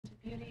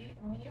Beauty,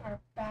 and we are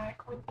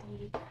back with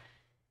the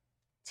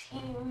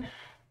Teen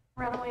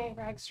Runaway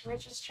Rags to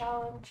Riches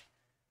Challenge.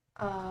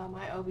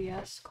 My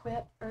OBS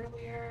quit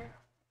earlier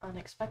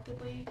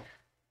unexpectedly,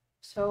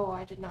 so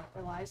I did not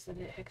realize that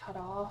it had cut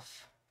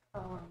off,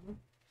 and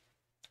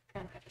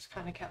I just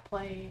kind of kept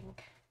playing.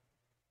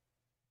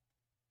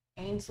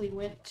 Ainsley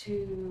went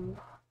to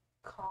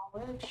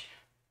college,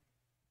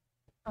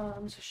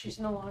 so she's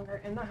no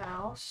longer in the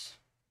house.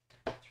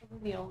 That's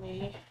really the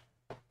only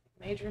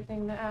major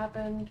thing that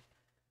happened.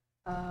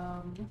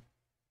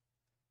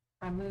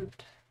 I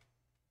moved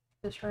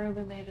this room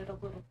and made it a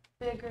little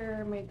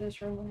bigger, made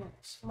this room a little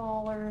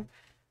smaller,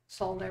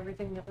 sold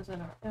everything that was in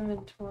our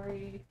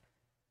inventory.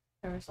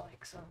 There was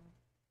like some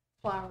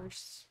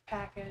flowers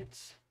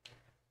packets,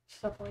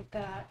 stuff like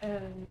that,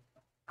 and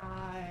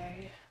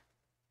I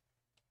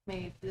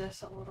made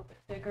this a little bit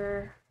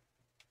bigger.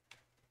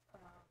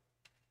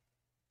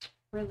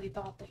 Really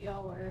thought that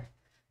y'all were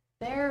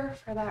there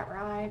for that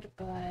ride,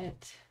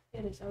 but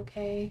it is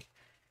okay.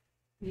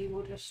 We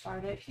will just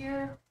start it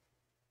here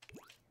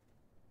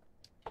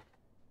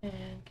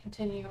and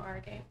continue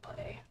our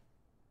gameplay.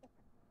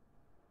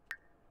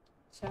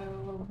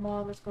 So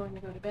Mom is going to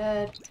go to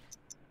bed.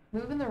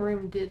 Moving the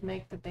room did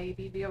make the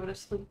baby be able to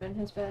sleep in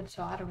his bed,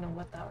 so I don't know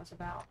what that was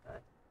about,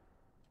 but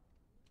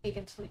he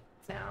can sleep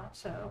now,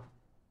 so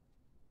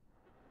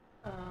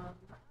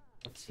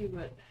let's see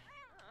what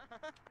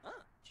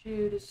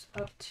Jude is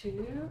up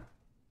to.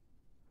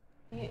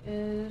 He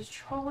is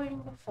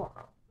trolling the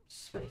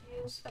forums, but he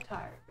is a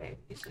tired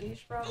baby, so he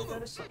should probably go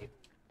to sleep.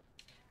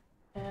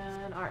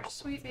 And our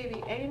sweet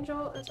baby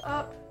Angel is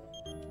up.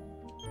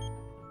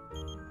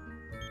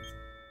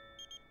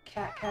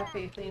 Cat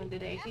Cafe theme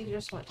today. He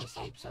just went to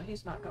sleep, so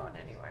he's not going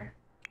anywhere.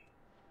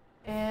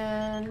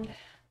 And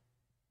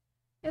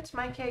it's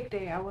my cake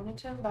day. I wanted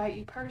to invite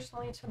you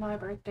personally to my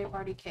birthday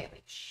party,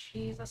 Kaylee.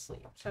 She's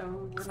asleep,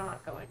 so we're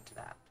not going to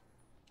that.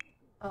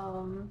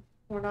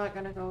 We're not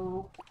gonna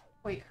go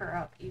wake her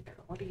up either.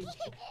 What do you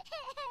need?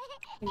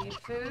 You need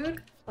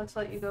food? Let's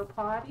let you go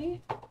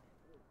potty.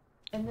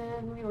 And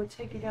then we will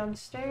take you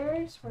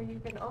downstairs where you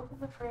can open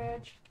the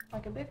fridge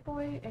like a big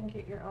boy and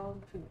get your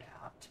own food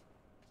out.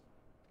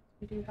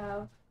 We do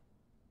have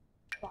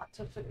lots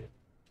of food.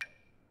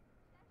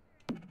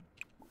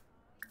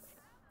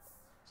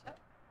 So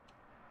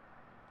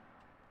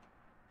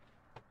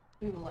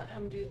we will let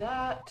him do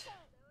that.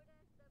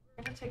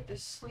 I'm gonna take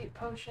this sleep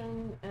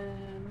potion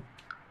and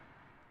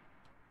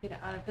get it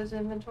out of his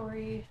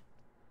inventory.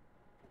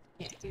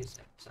 Can't use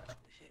it, so.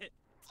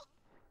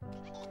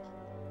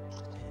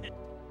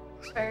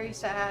 It's very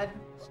sad.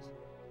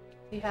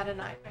 He had a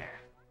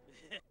nightmare.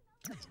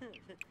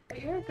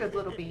 But you're a good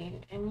little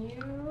bean, and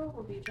you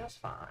will be just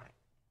fine.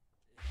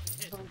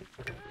 I'm going to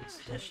put these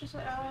dishes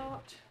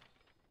out.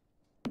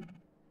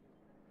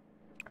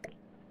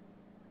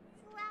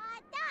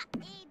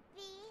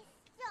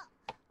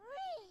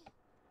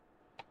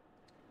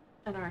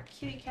 And our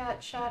kitty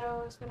cat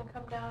Shadow is going to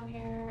come down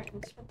here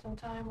and spend some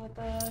time with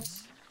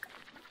us.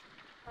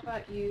 How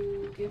about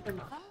you give him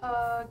a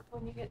hug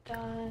when you get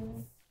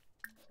done?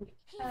 You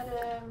pet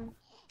him.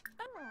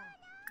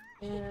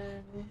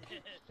 And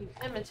you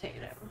imitate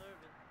him.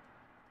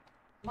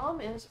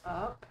 Mom is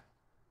up.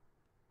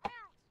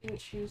 See what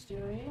she's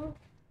doing.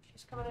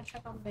 She's coming to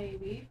check on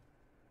baby.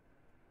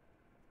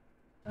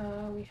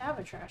 We have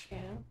a trash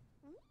can.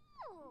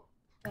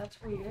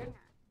 That's weird.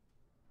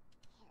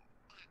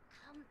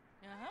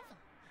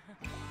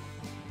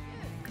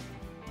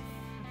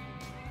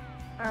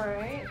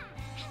 Alright.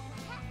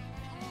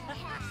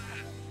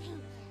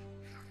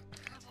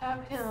 Let's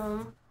have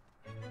him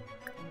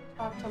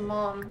talk to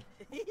Mom.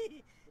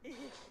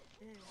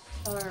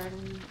 Tell her a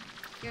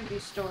Googie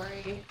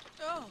story.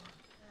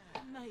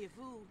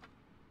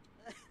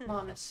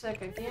 Mom is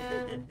sick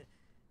again.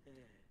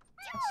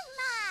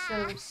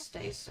 So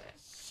stay sick.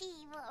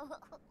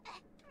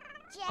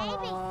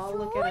 Oh,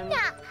 look at him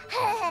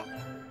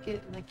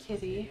getting the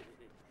kitty.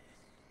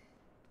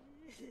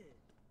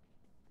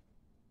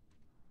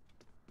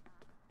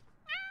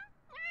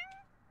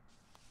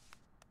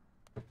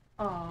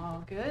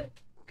 Oh, good.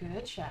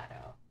 Good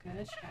Shadow.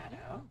 Good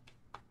Shadow.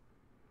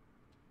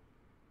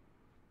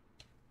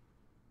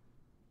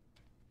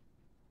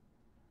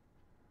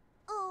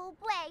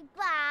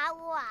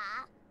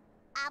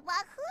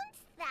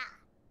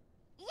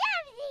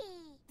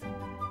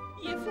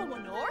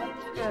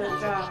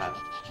 Good job.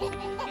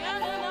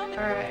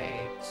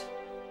 Alright.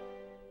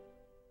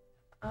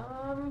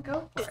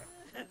 Go for it.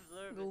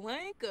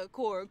 Glenka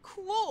kor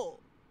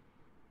cool.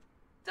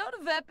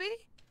 Don't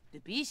Veppy? The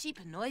bishi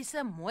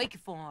panoisa moik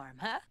form,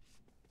 huh?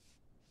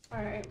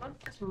 Alright, what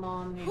does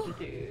Mom need to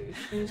do?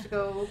 She needs to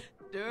go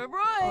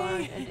Right.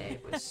 on a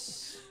date with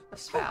a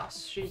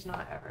spouse. She's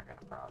not ever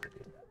gonna probably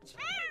do that. So.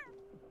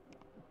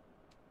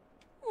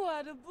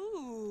 What a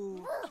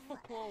boo.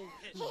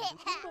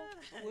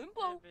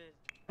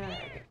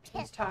 Alright,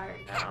 he's tired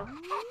now.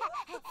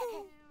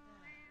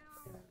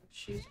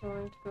 She's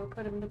going to go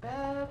put him to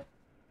bed.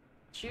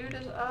 Jude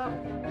is up.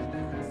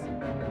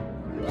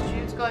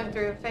 Jude's going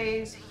through a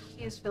phase.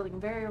 he is feeling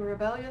very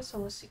rebellious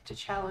and will seek to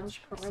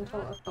challenge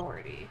parental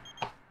authority.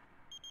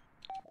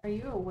 Are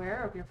you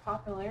aware of your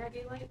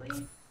popularity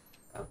lately?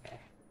 Okay.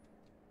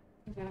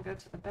 I'm gonna go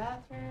to the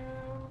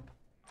bathroom.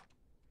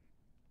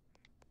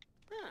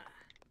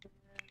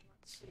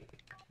 Let's see.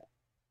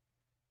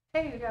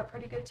 Hey, you got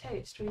pretty good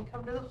taste. Will you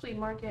come to the flea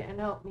market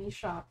and help me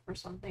shop for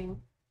something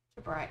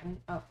to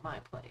brighten up my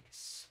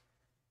place?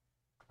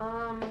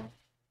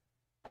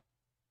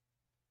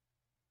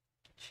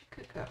 She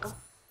could go.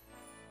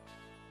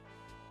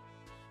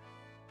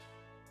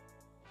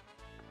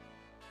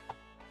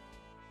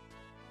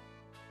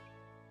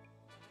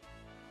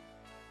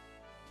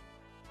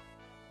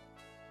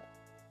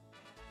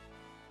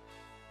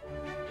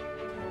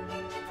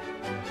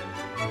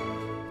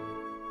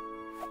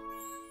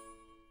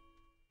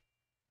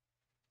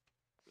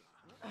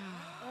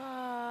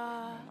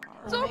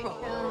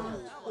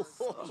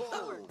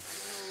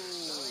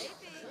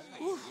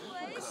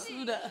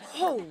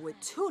 Oh, with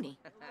Toonie.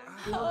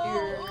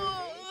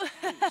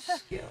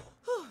 Skill.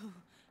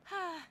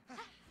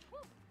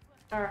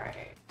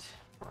 Alright.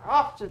 We're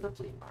off to the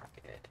flea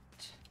market.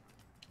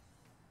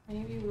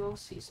 Maybe we'll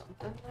see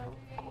something that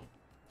we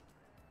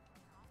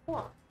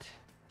want.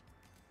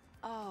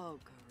 Oh,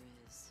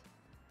 Gariz.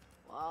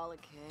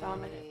 Wallacay.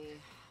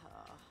 Dominic.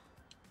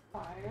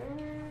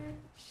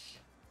 Fires.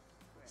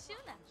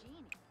 Shuna.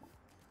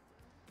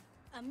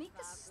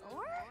 Amika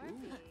Store?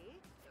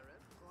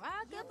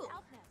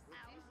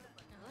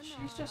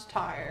 She's just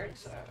tired,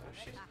 so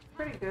she's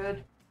pretty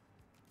good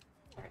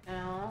right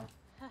now.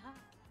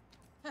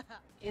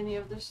 Any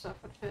of this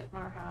stuff would fit in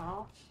our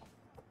house.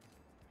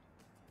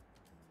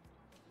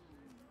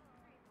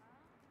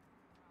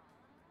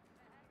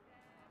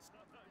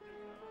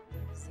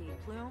 Sea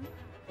Plume.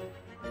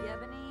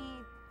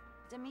 Yevany.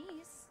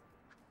 Demise.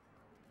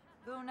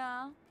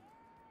 Buna.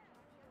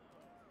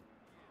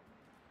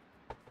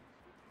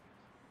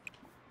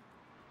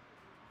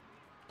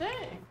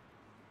 Dang.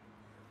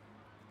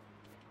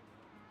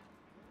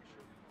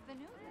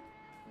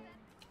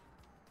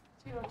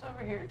 See what's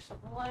over here. Some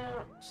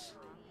lamps.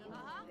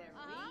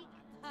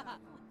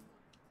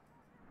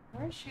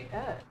 Where's she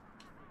at?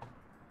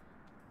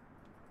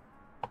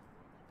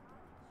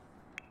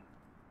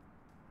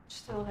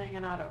 Still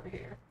hanging out over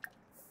here.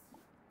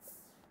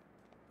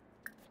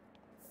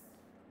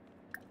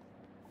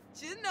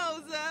 Your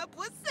nose up.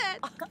 What's that?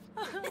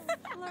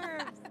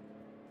 Flirbs.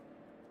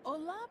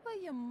 Olapa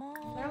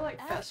Yamal. They're like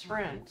best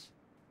friends.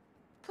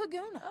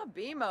 Paguna.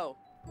 Bimo.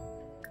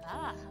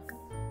 Ah.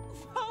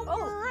 Oh,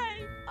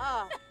 great.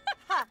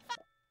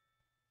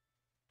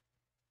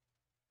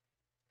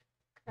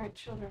 Current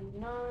children,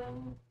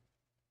 none.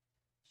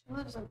 She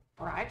lives in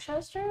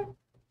Brychester?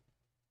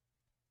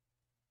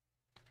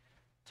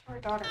 That's where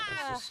her daughter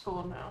goes to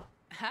school now.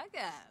 I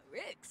got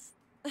Ricks.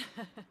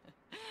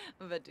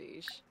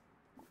 Vadish.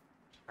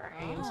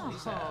 Brains, he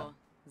said.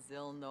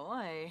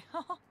 Zilnoy.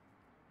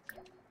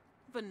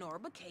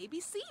 Venorba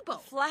KB Sibo.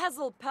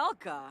 Flazzle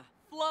Pelka.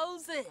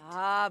 Flows it.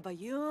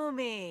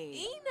 Bayumi.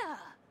 Ina.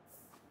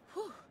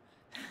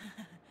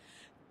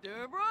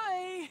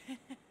 Debray.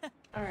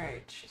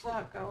 Alright, she's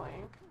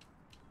outgoing.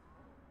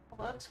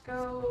 Let's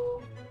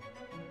go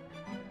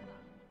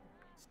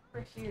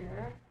over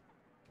here,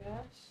 I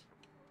guess.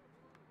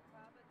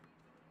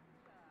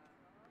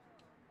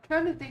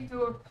 Trying to think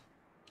of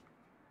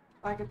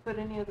if I could put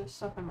any of this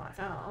stuff in my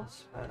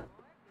house, but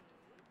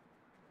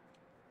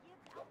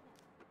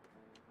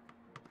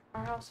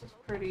our house is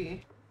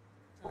pretty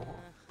full.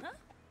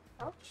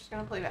 Oh, she's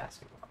gonna play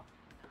basketball.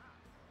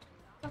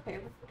 Okay,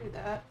 we can do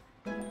that.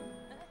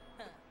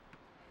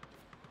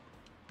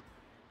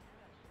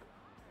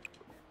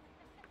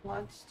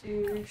 Let's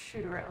do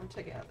shoot around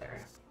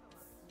together.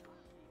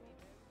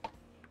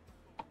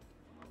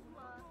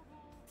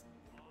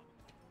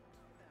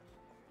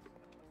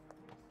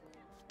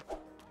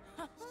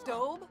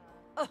 Stobe?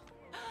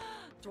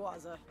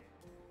 Dwaza.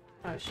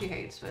 Oh, she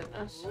hates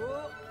fitness.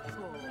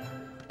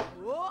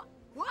 Wow!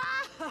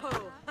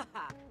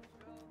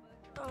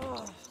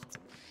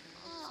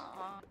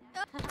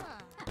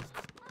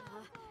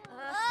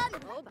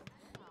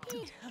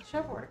 She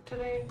have work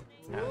today?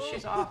 No,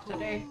 she's off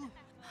today.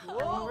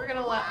 We're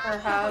gonna let her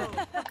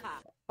have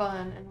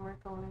fun, and we're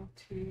going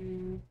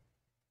to...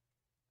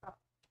 Oh,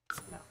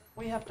 no,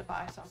 we have to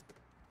buy something.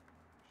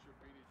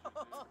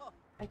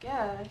 I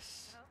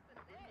guess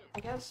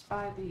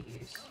buy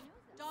these.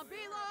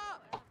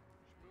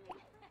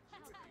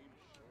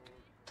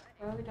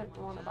 I really didn't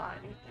want to buy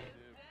anything.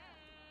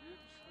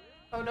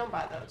 Oh, don't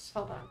buy those.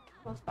 Hold on.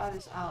 Let's buy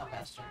this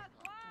alabaster.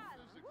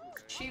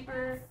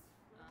 Cheaper,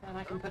 and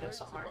I can put it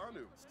somewhere.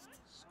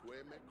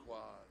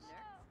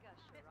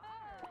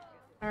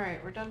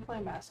 Alright, we're done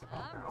playing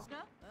basketball now.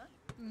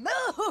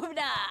 Move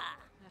da!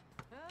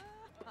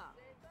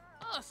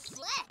 Oh,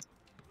 slat!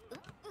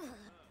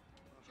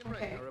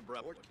 Okay.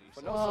 Well,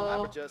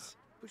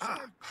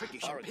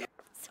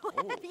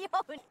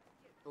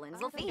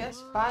 Lindsay I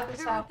guess buy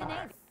this apple.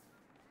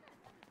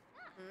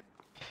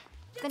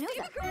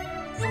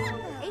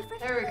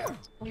 There we go.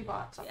 We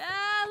bought something.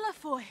 Yeah, la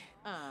foi.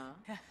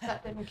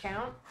 That didn't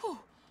count.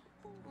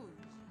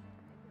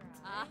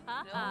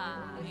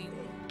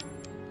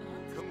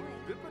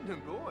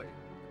 Bippin'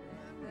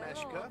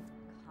 Meshka.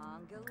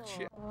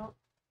 Well,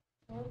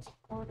 let's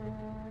order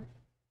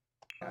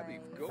Abby,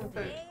 go. some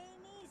food.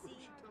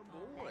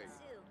 Boy.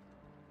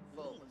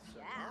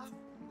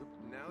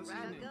 Now's in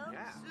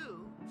yeah.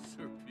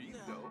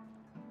 Serpito.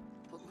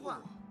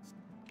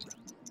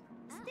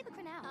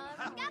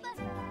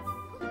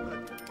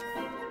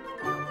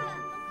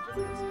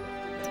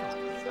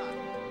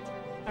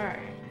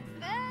 Alright.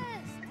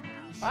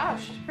 Wow,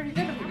 she's pretty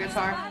good at the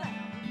guitar.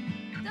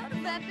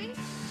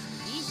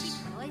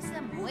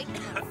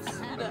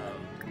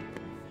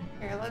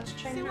 Here, let's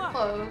change your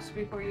clothes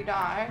before you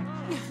die.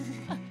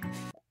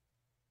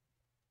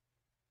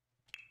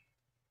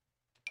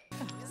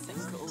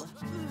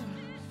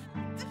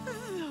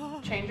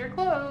 Change your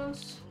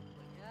clothes.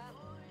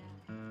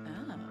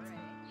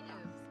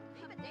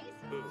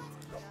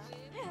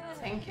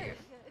 Thank you.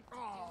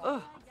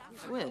 Oh,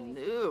 Flynn,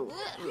 ew.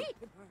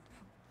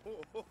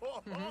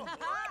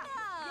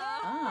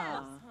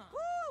 Ah.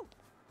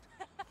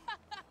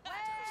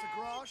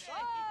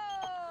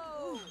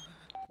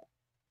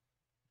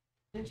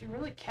 Did you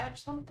really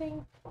catch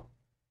something?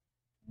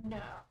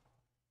 No.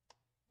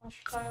 Unless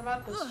you're talking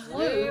about this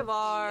flute. Leave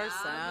our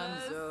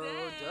Sanzo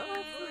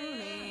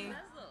Dofuni.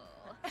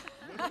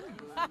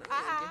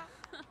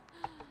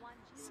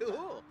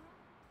 So.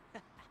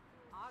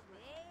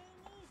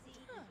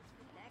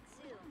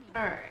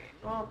 Alright,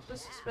 well,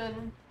 this has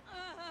been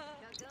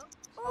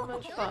so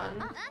much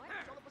fun.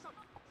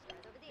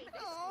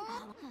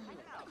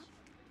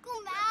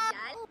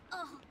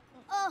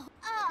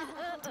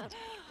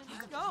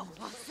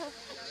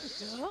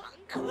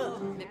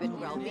 Nippin'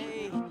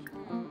 Welby.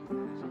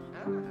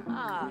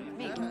 Ah,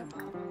 me.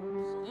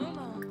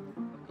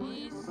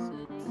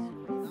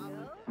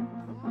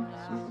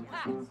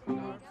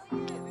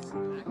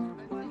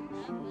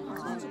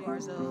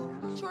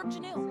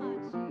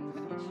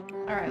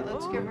 Alright,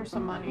 let's give her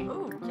some money.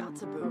 Oh,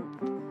 Yataboo.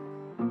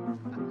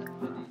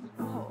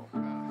 Oh.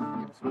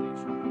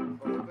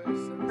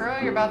 Girl,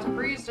 you're about to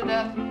freeze to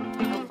death.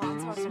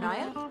 Alfonso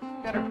Sanaya?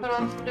 Better put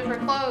on some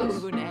different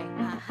clothes.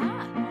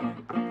 Aha.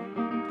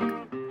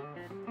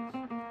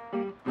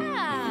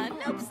 Ah,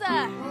 nope,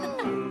 sir.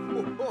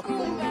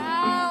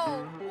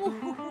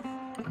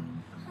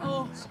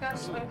 It's got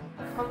some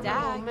comfortable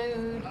Dag.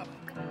 mood.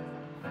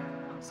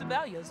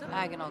 Sabelio's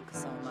Agonal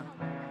Kasoma.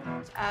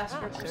 Let's ask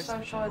her for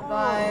social Oh,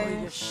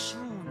 advice.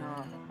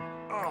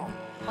 Yashuna.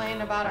 Complain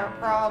about our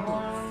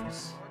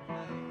problems.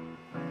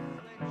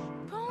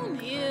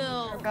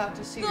 We're about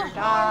to see her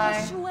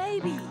die.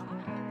 Shuabi.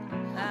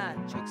 Ah,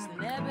 Chooks the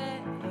Nebe,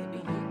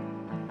 Ebi.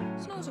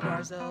 Snows a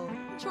Garzo,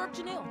 Chorp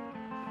Janil.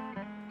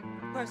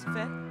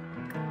 Parsifet.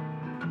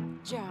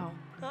 Jow.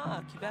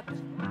 Ah, Kibep.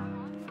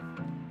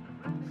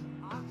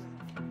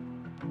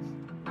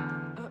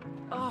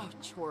 Oh,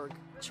 Chorg.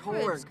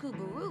 Chorg.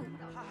 Kubaroo.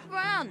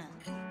 Brown.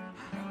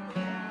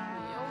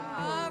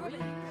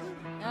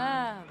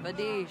 Ah,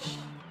 Vadish.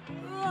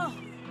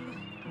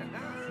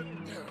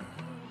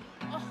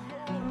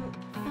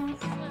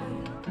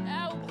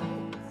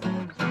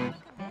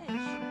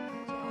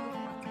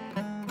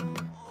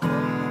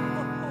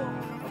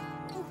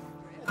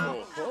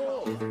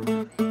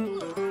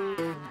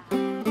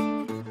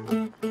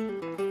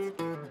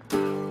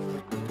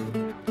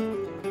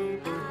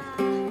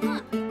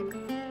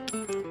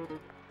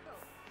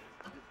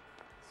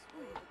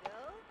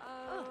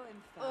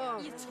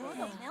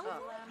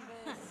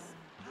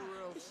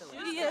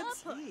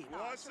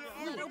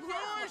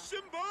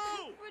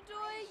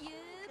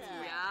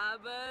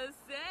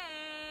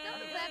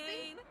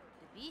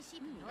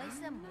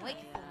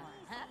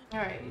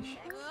 Alright, you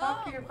should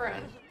talk to your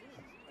friend.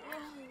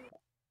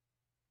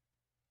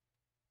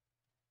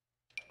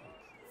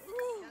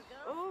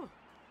 Oh,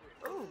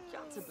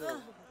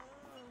 Yataboo.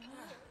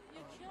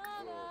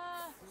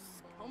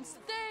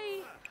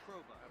 Homestay.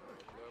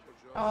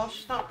 Oh,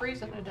 she's not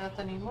freezing to death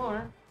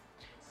anymore.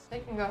 They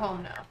can go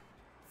home now.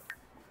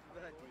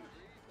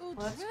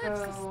 Let's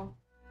go home.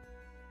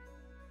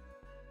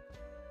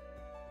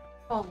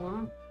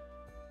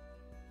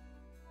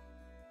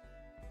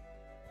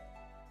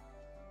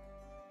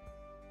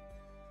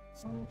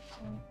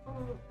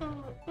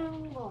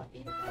 We'll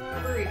eat a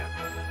burrito.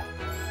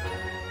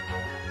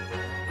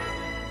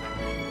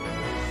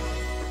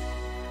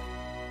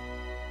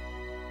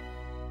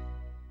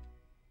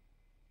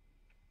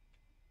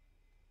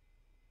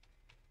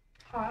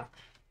 Hot.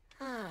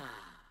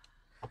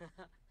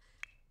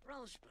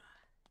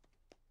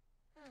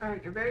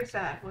 Alright, you're very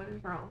sad. What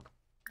is wrong?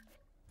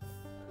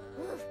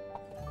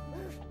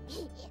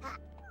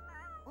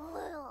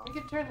 You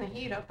can turn the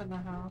heat up in the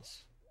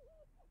house.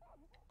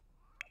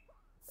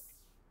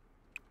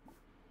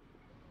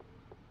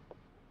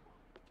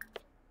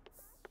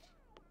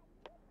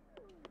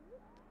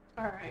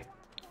 Alright.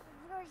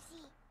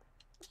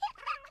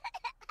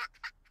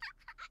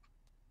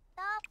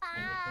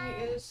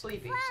 He is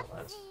sleepy, so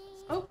let's...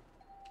 Oh!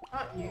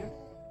 Not you.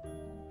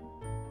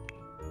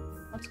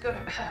 Let's go to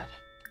bed.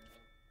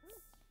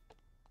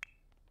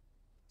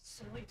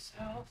 Silly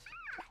self.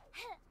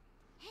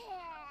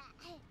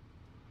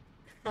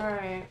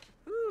 Alright.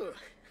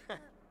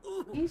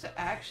 He's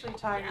actually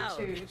tired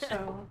too,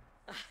 so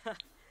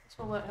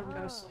we'll let him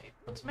go sleep.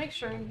 Let's make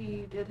sure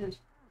he did his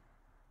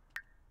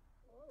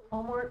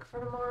homework for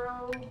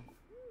tomorrow.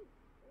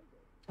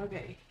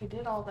 Okay, he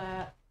did all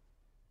that.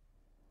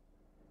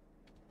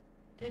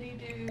 Did he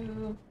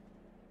do...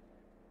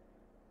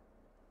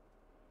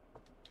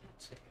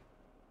 Let's see.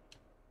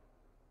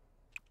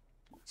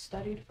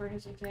 Studied for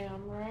his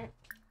exam, right?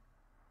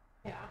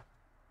 Yeah.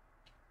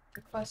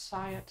 Request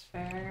science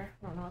fair.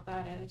 I don't know what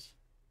that is.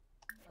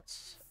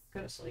 Let's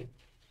go to sleep.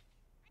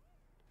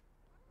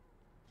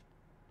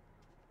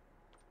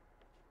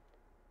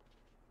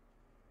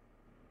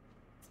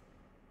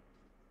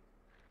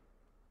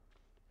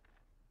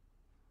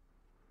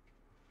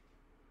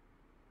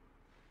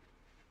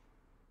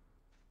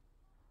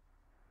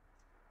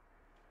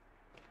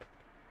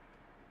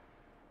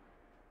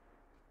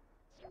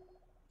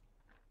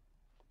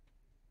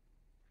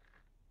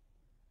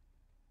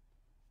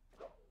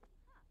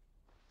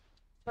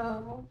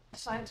 So, the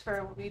science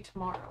fair will be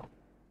tomorrow.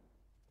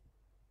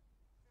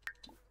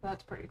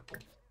 That's pretty cool.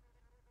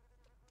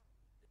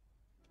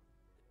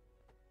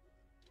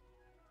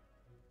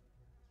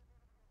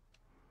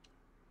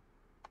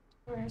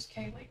 Where's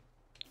Kaylee?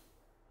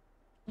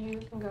 You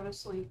can go to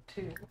sleep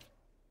too.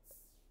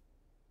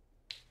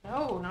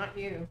 No, not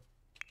you.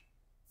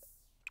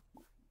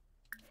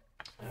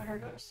 Let her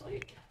go to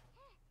sleep.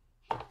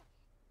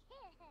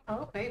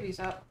 Oh, baby's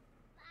up.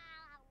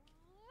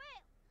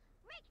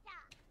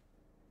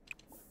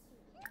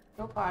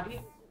 Go potty.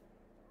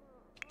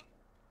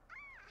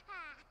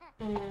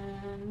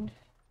 And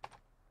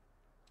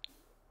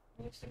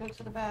needs to go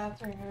to the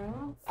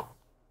bathroom.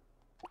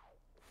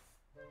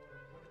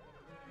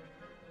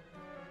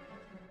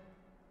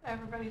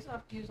 Everybody's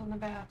up using the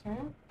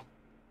bathroom.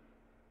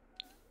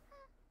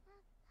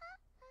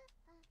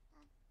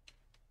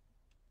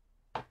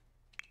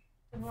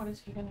 And what is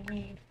he gonna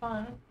need?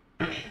 Fun.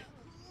 And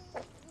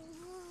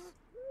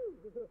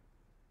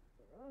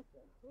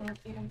if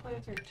you can play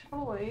with your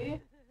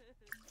toy.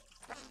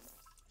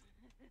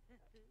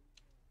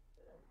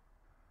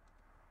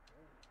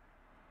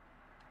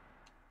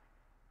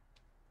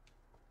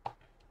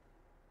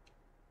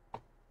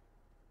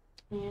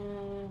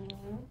 And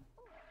let's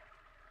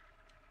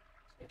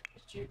see if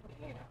it's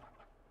Jubilee.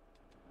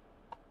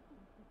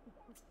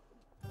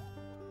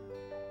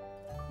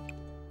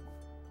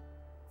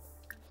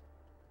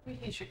 Maybe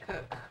he should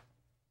cook.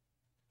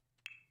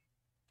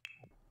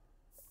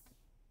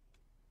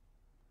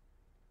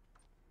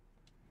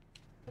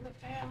 For the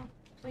fam,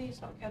 please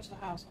don't catch the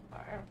house on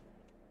fire.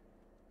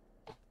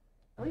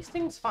 At least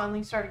things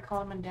finally started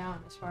calming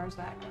down as far as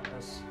that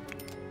goes.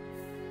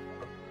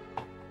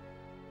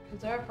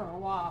 Because there for a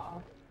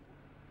while,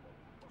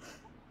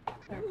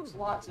 there was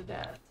lots of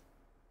death.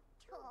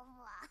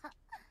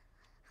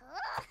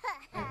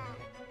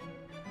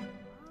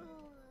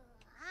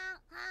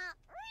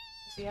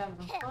 Is he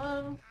having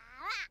fun?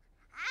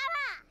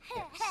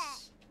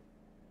 Yes.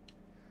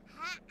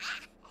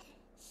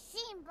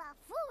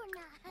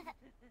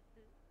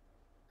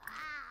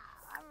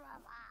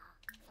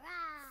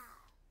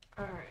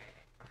 Alright.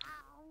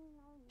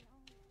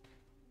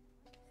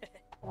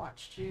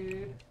 Watch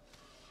Jude.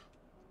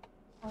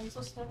 Oh, he's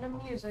listening to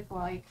music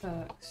while he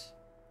cooks.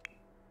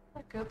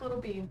 A good little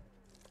bee.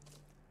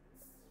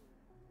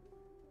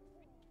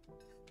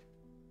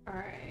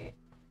 Alright.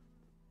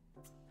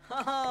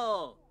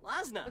 Oh,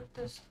 Lasna. Put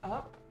this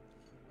up.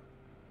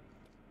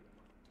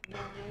 And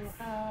then you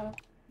have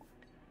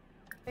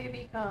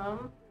baby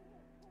come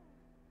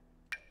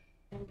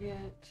and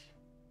get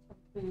some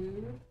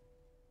food.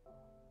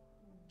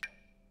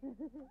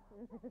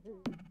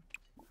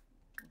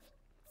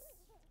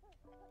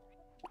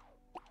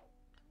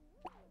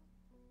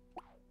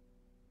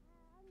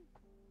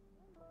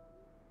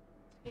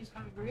 He's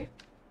hungry.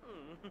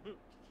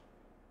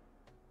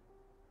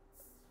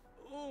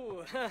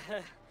 Ooh,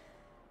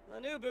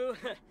 Lanubu.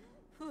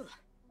 Ooh,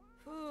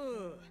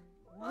 ooh,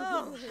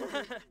 oh,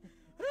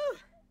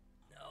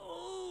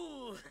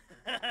 no.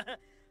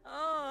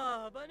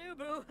 Oh,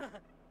 Banubu.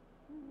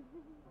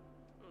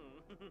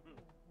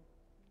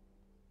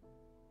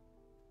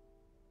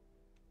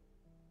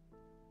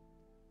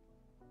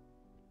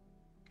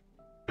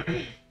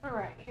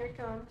 Alright, here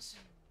comes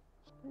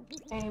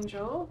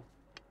Angel.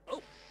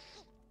 Oh.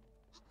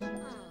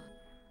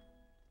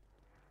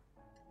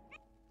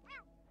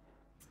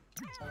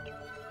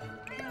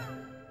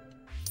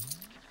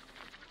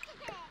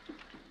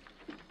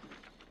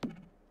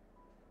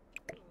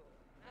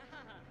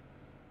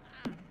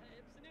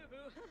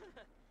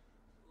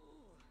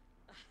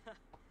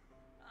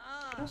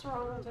 What's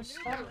wrong with his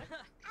stomach?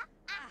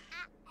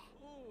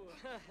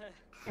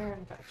 Ear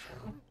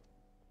infection.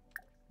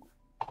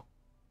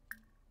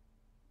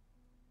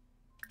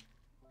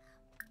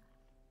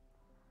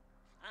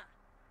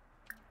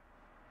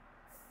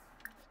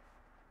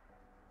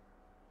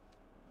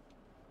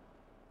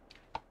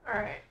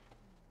 Alright.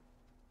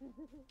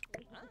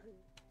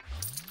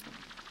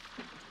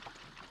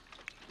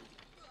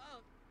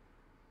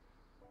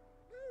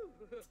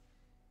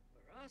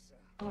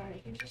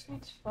 Alright, he just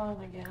needs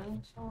fun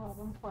again, so I'll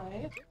let him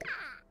play.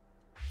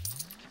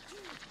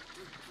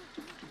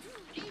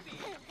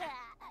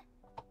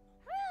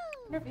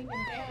 Wonder if he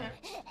can dance.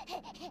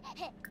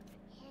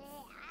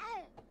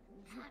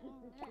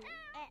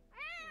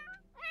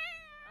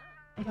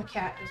 The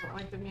cat doesn't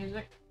like the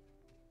music.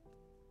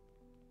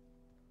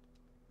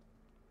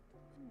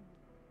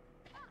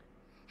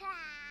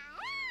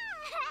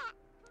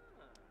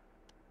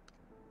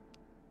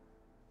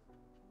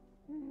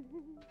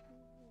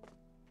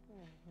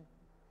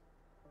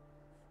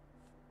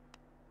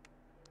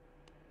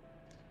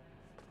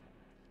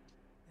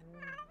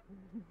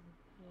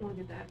 Look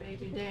at that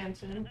baby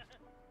dancing.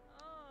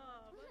 Oh,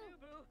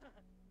 Nubu.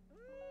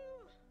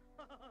 Ooh.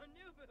 Oh,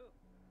 Nubu.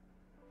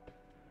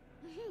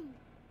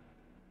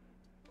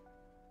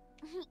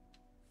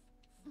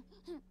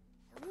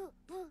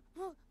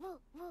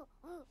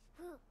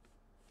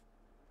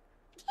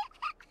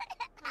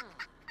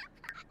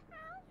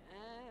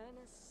 And a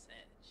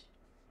sedge.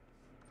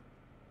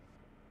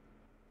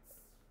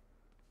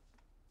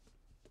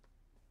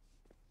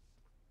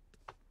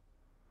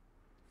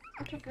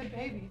 Such a good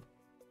baby.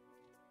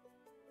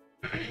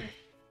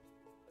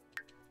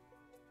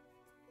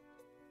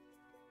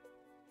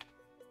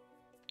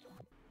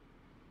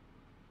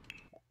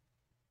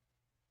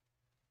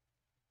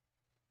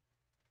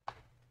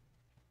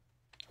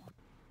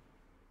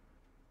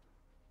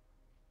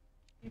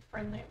 Be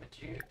friendly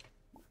with you.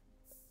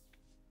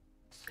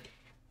 Let's see.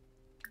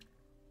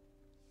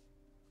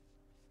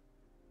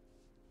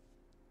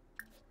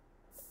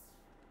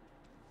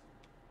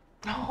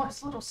 Oh,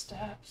 his little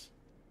steps.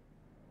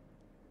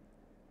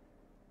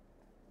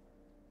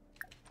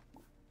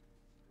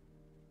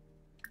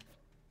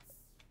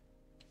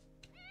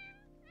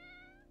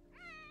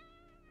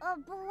 A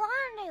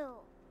Blanu.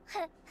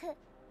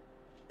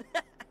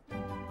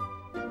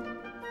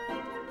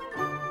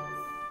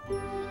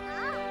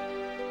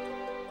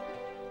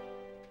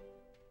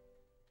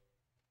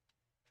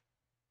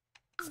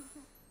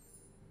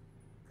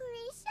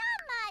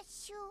 Grisama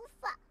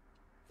Shufa.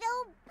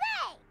 Phil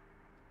Bay.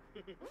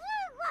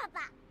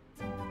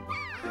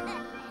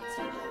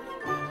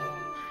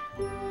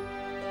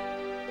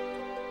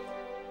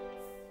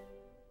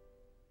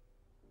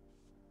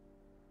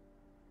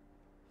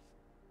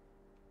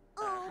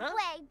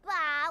 Uwe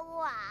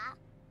Bawa.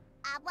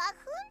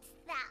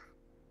 Abahunsa.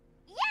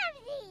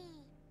 Yeti.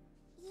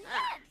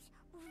 Yes.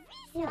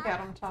 Look at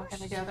them talking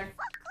together.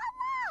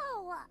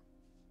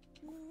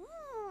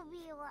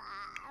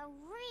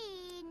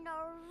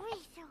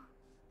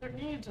 Their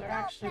needs are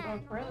actually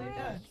both really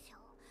good.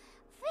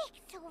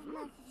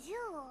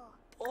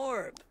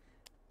 Orb.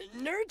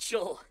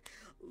 Nurchel.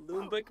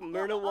 Lumbuk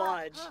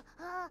Myrnawaj.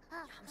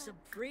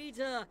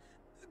 Sabrita.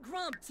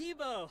 Grump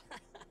Tebow.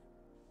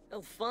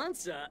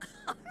 Alfonsa.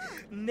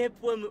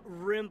 Nipwim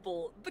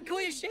Rimple.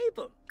 Bakoya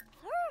Shapem.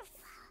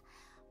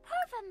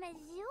 Perfa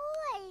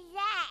Mazulay.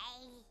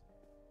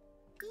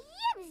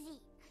 Yibsy.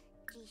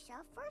 Gisha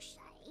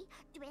Versai.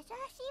 Dwisa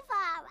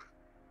Sivara.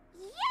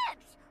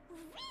 Yibs.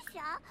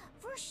 Visa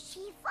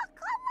Versifa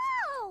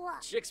Kamo.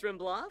 Chixrim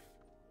Bluff.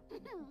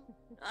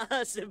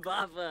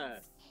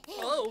 Sibava.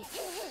 Oh.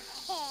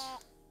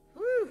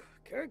 Whew.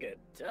 Kurga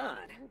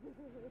Dot.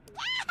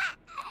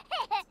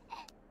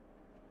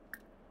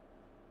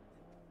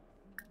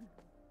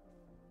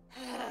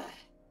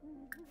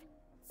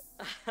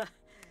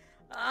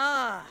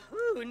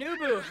 Ooh,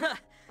 Nubu.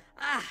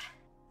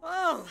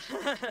 Oh.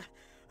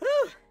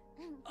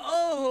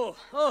 Oh.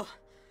 Oh.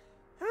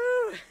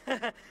 Ooh.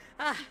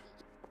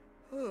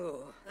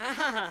 Ooh.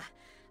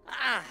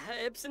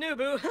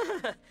 Ipsanubu.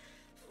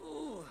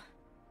 Ooh.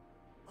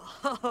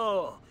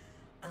 Oh.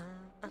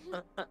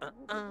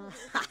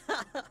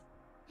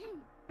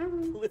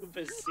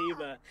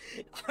 Lupasiba.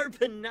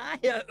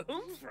 Arpanaya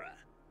Umfra.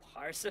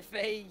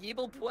 Parsafe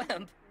Yibel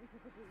Pwemp.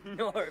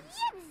 Norbs.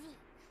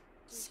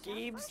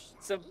 Skeebs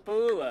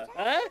Sapula.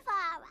 Huh?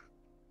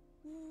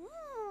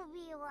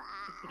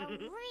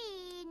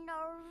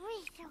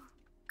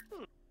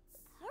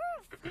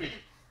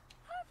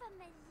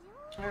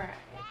 Alright.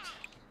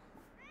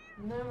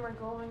 And then we're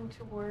going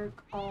to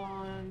work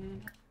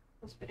on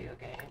those video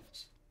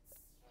games.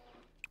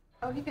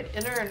 Oh, he could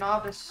enter a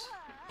novice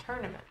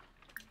tournament.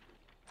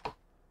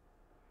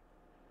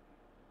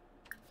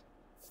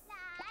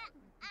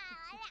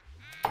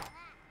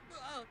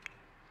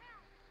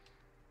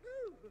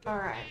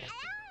 Alright.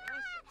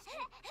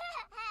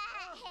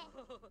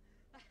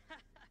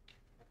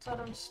 Let's let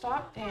him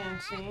stop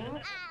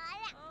dancing.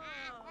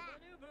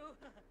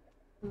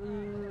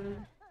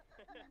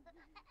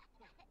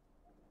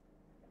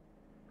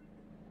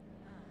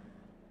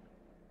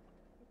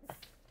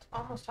 It's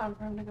almost time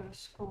for him to go to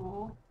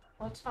school.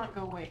 Let's not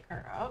go wake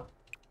her up.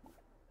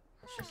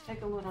 Let's just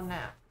take a little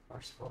nap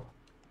before school.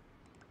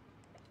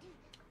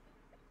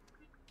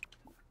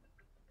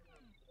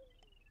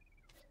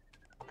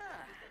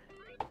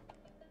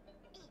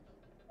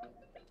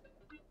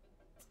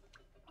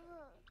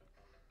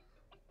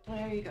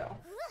 There you go.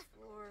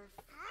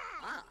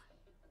 Ah.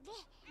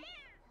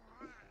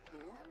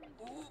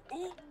 Ooh,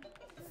 ooh.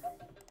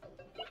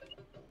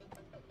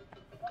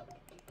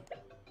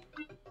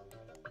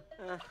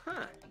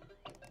 Uh-huh.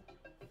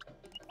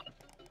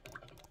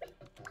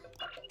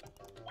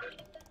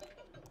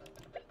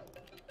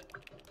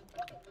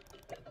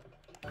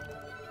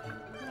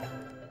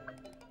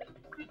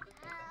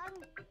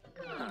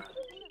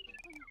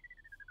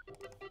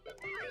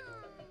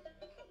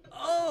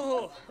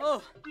 Oh,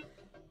 oh,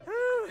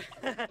 whew.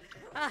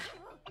 Ah,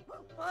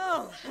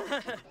 oh,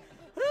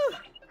 whew.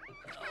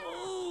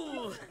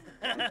 Oh,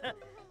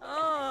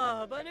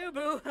 oh,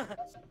 Banubu.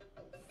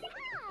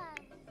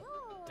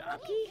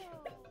 Dobke?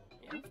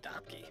 Yeah,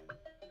 Dobke.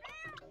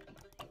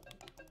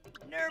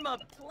 Nirma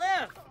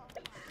Pliff.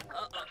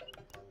 Oh.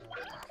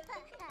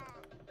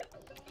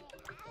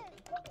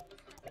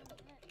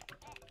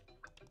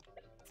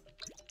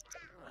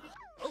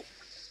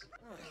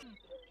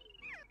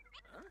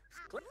 Huh?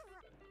 Click.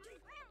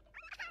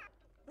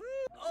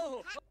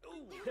 Oh, oh,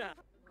 yeah.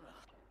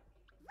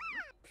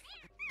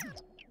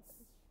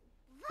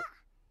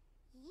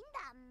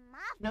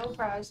 No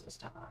prize this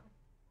time.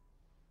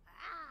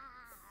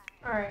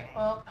 Alright,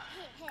 well,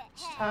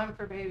 it's time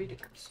for baby to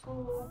go to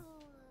school.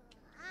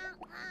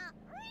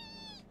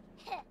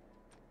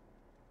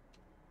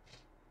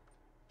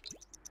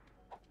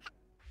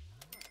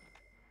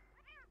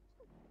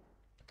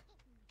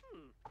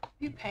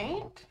 You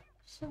paint?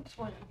 Since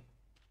when?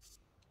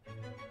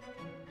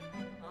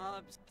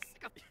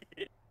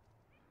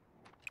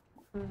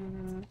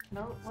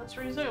 No, let's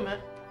resume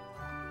it.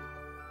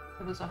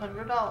 It was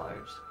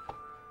 $100.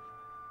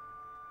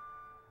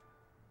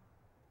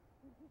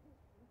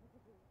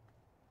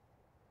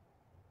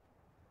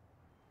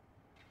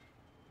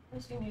 What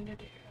does he need to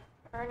do?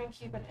 Earn and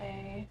keep an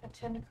A,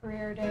 attend a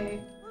career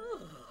day,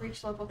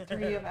 reach level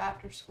 3 of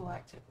after school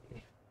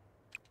activity.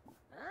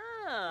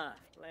 Ah,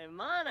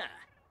 Lemana.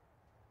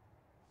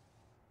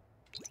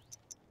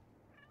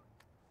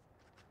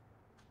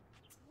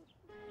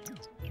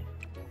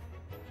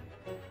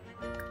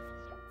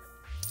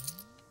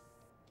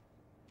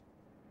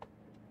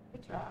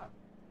 Good job.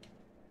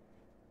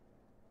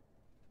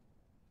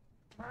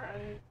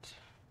 Alright.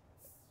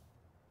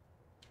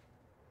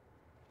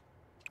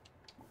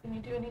 Can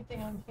you do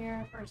anything on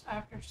here for his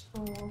after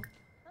school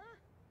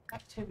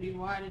activity?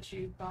 Why did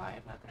you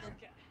buy another?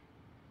 Okay.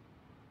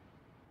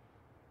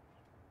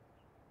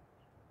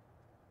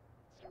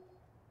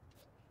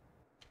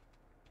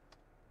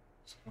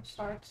 School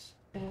starts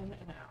in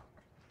an hour.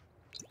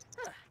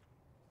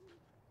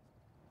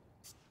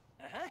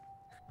 Uh-huh.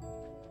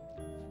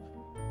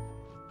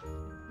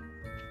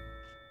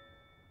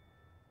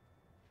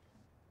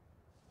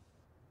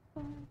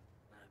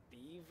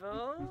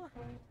 Bevo.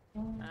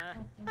 Uh-huh.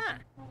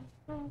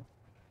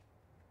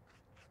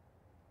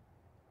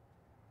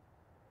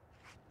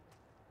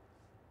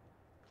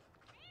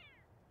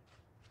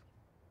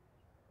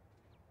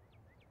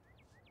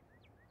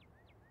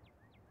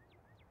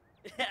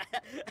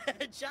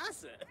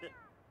 Jasa.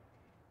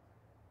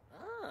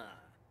 Ah.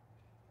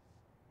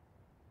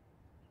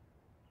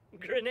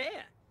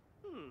 Grenea.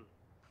 Hmm.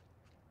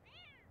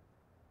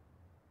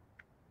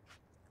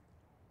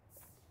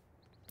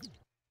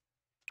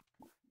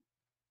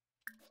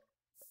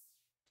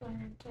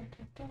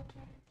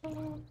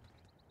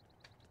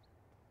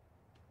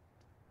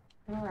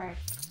 Alright.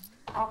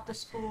 Off to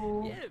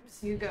school.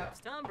 Yibs. You go.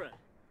 Stombra.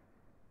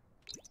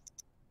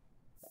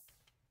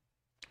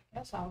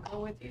 Guess I'll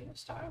go with you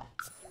this time.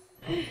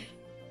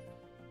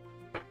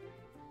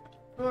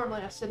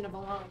 Normally I send him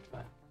alone,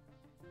 but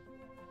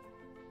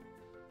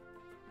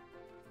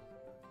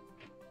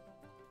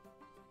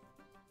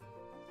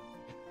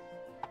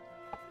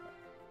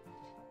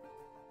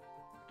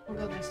we'll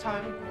go this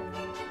time.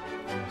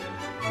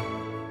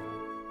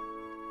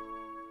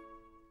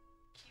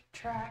 Keep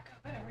track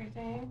of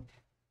everything.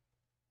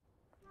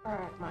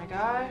 Alright, my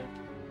guy,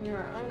 you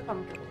are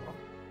uncomfortable.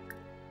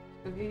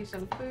 Go get you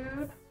some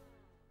food.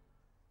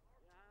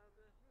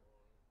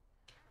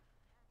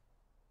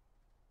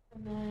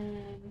 And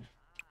then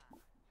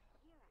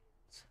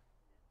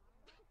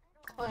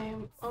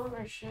claim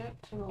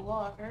ownership to the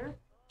locker.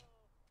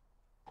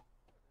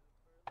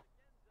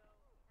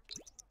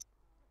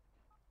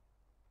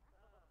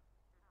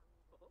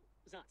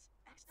 Zats.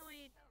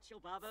 Actually,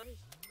 Chilbaba.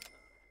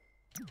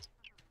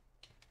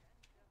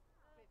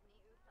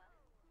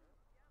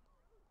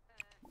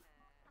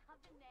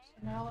 So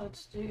now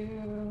let's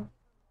do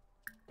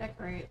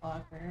decorate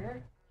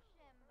locker.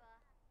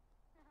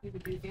 You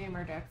could do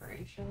gamer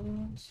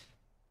decorations.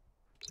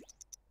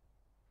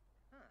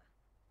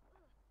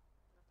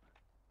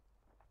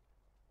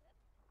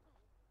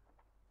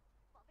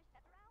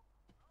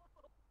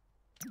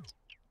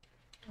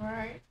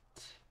 Alright.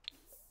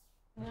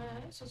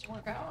 This says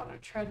work out on a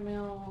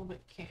treadmill,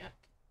 but can't.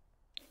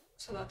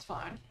 So that's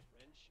fine.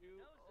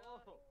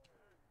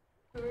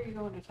 Who are you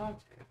going to talk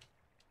to?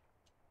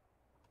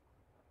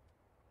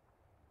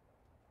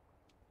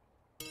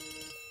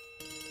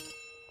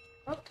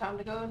 Oh, time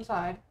to go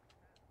inside.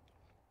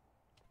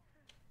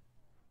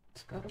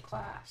 Let's go to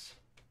class.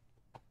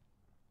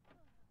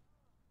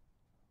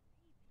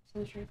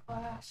 This is your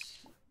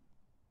class.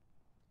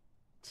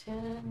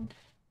 10.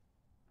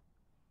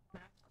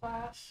 Math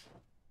class.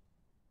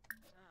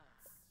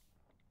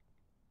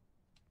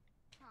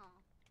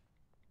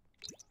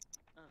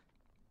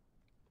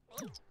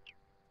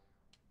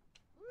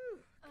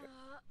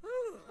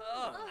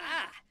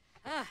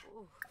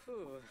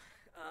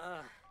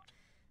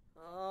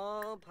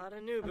 Oh, I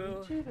Patanubu.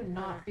 need you to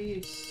not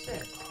be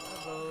sick.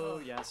 Bravo,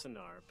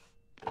 Yasinarp.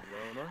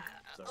 Loma,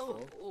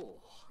 Zarful.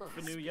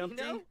 Fanu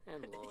Yumpty.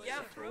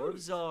 Torv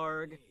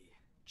Zarg.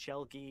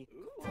 Chelky.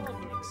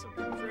 Nixon.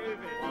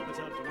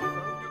 Wapatat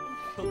Dweefo.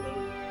 Hello.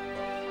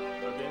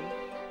 Abin.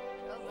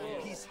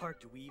 Peace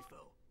Heart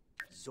Dweefo.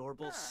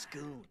 Zorbal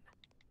Skoon.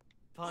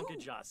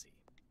 Pankajasi.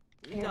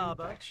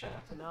 Udaba. Infection.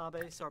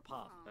 Tanabe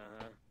Sarpaf.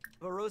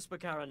 Barospa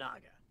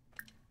Karanaga.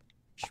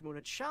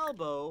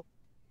 Shmunachalbo.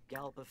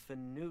 Galpa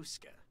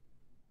Fanuska.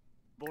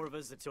 Borva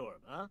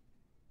Zatorb, huh?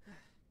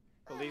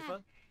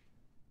 Khalifa?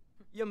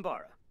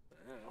 Yambara.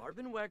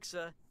 Arbin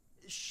Wexa.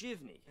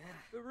 Shivni.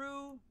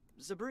 Baru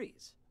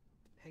Zabriz.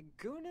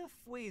 Heguna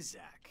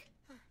Fwezak.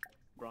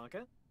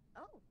 Bronca?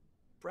 Oh.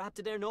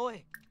 Braptider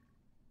Noi.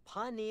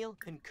 Panil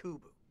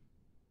Pinkubu.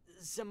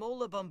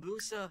 Zamola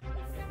Bambusa.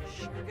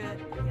 Shurga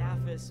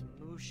Yafis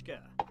Mushka.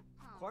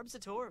 Quarb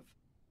Zatorv.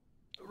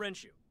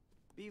 Renshu.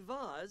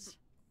 Bivaz.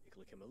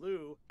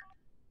 Iklikimalu.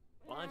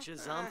 Bancha Did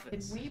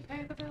Zamphis. we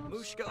pay the bills?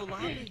 Mushka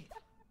Olabi.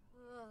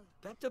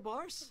 Bepta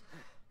Bars.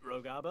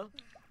 Rogaba.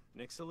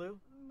 Nixalu.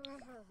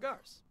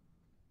 Gars.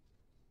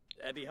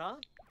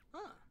 Ebiha.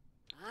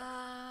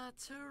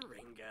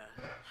 Taringa.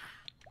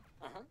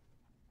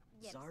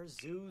 Yes.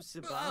 Zarzu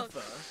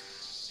Sibafa.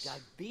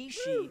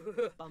 Dagbishi.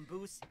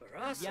 Bambus.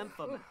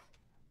 Yemfama.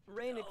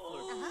 Rainik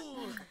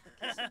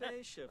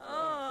Kisbesha.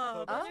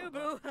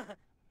 Patanubu.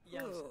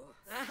 Yes.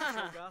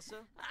 Shogasa.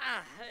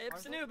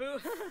 Ipsanubu.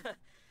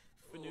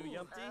 Fanu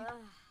Yumpty.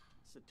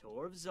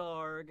 Satorv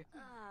Zarg.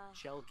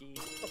 Chelky.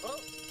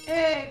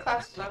 Hey,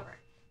 class is over.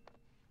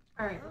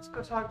 Alright, let's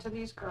go talk to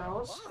these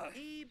girls.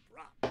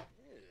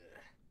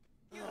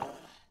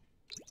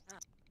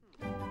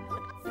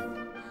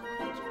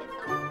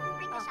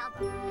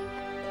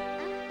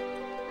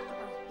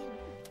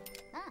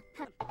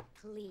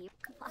 Please.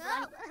 I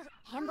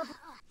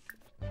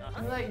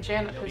like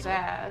Janet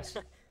Pizzazz.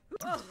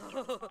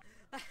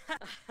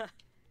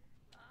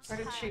 Where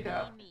did she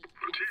go?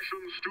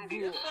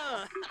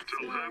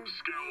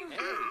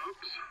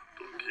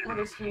 What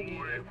does he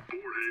need?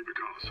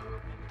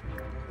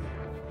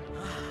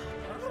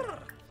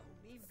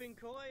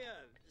 Binkoya.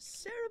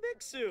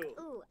 Sarabixu.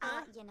 Ooh,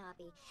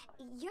 Yanabi,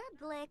 you're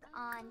Blick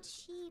on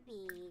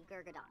Chibi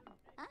Gurgadon,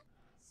 huh?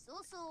 So.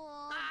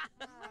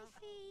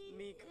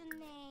 Meek.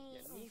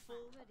 Nay.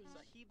 Yaniful.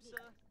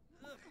 Sahibsa.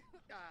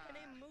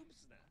 Kane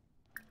Moopsna.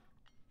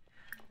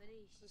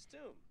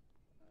 System.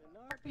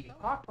 Be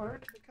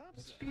awkward.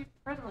 Let's be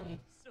friendly.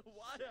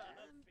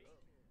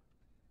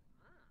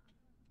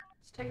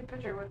 Let's take a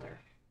picture with her.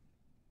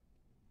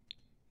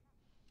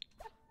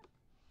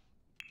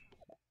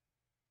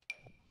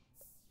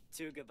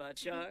 Tugaba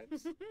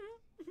Charms.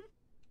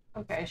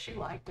 Okay, she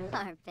liked it.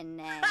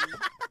 Harpinay.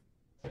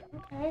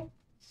 Okay.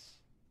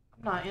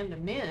 I'm not into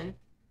men.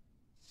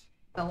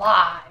 The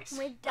lies.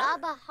 With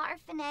Daba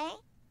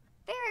Harpinay,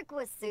 Ferric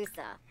was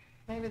Susa.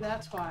 Maybe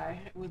that's why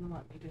it wouldn't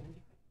let me do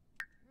anything.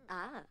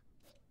 Ah.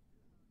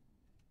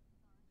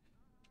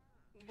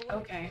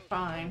 Okay,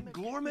 fine.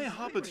 Glorme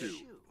Hopatu.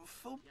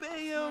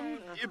 Phobeum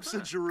Ipsa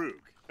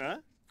Jaruk.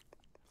 Huh?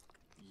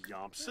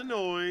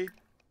 Yompsanoi.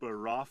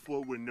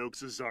 Barafwa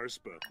Winoxa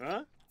Zarspa.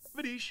 Huh?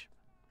 Vidish.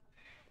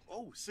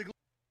 Oh, Sigl.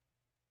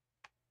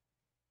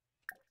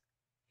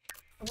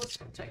 Let's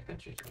go take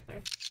pictures with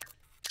her.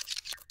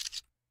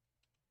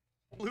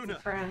 Luna.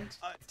 Friends.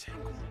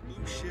 Tangle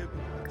Lushib.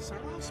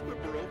 Saraspa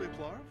Barobe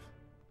Plarv.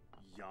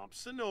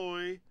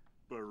 Yompsanoi.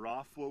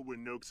 Barafwa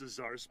Winoxa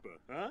Zarspa.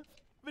 Huh?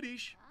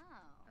 Vidish.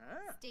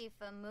 Oh.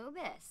 Stifa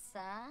Mubis,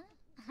 huh?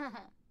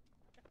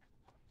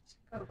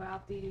 What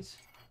about these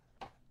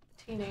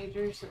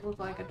teenagers that look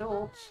like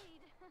adults?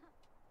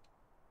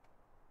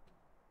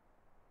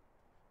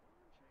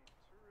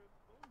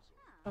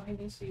 Oh, he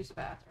needs to use the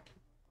bathroom.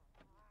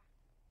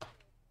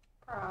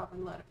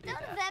 Probably let him do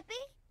Don't that.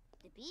 Veppy.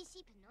 The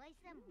BC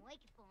Penoisa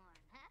Moikborn,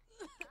 huh?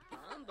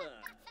 Amba.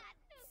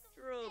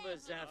 Droba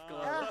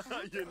Zafgol.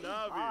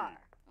 Yanabi.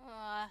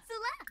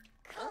 Sula.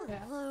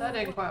 Yeah, that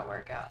didn't quite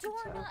work out. So.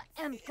 Dorna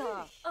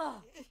Emka.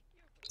 Oh.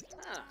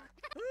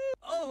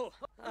 Oh.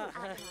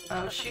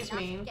 Oh, she's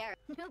mean. Who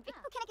can I get?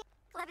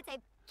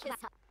 Levitate. Kiss.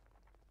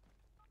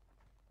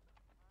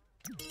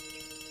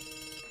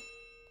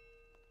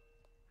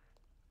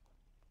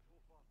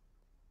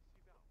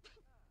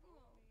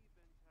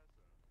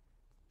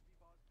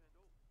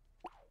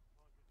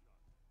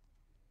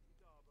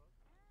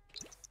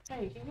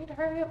 Hey, you need to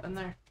hurry up in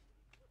there.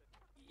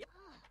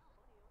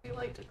 Be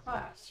late to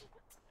class.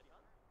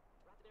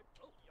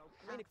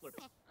 Rainik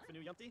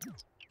Fanu Yumpty.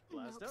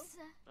 Blasto.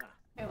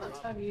 Hey, let's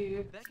have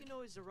you Bekino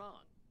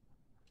Zaran.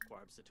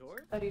 Quarb Sator.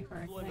 study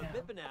for Floyd exam.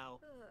 Bipinow.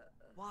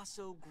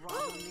 Waso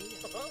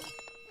Gramania.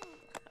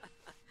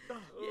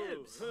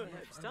 Yibs.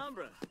 Yibs.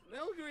 Tombra.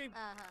 Melgream.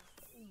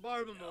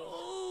 Barbamo.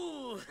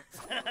 Oh!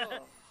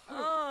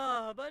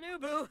 Oh,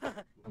 Banubu!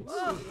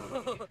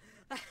 Oh!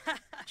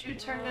 Jude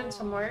turned in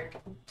some work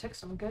and took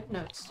some good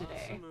notes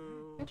today.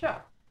 Good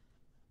job.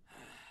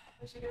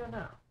 What's he doing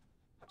now?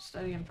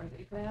 Studying for the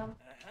exam?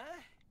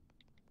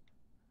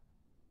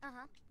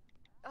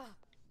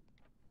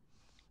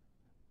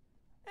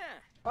 Yeah.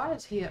 Why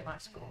is he at my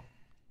school?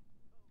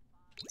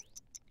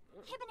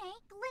 Hibine,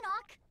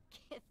 Glinnock,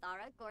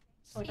 Kithara, Gor.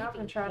 Like, I've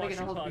been trying to get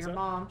a hold of your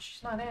mom.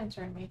 She's not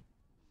answering me.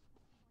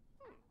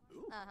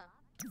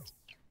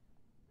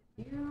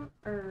 You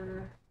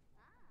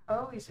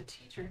Oh, he's a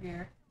teacher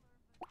here.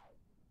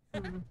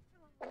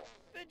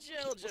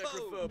 Bajel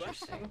Jacrophoba.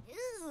 Interesting.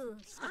 Ooh,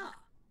 Ah.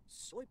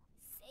 Soy.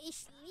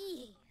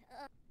 Sashli.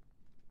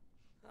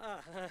 Oh.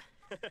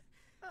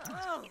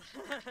 Oh.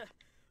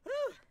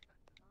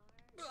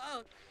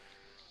 Oh.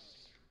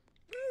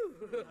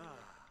 Ooh.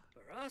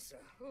 Barasa.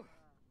 Ooh.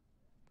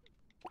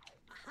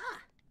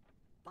 Aha.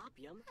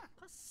 Bopium.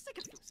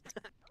 Pasicafus.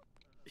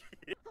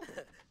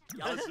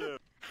 Yazu.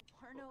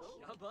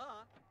 Yaba.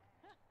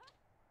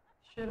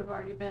 Should have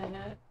already been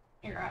at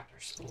your after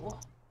school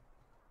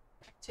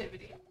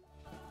activity.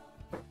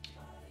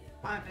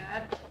 My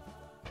bad.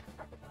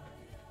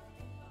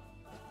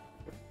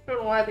 Don't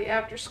know why the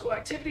after school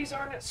activities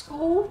aren't at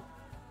school,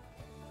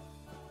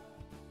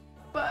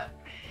 but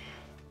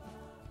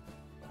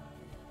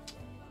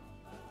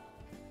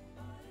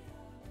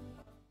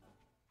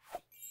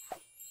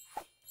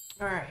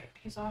alright,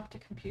 he's off to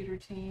computer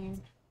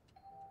team.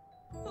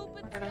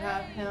 We're gonna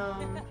have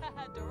him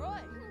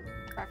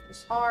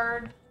practice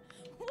hard.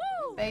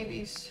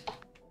 Baby's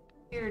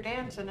here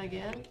dancing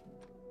again.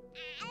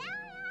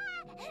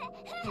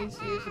 He needs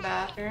to use the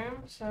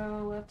bathroom,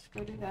 so let's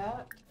go do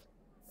that.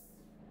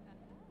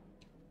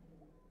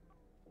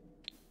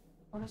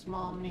 What does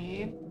Mom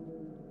need?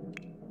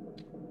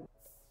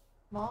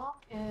 Mom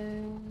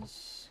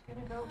is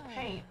gonna go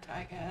paint,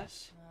 I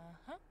guess.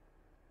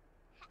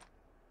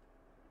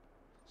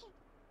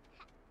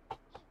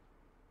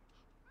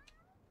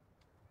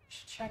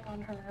 Should check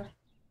on her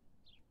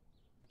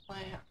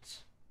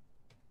plants.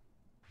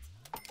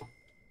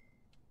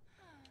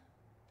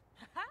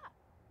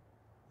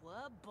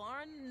 What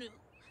barn new?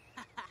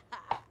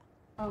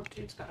 Oh,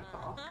 Jude's got a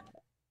call.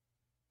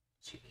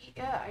 Did you eat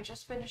yet? I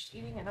just finished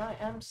eating and I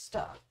am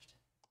stuffed.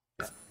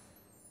 Good.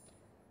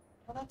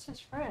 Well, that's his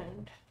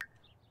friend.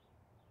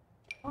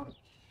 Oh,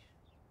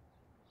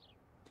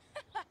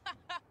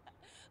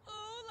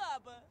 Ooh,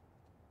 lava.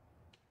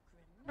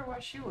 I wonder why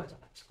she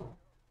wasn't at school.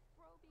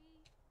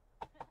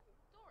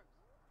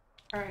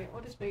 Alright,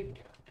 what is baby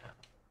doing now?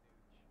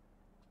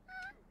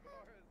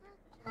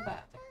 Go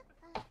back there.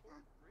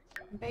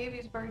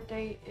 Baby's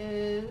birthday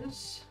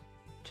is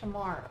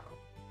tomorrow.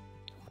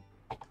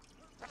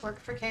 Work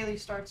for Kaylee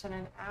starts in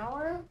an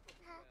hour.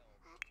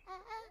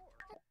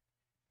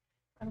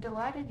 I'm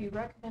delighted you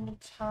recommended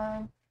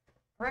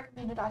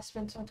I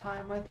spend some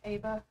time with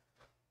Ava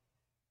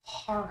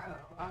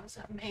Harho. I was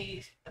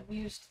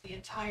amused the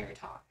entire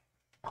time.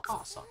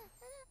 Awesome.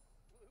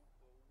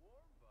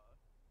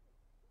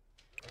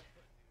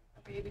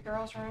 The baby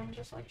girl's room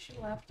just like she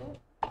left it.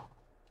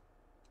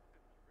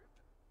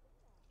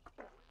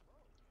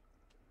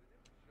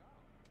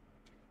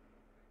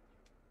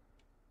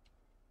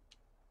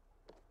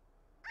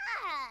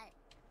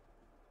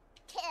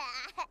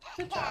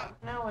 Good job.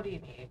 Now what do you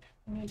need?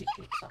 You need to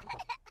eat something.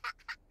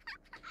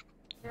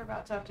 You're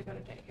about to have to go to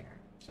daycare.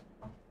 So.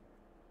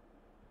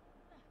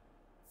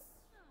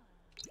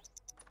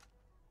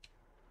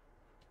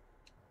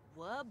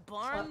 What Let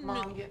barn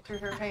Mom new? get through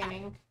her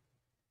painting.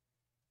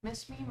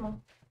 Miss me,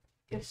 Mom?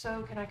 If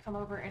so, can I come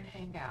over and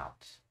hang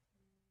out?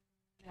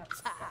 Yep,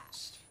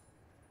 ghost.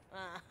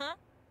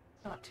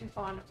 Not too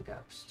fond of the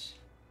ghosts.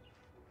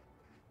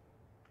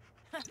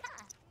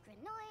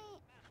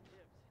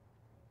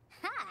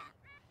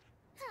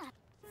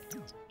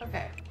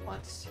 Okay,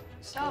 let's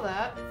sell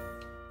that.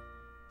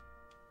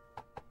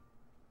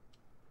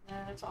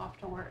 And it's off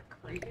to work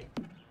reading.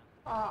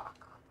 Ah.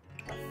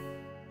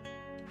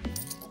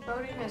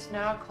 Voting is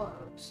now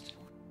closed.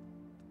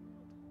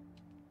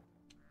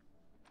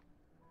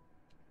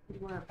 We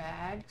wear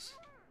bags.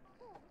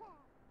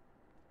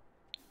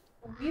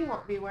 We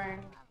won't be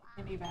wearing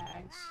any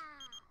bags.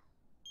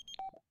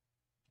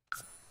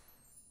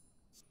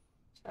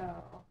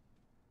 So.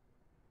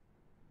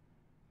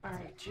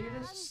 Alright, Jude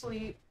is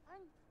asleep.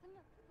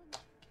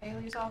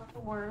 Kaylee's off to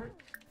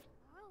work.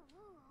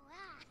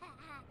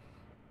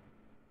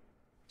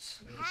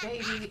 Sweet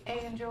baby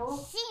Angel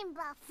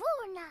Simba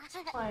Funa.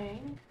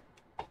 playing.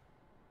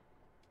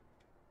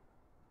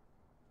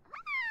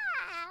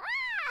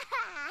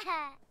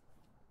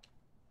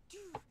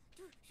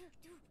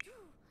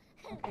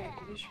 Okay,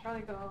 we should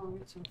probably go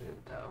get some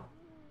food though.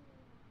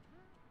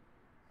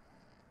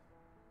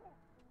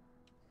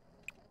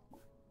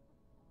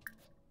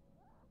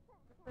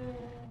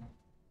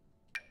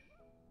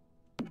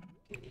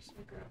 Get you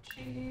some grilled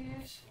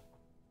cheese.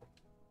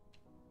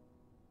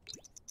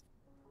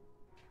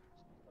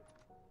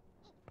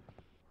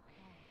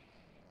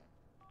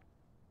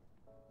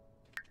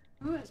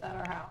 is at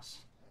our house?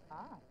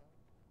 Oh.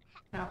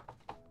 No.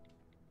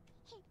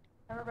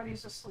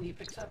 Everybody's asleep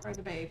except for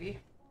the baby.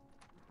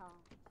 Oh.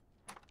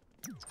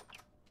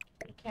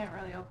 I can't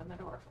really open the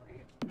door for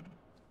you.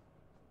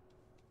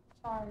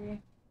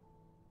 Sorry.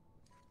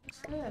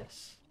 What's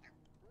this?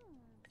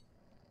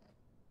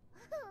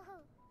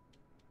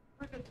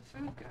 Where did the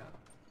food go?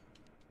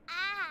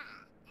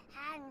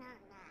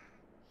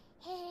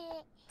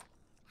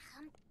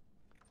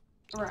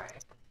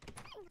 Right.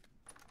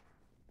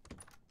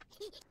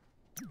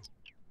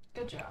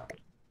 Good job.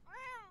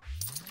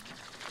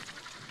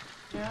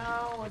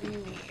 Now, what do you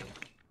need?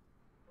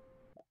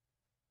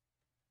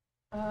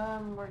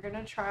 We're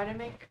gonna try to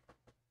make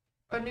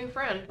a new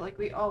friend like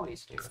we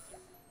always do.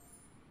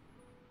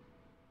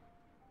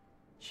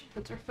 She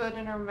puts her foot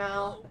in her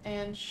mouth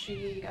and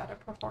she got a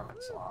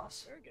performance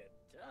loss. Very good.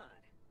 Done.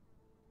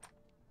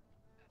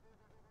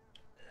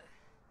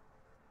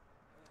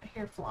 I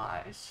hear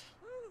flies.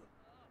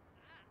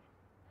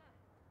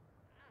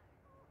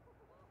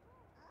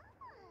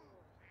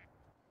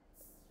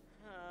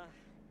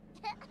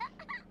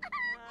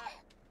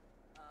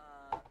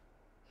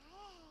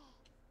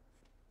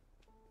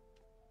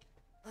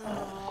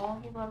 Oh,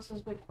 he loves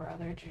his big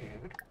brother,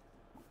 Jude.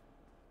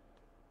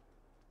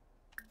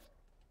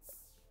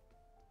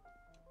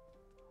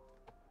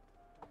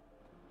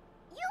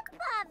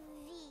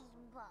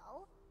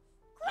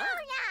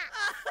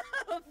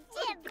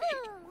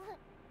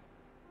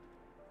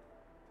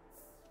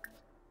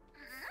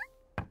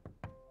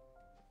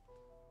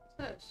 What's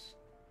this?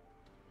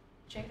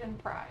 Jaden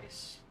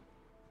Price.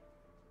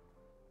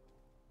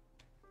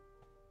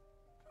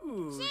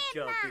 Ooh,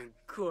 jumping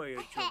koya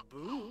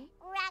jabu.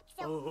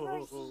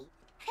 Oh.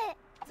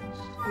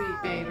 Sweet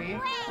baby.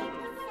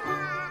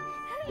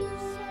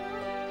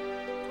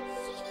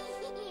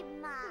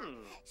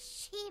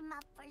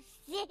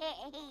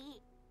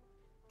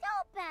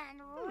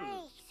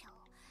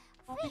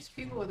 All these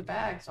people with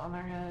bags on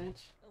their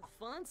heads.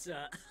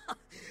 Alfonso.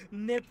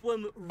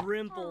 Nipwam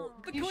rimple.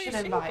 You should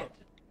invite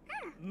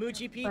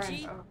Moochie friends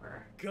Peachy.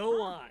 over.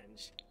 Go on.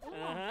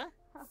 Uh-huh.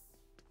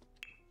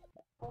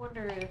 I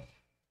wonder if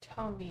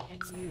Tony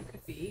and you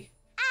could be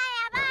a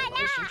Oh,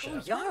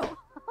 relationship. yo.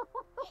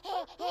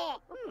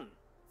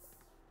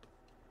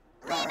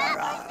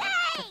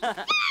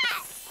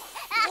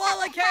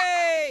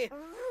 Wallacay!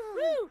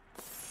 Woo!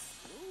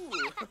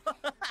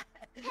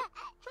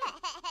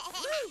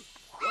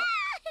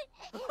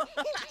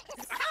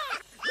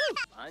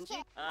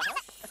 Angie?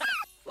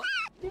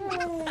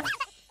 Yay!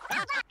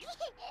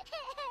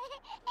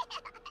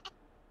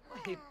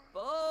 Hey,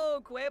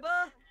 Bo,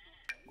 Cueva?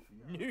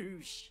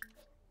 Noosh.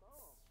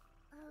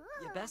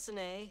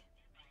 Yabesane.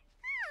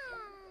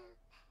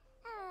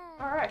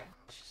 Alright,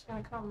 she's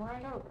gonna come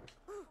right over.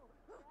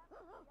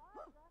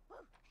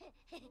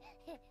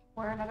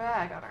 Wearing a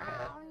bag on her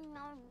head.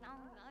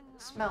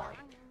 Smelling.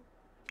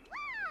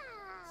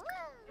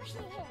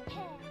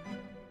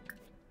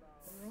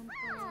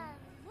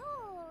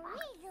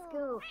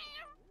 Scoop.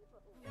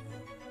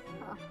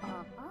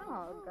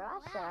 Oh,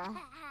 gosh.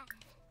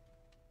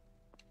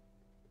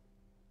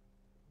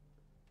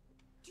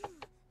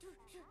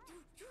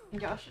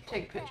 Y'all should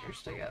take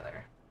pictures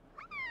together.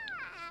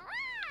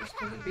 Just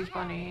 'cause it'd be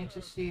funny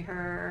to see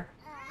her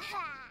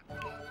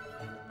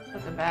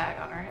with a bag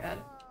on her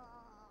head.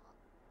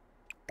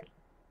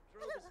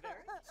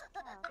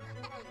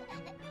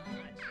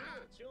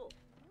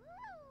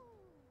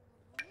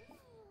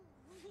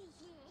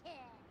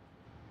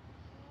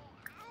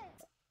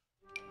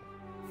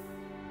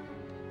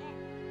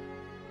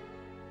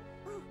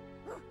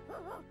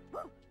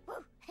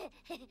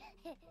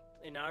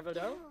 In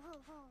Arvado?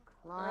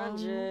 Climb.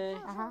 Angie.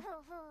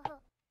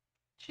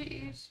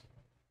 Cheese.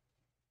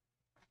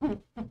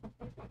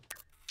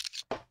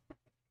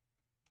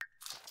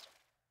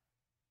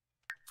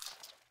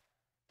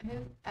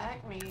 His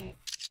acne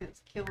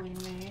is killing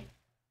me.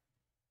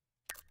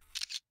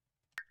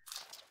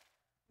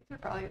 These are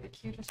probably the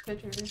cutest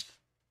pictures.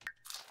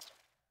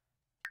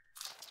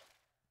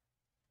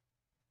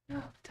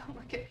 No, don't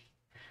look at me.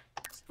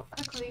 It's so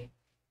ugly.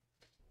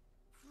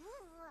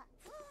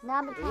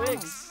 Number 10.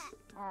 Wix.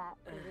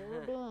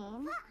 Blue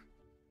bean.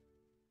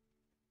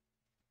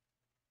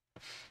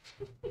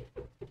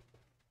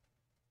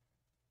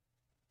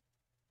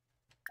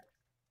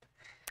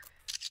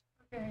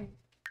 Okay.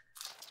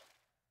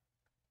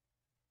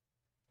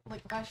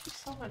 Like, why is she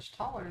so much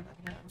taller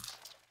than him?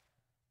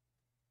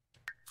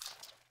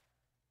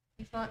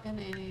 He's not in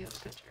any of the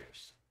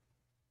pictures.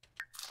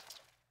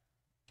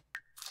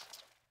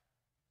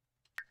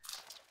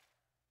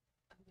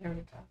 There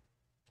we go.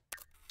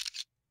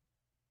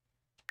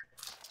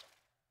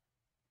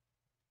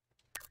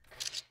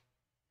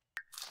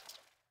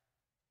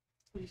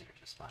 These are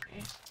just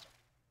funny.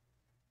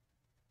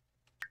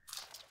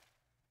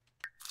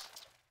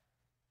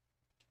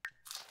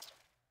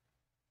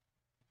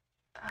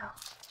 Ow.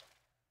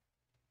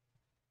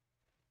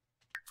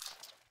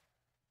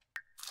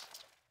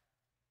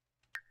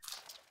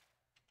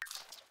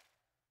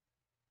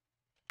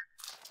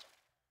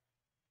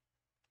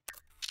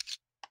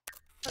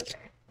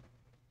 Okay.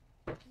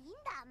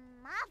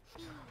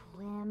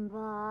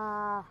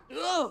 Simba.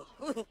 Ugh.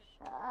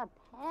 Up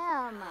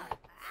him.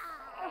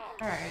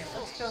 Alright,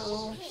 let's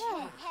go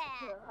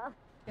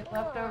get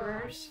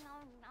leftovers.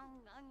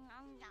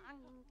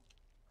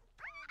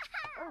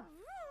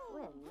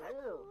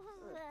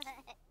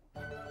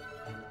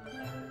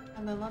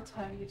 And then let's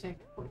have you take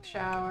a quick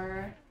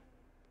shower.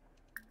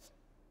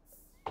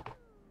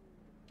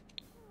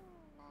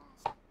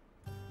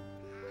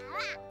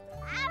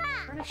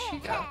 Where does she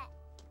go?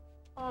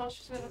 Oh,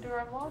 she's gonna do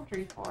our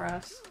laundry for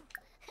us.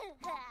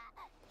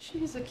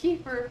 She's a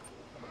keeper.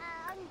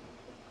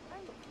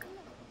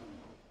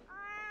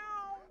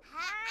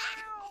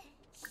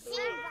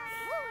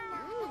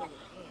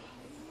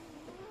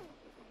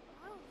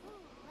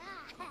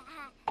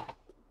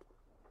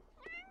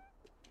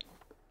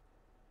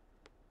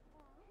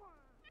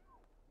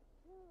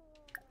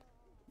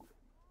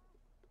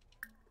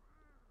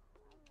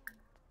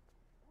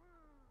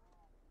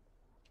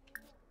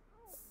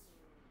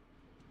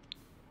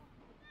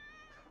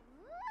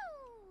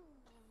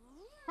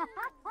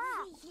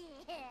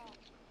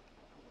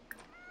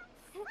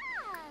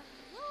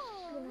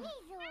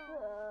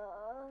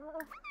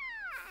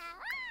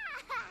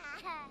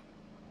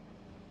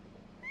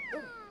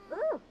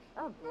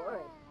 Oh boy.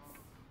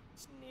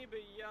 Sneeba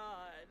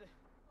yard.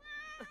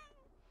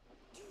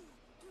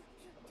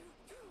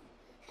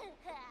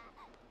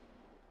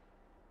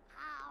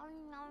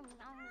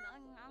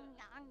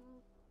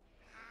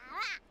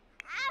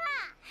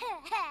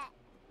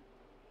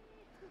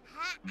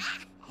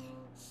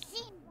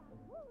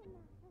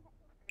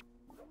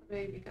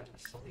 Baby gotta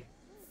sleep.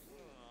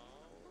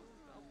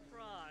 Oh,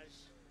 Praj.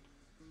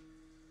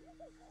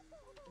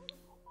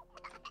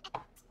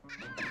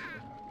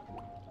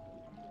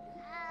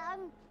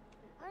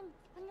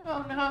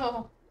 Oh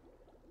no!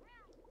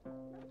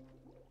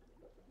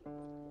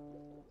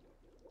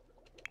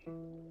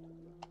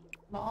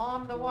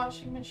 Mom, the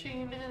washing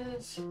machine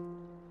is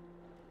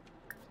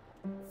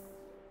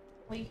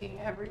leaking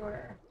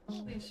everywhere.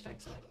 Please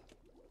fix it.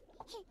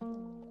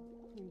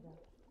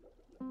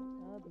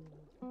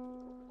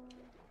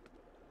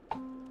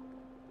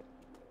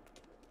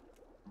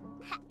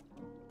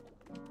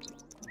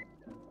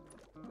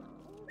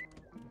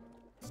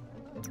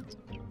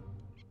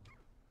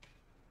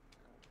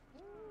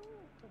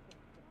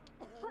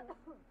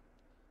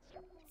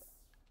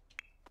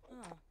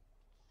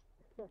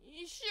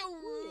 Shoo!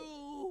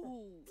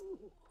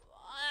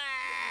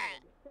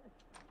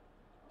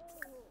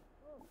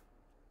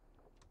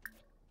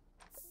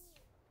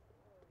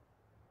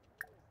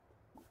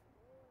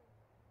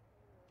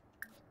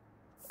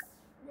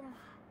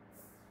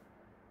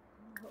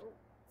 Oh,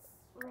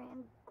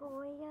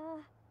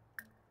 Rangoya.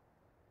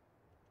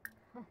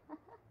 I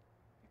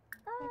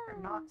think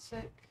we're not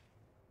sick.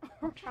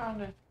 I'm trying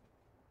to.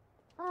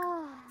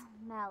 Ah,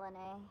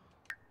 Melanie.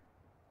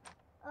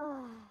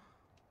 Oh.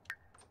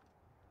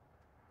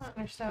 I don't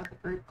understand what the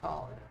group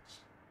call is.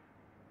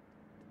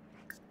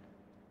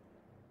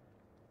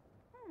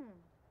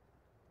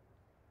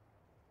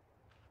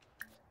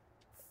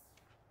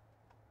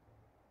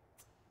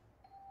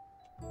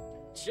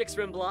 Chicks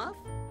from Bluff?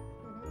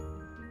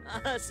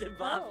 Ah,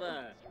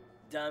 Sibafa.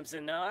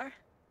 Damsonar?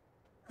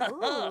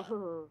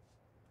 Ooh.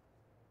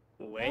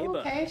 Weba.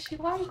 Okay, she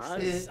likes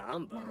it.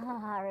 Samba.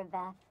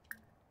 Rebeth.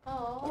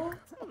 Oh,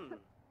 Hmm.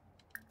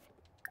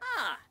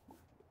 Ah.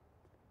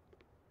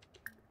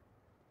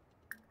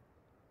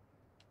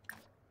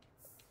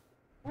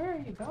 where are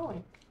you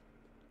going?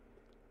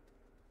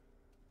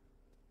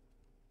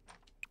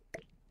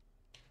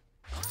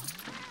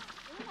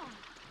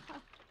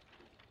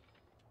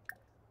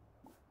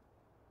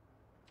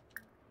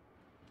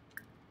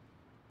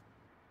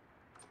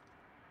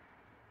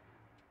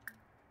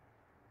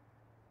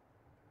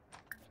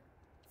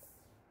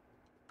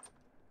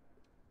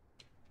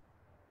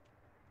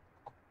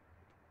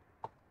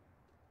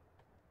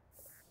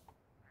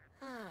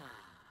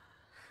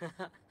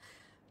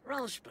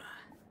 Ralshba.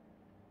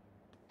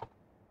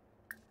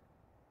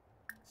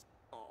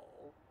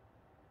 Oh.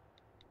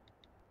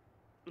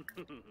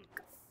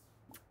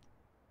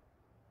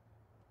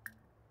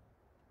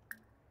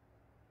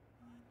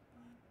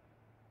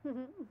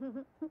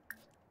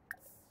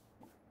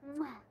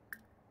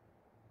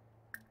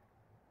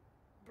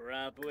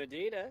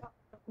 Brapuadita.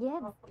 Yeah,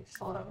 Awfully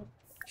slow.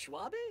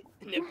 Schwabe?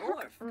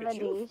 Niporf.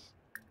 Madish.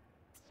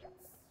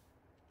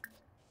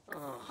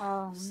 Oh,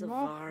 Oh,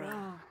 Savara.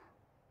 Mithra.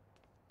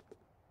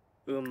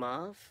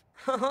 Umav?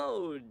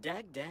 Oh,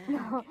 dag dag.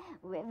 No,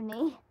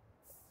 Rivney.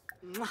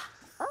 Mwah.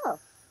 Oh.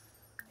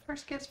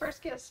 First kiss,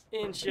 first kiss.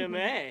 In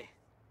Chimay.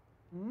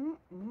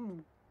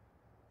 Mm-mm.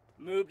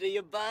 Move to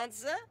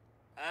Yabansa?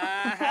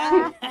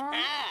 Aha!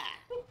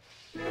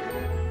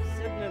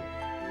 Signa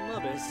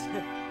Mubbis.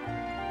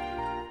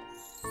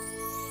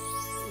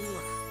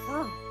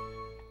 Oh.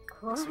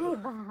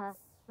 Koiba.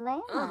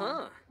 Lena.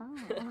 Uh-huh. Oh.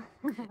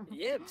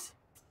 Yibs.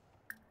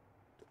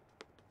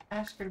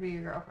 Ask her to be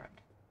your girlfriend.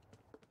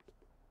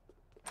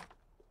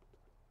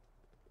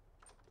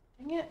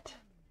 Dang it.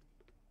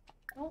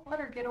 Don't let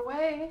her get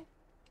away.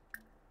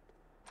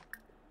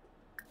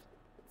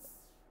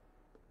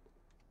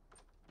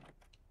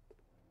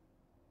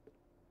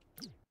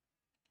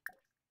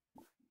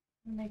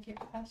 Make it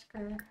ask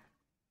her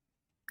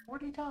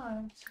 40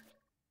 times.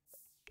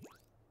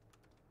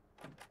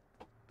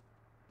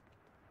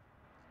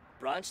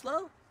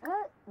 Bronchlow?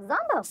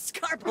 Zombo.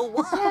 Scarpa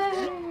Wall.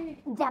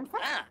 Yay! Damson.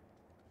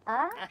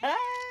 Ah.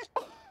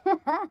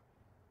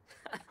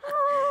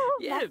 Oh,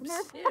 Yibs.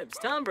 that's Yibs.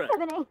 Tombra.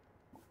 Ebony.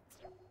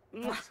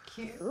 That's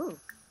cute. Ooh.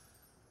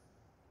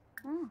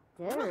 Oh,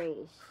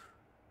 Durish.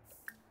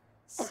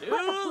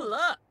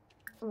 Sula.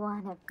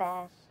 Wanna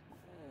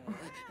fish.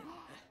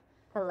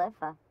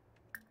 Khalifa.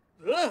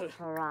 Ugh.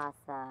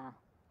 Parasa.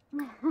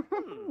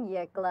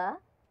 Yikla.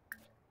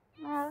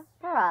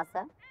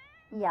 Parasa.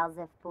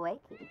 Yalzif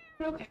Boyki.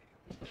 Okay.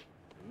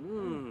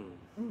 Mm.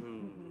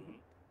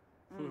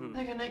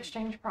 They're gonna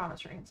exchange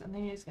promise rings and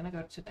then he's gonna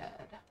go to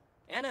bed.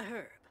 And a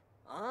herb.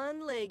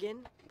 On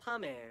Lagan.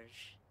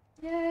 Pomerge.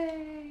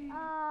 Yay!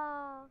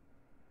 Oh.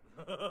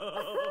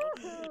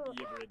 Ooh.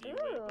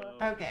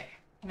 Okay,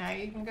 now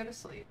you can go to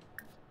sleep.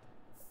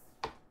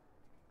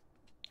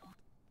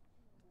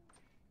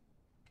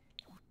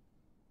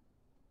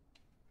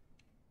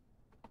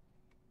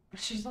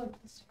 She's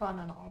like, this is fun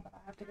and all, but I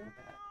have to go to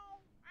bed.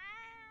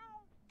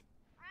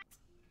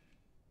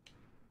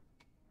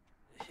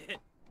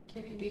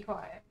 Kitty, be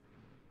quiet.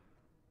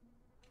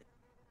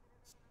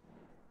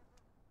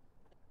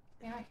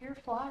 Yeah, I hear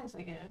flies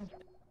again.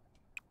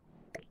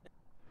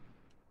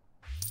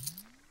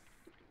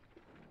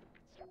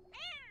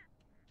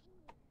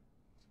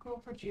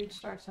 School for Jude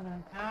starts in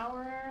an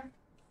hour.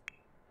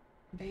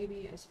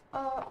 Baby is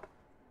up.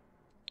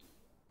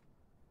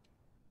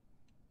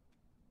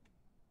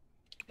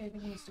 Baby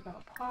needs to go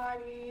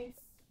potty.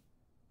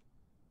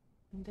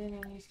 And then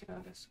he needs to go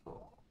to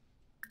school.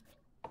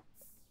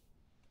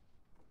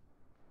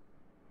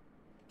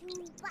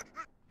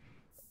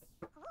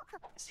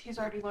 He's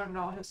already learned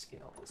all his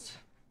skills.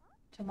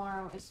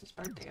 Tomorrow is his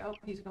birthday. Oh,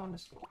 he's going to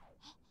school.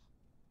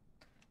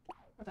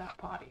 Without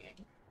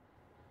pottying.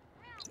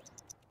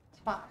 It's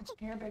fine.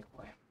 You're a big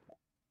boy.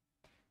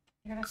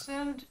 You're gonna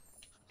send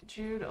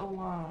Jude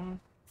alone.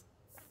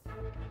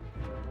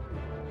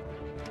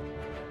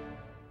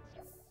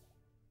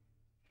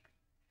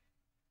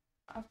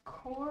 Of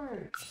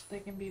course, they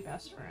can be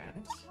best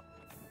friends.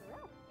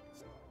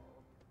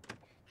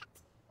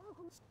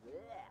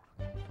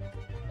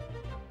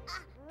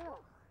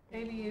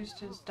 Baby used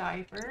his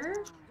diaper.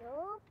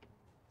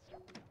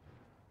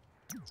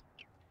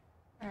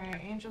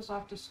 Alright, Angel's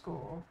off to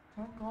school.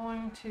 I'm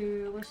going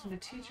to listen to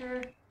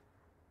teacher.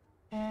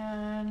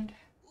 And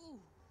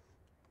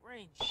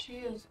Brain. she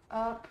is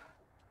up.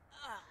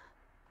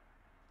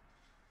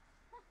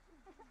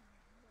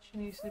 She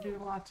needs to do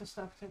lots of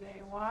stuff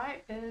today.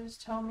 Why is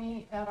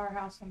Tommy at our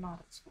house and not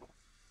at school?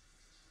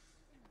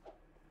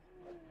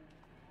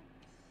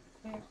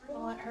 Okay, we're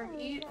gonna let her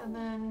eat and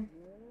then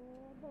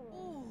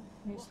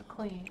needs to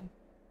clean.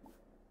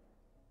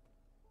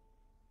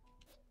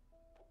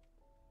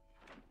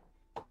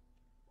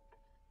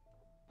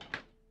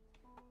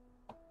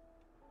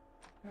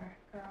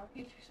 Alright, girl,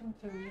 eat you some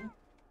food.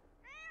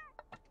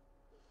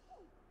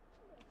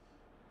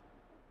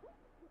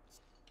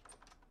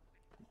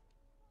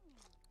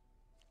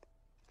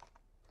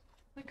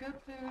 The good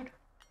food.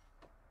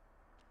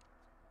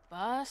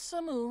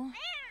 Basamu.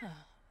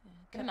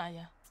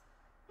 Kanaya.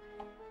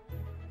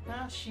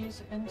 Now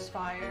she's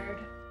inspired.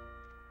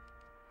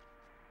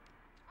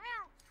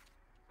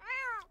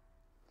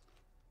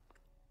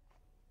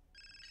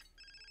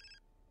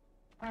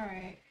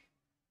 Alright.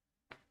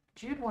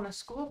 Jude won a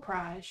school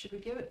prize. Should we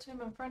give it to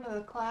him in front of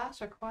the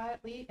class or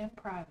quietly and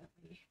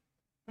privately?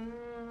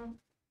 In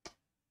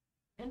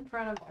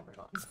front of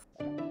everyone.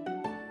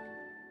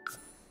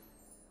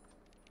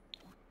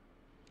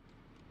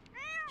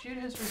 Jude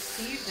has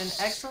received an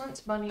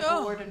Excellence Money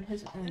Award in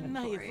his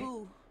inventory.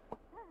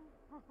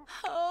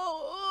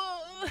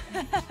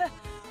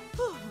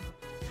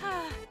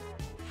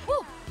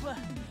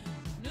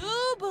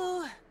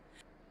 Nubu.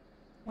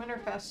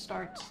 Winterfest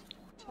starts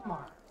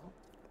tomorrow.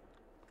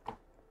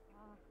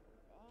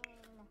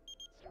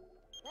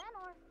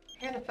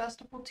 Here, the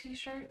festival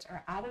t-shirts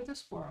are out of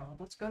this world.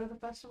 Let's go to the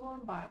festival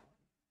and buy one.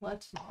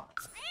 Let's not.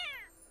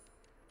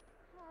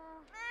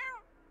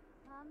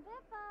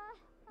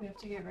 We have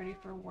to get ready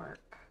for work.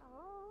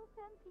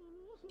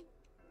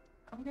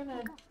 I'm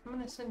gonna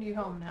send you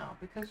home now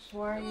because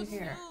why are you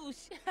here?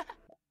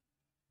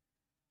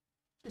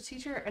 The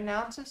teacher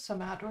announces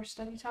some outdoor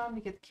study time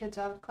to get the kids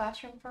out of the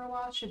classroom for a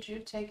while. Should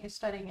Jude take his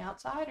studying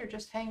outside or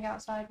just hang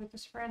outside with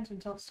his friends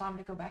until it's time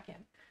to go back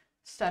in?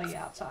 Study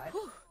outside.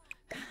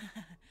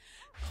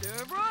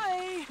 Sure,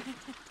 boy.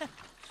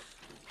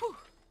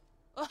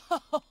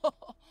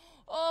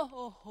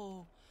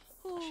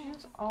 She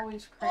is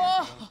always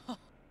cramping.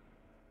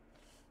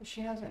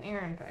 She has an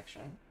ear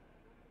infection.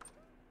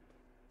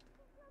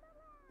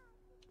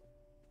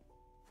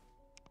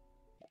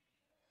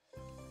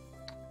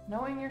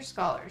 Knowing your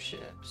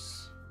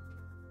scholarships.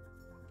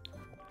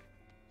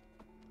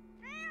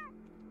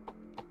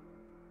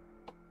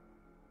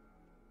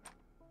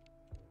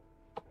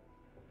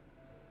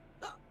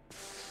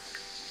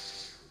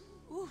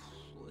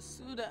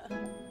 Wasuda.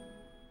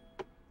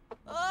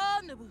 Oh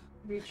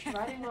Reach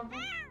writing level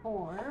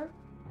 4.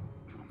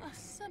 A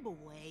simple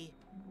way.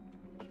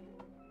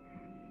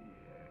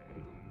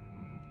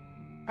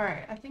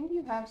 Alright, I think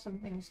you have some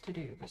things to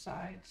do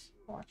besides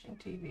watching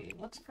TV.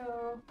 Let's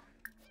go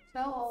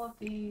sell all of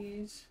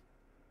these.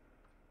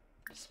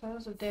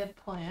 Dispose of dead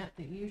plant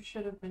that you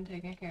should have been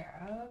taken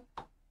care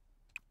of.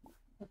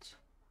 Let's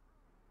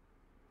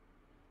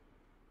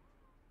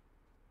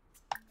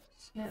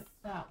snip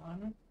that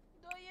one.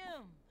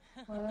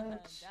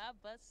 Let's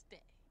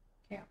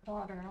can't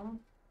water them.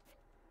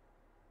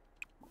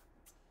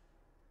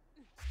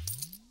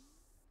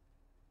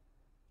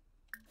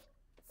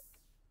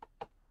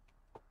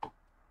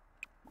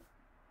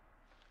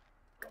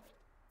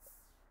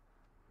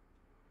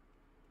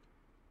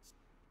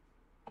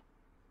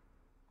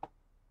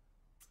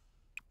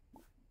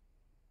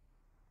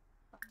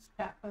 Let's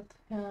chat with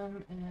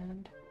him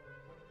and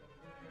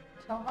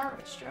tell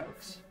harvest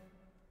jokes.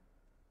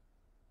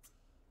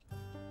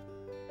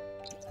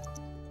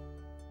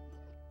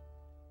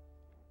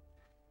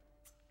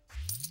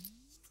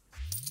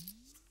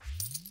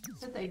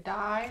 Did they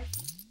die?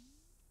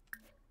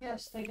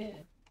 Yes, they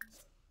did.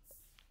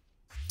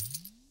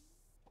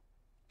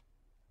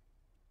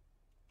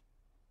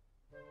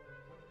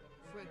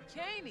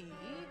 Fricani,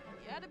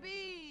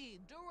 Yadabi,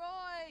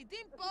 Duroy,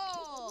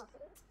 Dimple.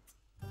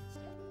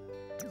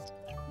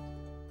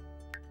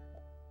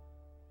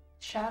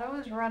 Shadow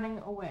is running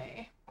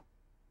away.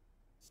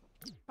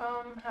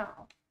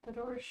 How? The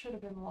doors should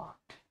have been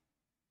locked.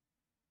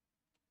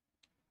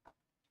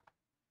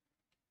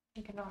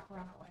 He cannot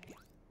run away.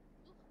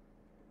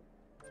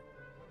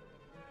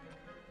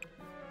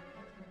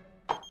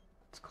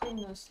 Let's clean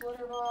this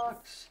litter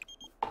box.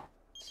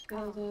 Let's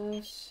fill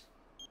this.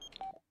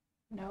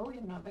 No, we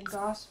have not been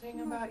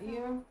gossiping about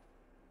you.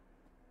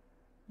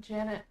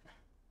 Janet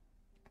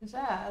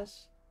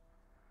Pizzazz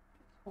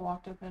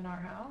walked up in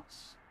our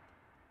house.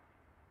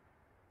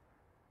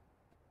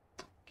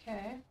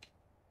 Okay.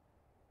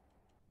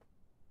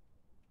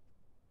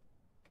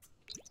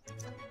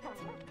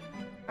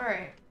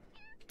 Alright.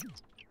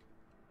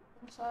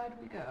 Inside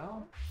we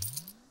go.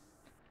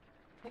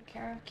 Take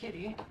care of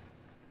Kitty.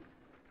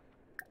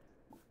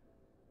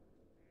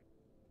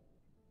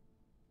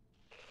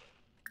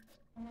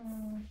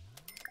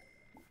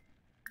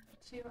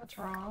 Let's see what's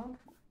wrong.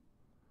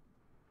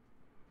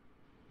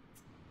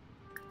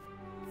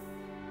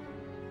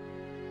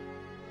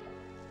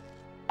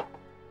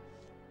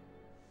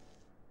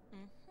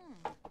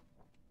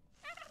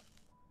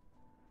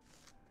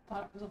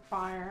 Thought it was a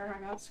fire.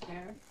 I got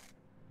scared.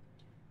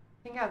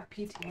 I think I have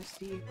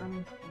PTSD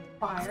from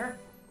fire.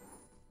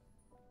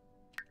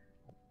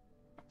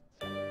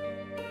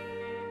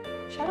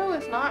 Shadow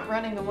is not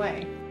running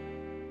away.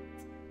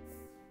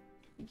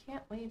 He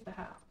can't leave the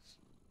house.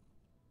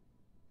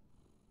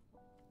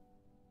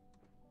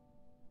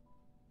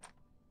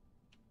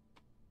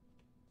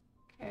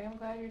 Okay, I'm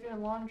glad you're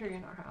doing laundry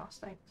in our house.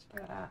 Thanks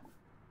for that.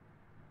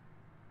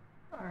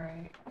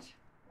 Alright.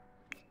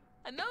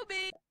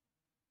 Anobi.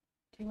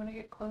 Do you want to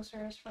get closer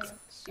as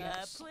friends?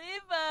 Yes.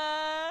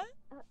 Pliva.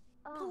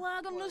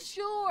 Pelagam no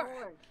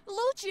shore.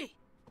 Lucci.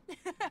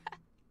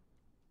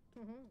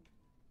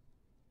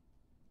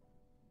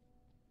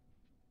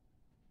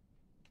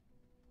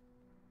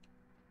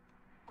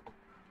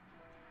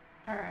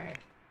 Alright.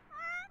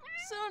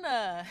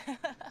 Suna.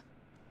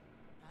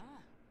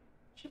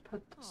 Should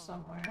put this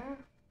somewhere.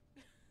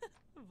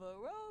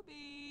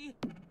 Varobi.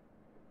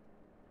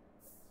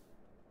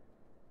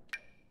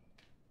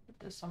 Put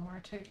this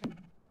somewhere too.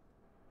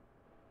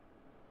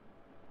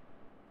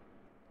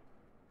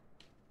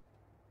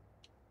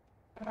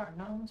 Put our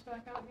gnomes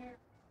back out here.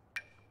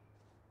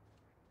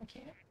 I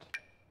can't.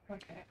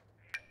 Okay.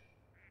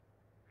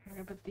 I'm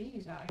gonna put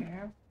these out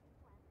here.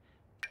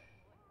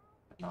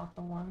 But not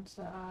the ones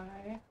that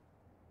I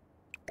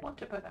want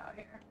to put out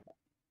here.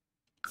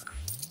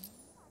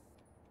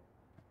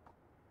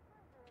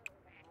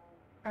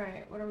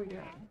 Alright, what are we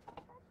doing?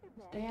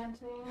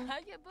 Dancing. How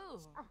you boo?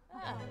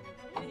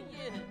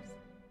 Yes.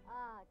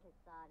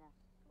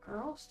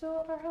 Girl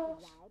still at our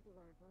house?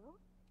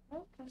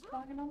 Nope, just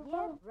talking on the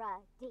phone.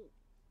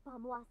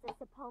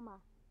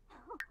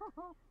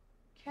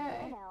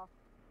 Okay.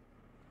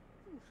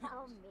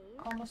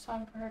 Almost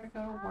time for her to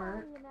go to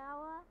work.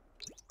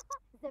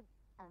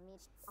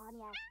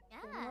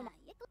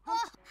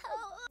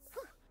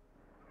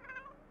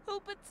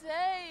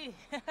 Hoopatay.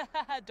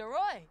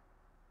 Deroy.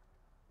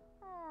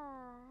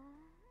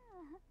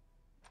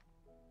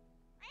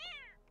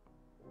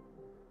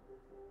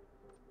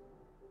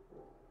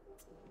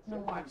 I'm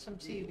gonna watch some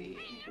TV.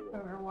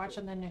 We're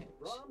watching the news.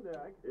 Oh.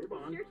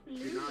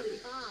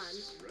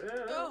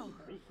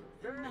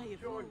 Now you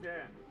fool.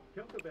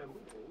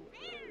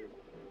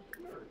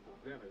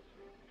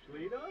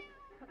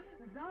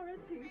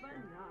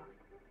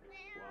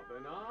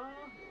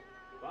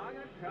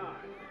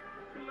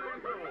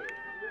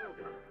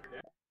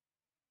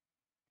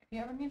 If you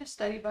ever need a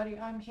study buddy,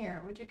 I'm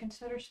here. Would you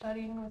consider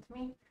studying with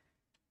me?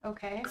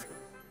 Okay.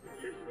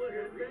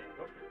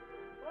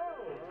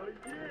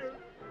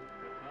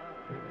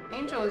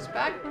 Angel is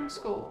back from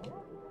school.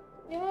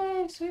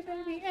 Yay, sweet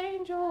baby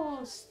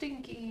angel!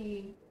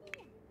 Stinky!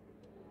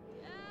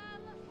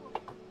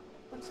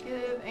 Let's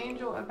give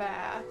Angel a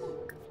bath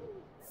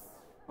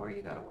before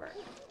you go to work.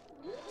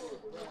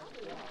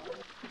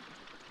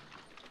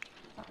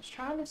 I was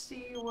trying to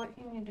see what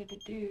he needed to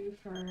do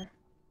for...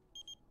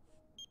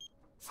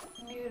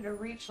 He needed to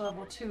reach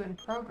level 2 in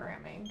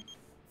programming.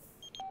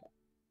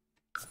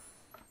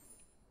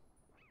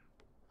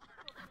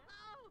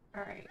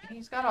 Alright,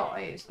 he's got all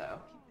A's though.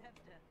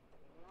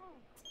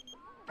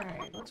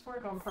 Alright, let's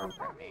work on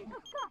programming.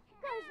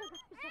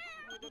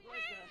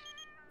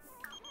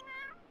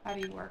 How do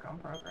you work on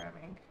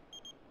programming?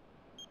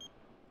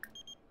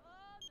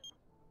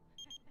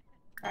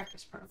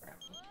 Practice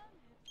programming.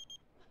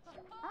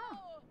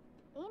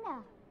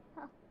 Ina.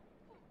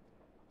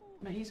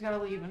 But he's got to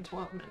leave in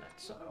 12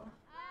 minutes, so...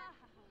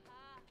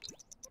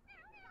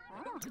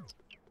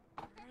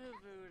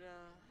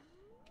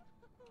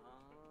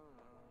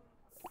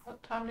 Oh,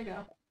 time to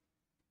go.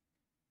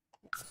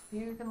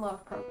 You can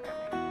love programming.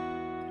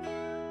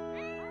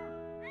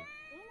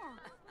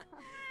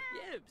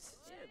 Yibs,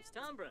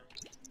 Tombra.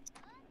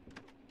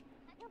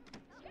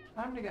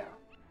 Time to go.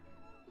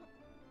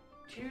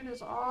 Jude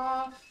is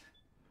off.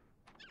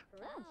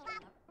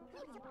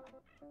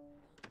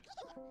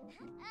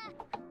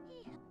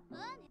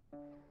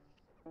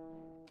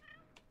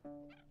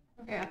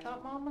 Okay, I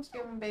thought Mom was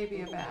giving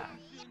baby a bath.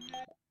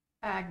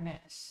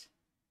 Agnes.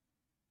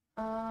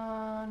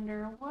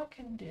 Under what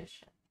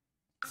condition?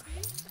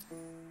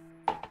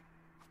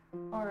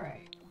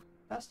 Alright.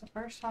 That's the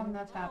first time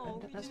that's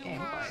happened in this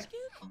gameplay.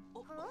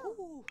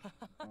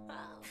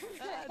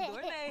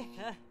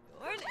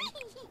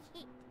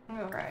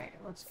 Alright,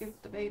 let's give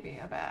the baby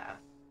a bath.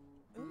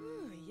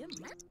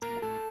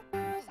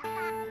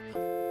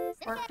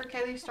 Work for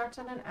Kaylee starts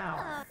in an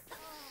hour.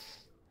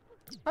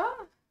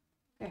 Ah!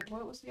 Okay,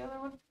 what was the other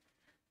one?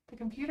 The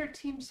computer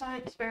team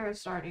science fair is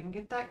starting.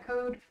 Get that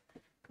code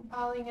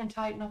compiling and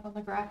tighten up on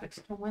the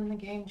graphics to win the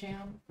game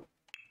jam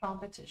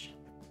competition.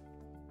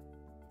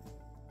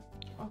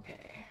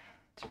 Okay.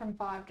 It's from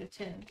 5 to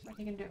 10, so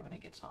he can do it when he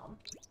gets home.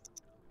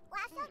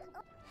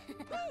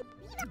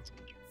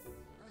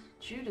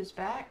 Jude is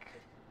back.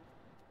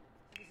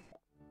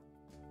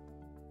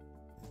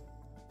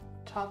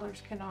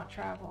 Toddlers cannot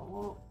travel.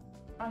 Well,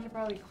 I should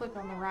probably click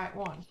on the right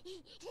one.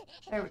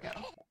 There we go.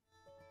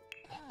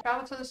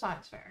 Travel to the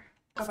science fair.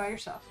 Go by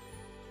yourself.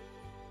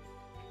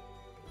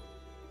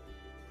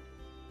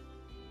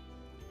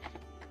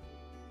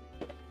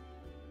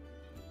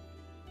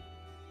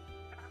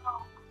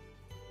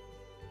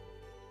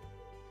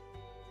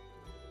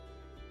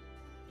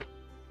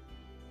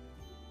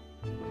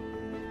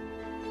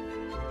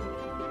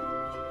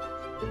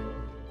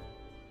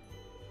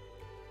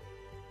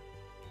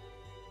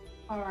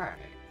 Alright.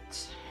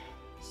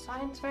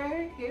 Science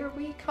fair, here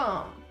we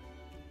come.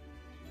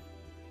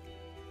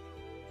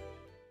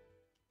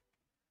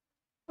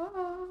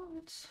 Oh,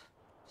 it's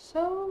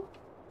so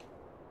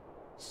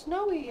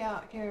snowy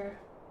out here.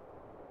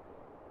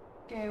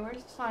 Okay,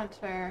 where's the science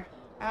fair?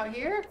 Out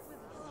here?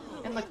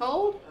 In the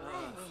cold?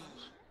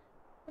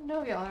 I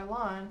know y'all are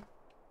lying.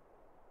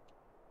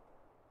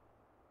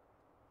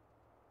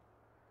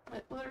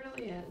 It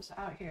literally is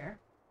out here.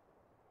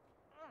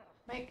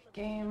 Make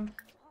game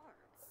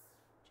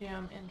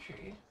jam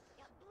entry.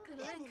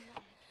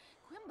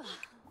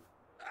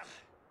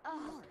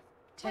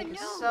 Take a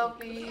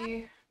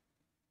selfie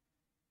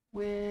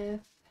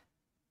with...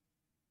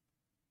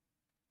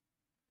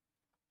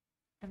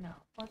 No,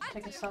 let's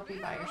take a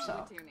selfie by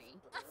yourself.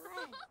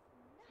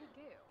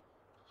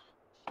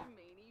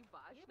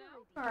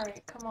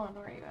 Alright, come on,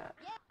 where are you at?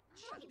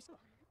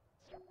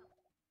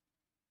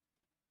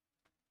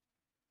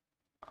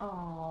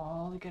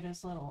 Oh, look at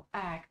his little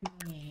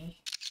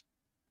acne.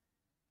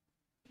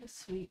 What a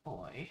sweet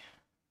boy.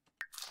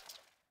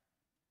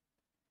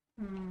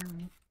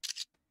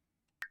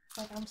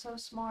 Like, I'm so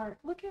smart.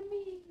 Look at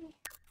me!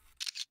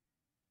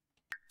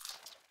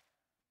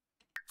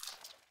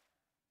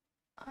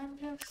 I'm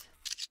just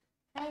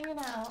hanging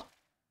out.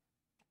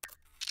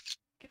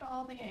 Get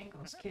all the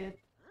angles, kid.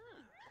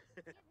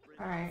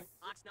 Alright.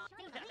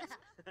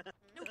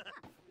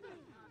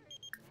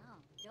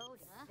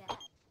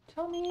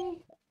 Tell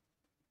me,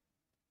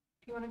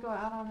 do you want to go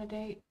out on a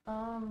date?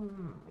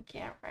 We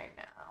can't right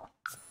now.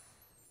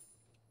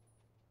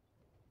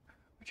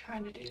 We're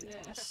trying to do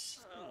this.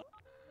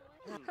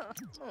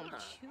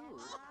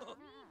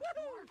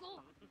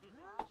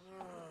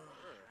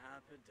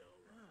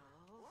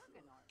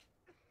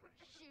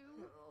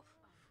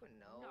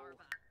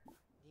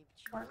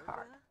 Work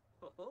hard.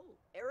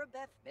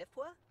 Arabeth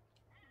Mifwa?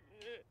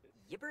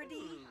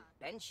 Yibberdy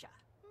Bensha.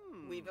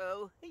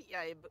 Weevo,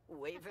 Yib,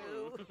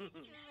 Wavu,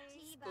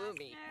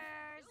 Spoomy.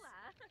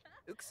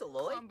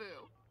 Uxaloy?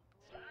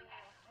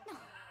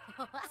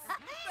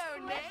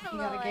 You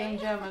got a game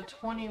jam of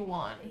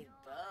 21.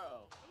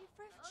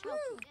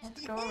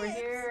 Let's go over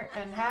here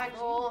and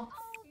haggle.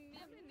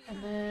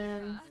 And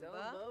then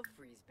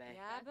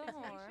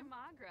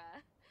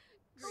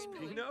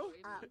Spino?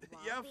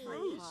 Yeah, Bobby.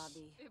 Fruce.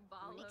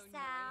 Bobby.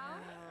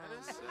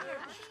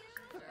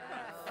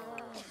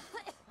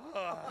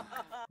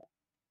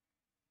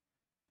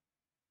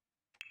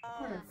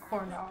 What a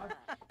corn dog.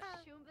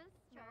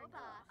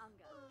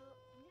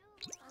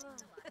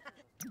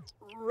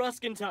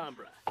 Ruskin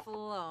Tombra.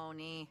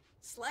 Floney.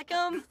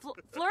 Slackum.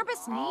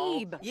 Florbus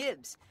Neeb.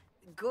 Yibs.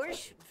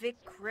 Gorsh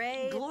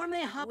Vicray.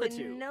 Glorme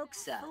Hapatu.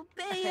 Winoxa.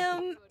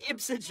 Obeum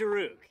Ipsa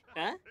Jaruk.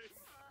 Huh?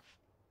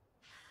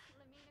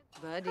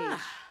 Buddy.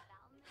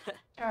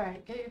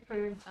 Alright, get your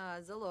food.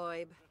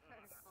 Zaloib.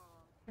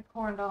 Your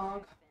corn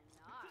dog.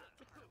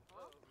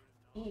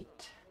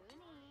 Eat.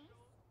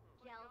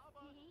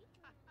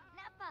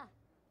 Neppa.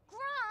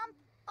 Grom.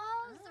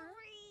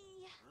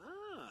 Ozri.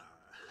 Ah.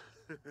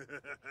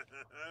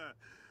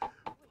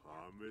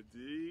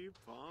 Pomedy,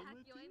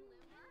 Pomedy.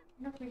 I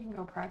wonder if we can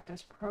go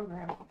practice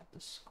programming at the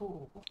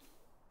school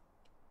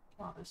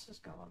while this is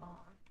going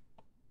on.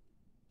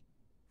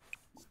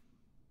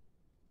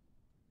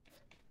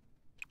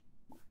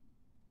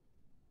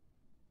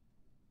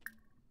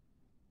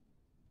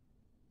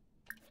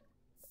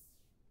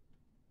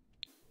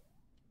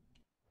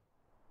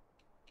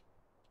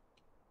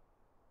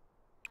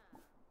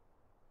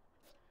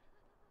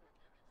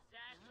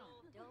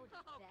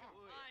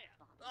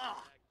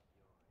 Ah.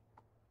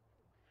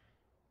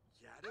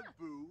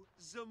 Yadabu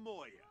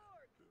Zamoya.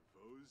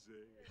 Vose.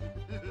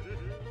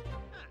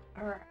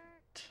 Alright.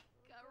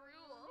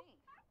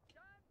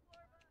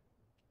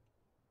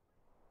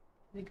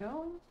 Is he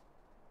going?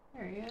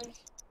 There he is.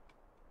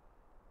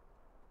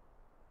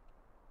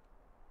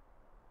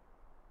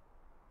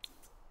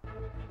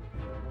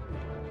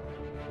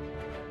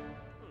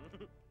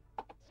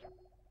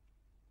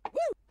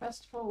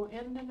 Festival will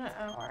end in an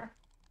hour.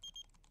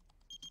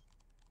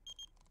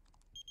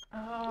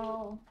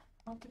 Oh,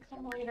 I'll have to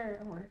come later.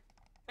 We're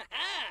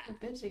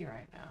busy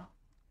right now.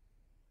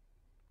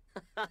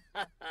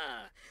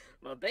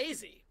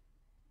 Mabazy.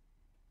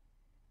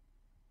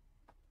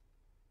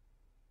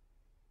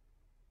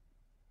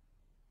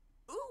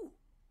 Ooh.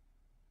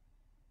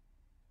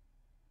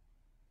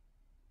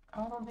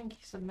 I don't think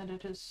he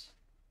submitted his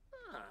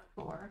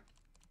score.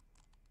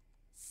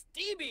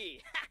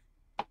 Stevie.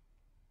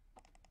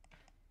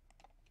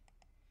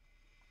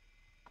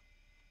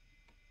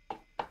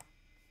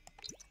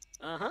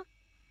 Uh-huh.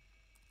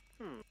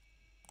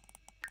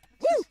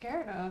 What's he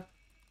scared of?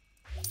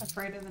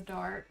 Afraid of the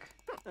dark.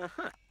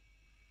 Uh-huh.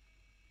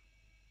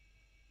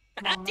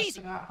 Mom must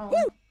have got home.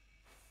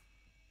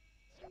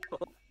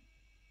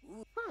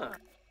 Huh.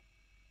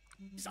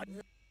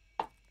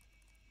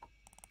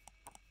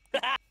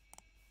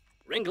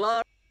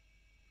 Ringlar.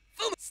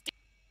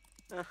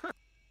 Uh-huh.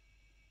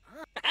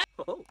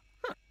 Oh.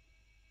 Huh.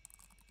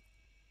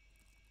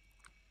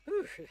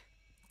 Oof.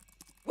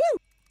 Woo!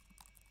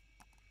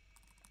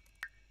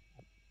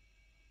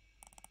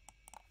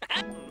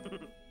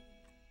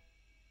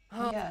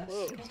 Yes,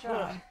 good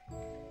job.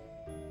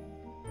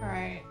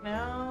 Alright,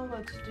 now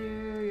let's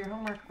do your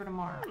homework for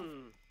tomorrow.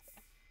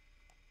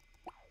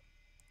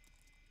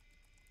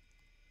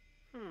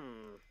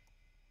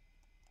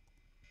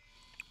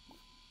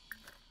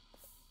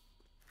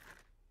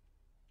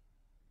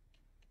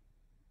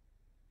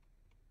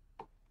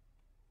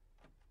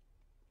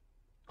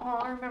 Oh,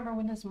 I remember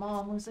when his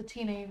mom was a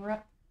teenage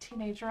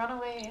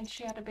runaway and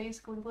she had to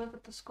basically live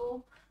at the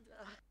school.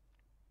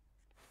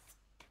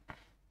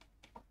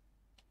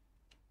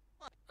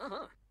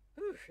 Uh-huh.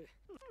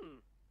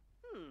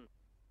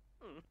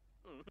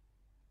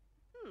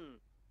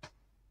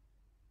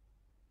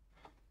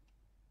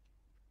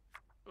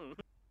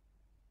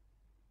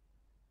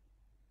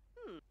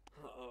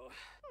 Uh-oh.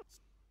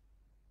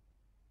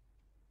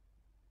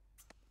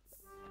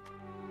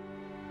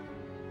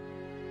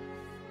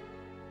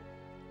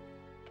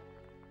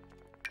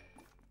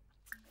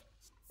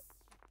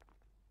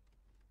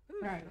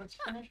 Alright, let's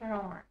finish your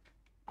homework.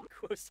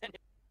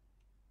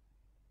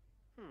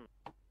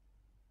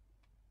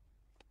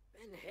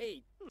 Ben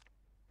Hay.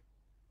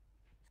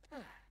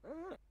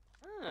 Uh-oh.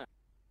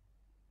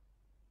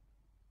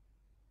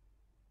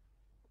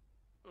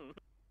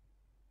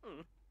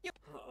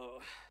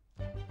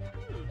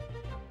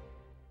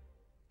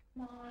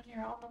 Come on,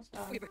 you're almost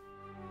done.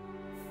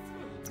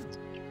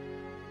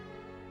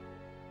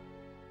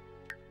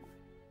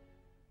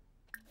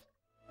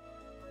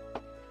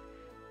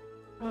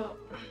 Well,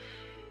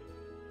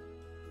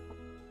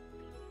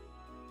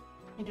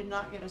 he did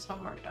not get his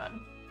homework done.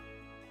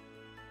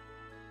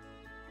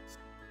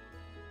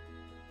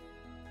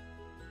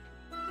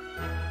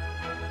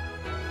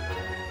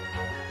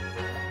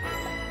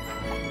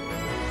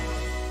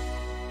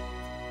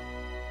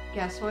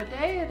 Guess what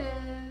day it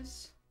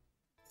is?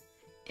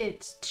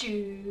 It's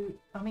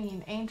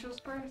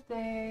Angel's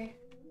birthday.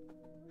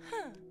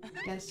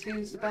 Guess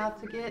who's about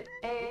to get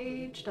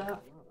aged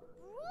up?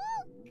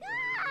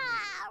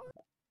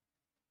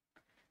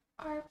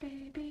 Our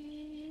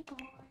baby boy.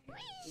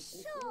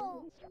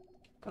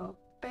 Go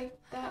bake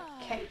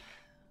that cake.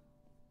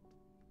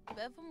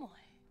 Bevamoy.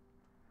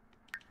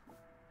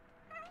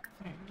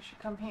 Alright, you should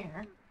come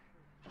here.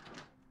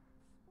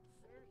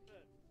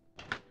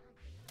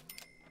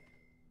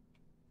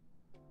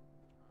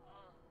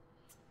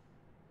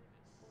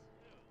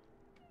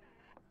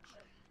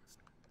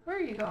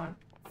 are you going?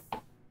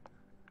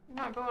 You're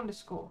not going to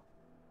school.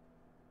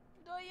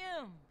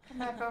 Doyum. Come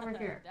back over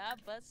here.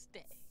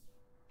 Dabaste.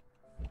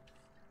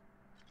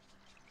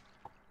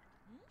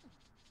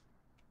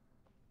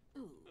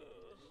 Ooh,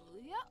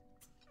 yep.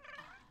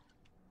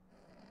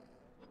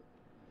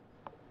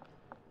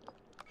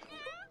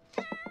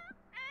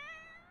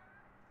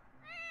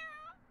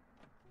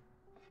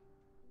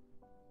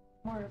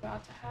 We're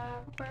about to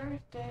have a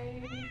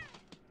birthday.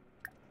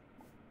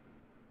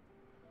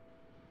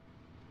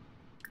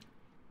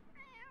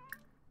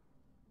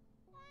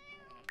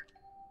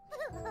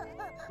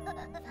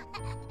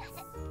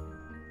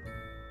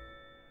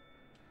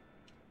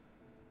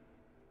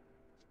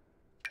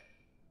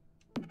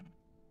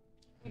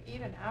 You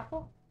eat an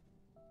apple?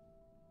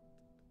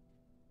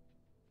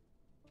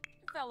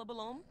 Fella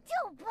balloon.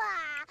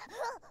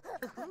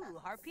 Tuba! Ooh,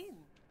 harpoon.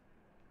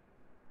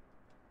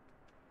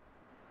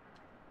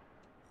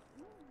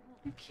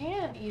 You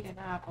can eat an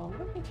apple.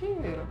 Look at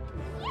you.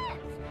 Yes!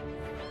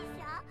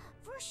 Lisa,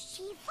 for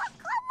she for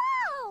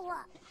Como!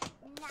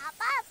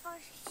 Napa for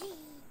she.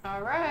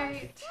 All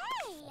right.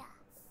 Hey!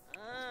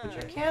 Put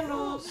your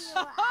candles.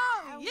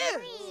 Oh, yeah.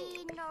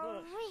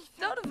 Norita.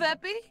 Todo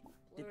Veppy.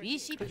 The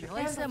bishi Put your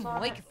pinoisa candles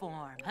on it. moik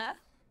form, huh?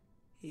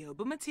 Yoba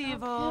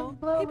Can't motivo.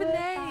 blow it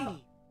Hibanay.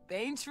 out.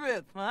 Bane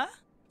trip, huh?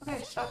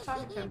 Okay, stop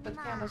talking to him. Put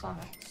the candles on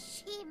there.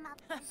 Shima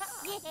for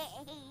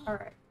All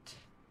right.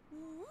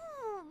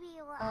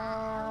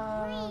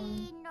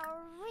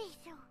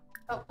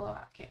 Oh, blow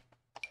out candle.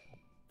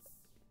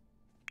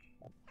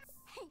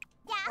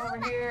 Over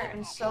here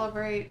and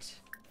celebrate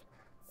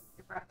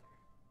your brother.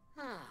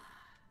 Oh,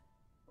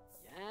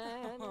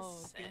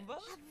 Yes. Kimba.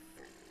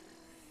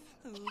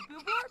 Hoopy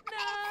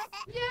Warpna.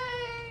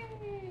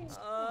 Yay!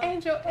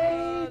 Angel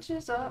age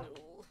is up.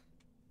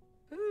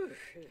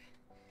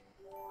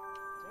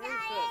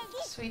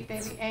 Sweet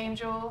baby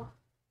angel.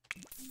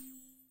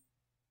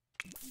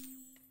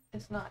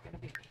 It's not gonna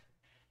be me.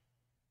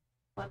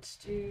 Let's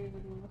do.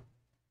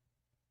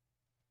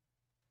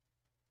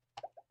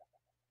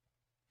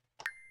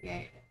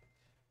 Yay.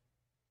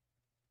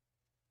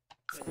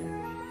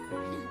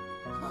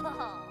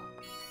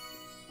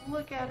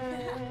 Look at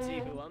it.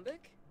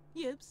 Tibuambik?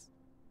 Yips.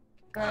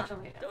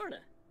 Congratulations. Dorna.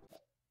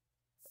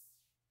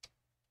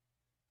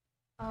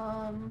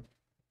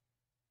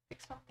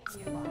 Pick something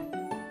you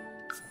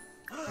like.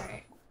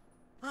 Alright.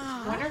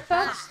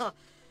 Winterfest?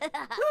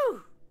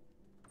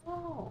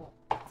 Oh.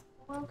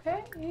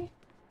 Okay.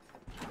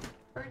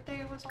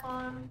 Birthday was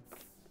on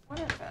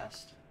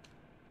Winterfest.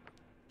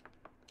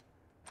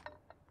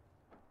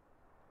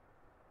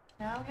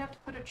 Now we have to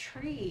put a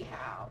tree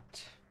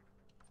out.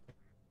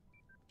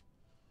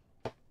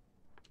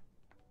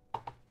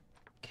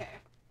 Okay.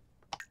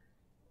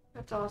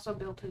 That's also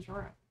built his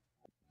room.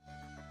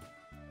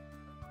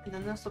 And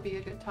then this will be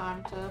a good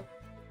time to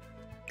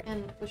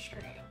end the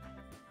stream.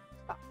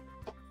 Stop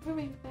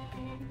moving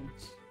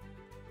things.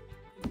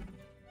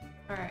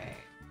 Alright.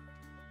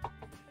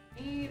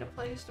 Need a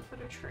place to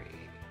put a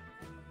tree.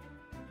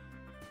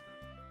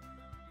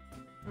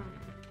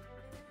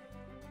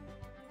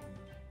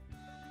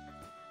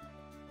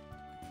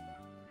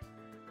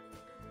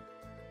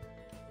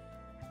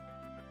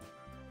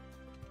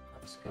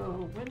 Let's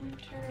go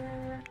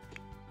winter.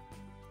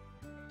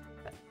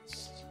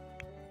 Best.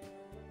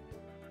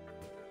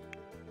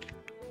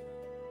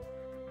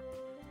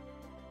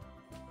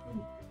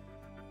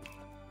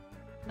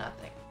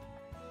 Nothing.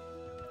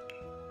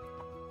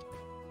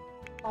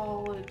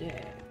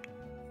 Holiday.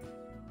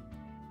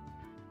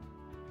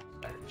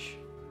 Search.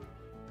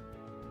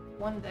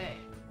 One day.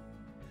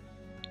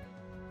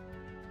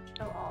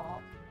 Show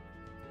all.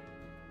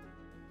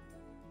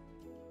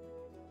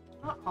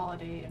 Not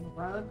holiday and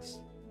rugs,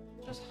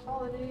 just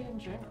holiday in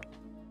general.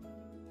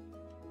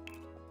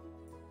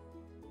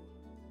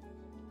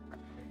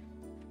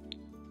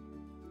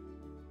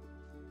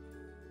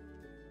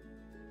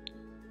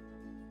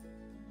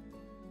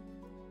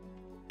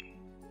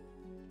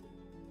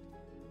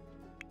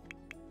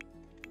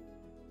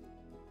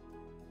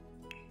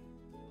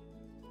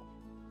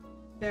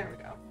 There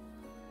we go.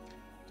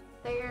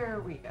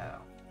 There we go.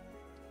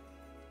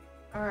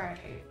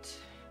 Alright.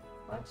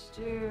 Let's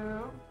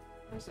do...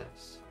 What is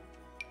this?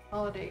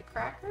 Holiday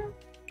cracker?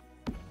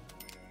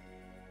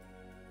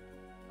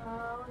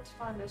 Let's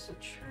find us a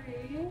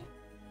tree.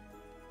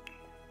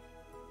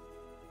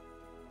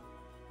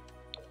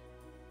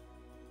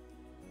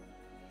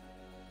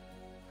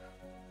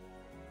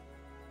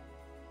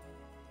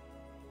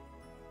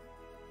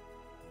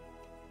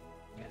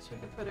 Guess we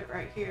could put it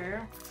right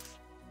here.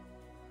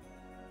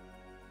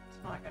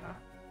 It's not gonna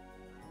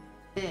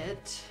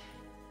fit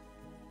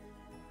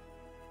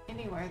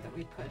anywhere that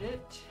we put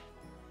it.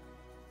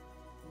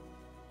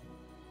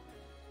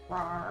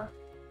 Rawr.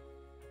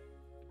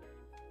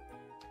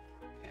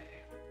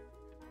 Okay.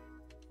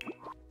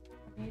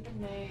 I need to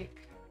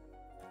make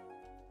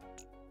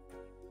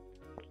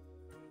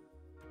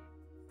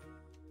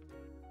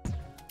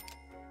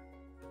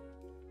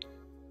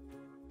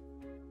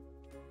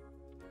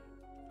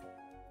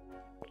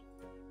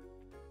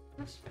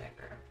this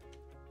bigger.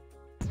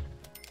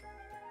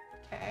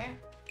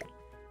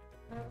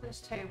 this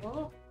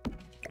table.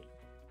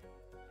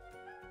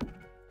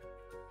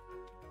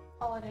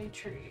 Holiday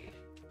tree.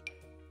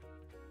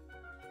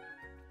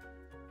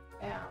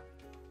 Bam.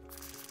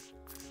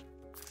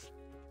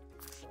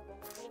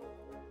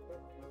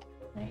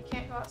 Now you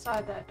can't go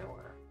outside that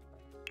door.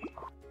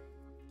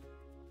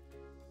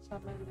 So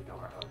I'm moving the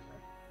door over.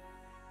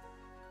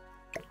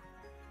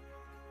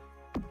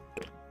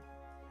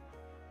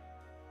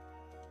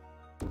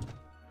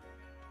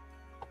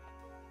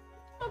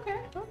 Okay.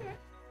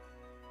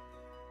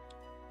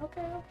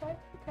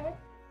 Let's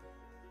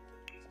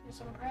do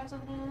some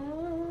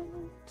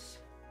presents.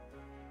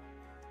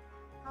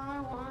 I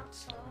want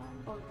some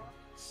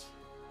bullets.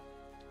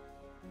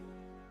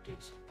 Do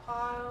some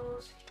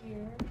piles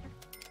here.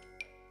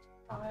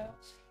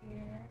 Piles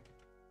here.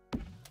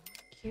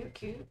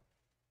 Cute.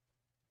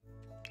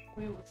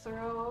 We will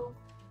throw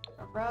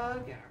a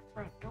rug at our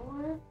front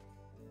door.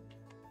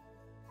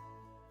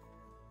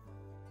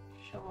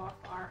 Show off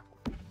our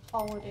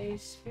holiday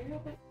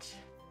spirit.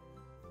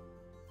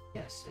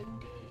 Yes,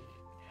 indeed.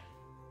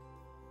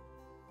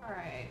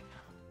 Alright,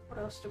 what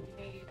else do we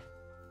need?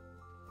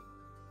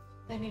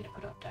 They need to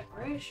put up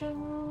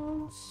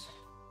decorations.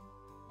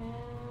 And I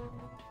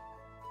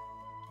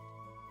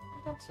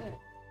think that's it.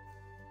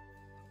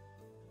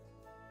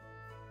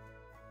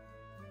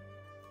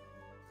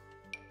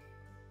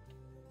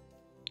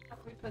 How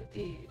do we put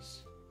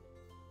these?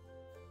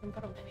 We can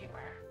put them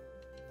anywhere.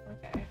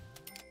 Okay.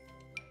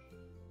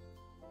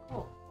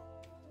 Cool.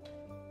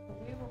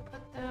 We will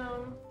put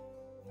them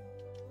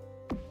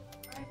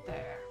right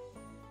there.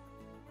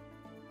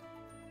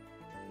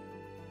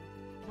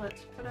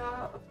 Let's put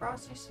out a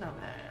frosty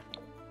snowman.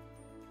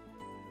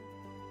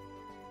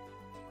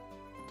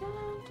 Dun,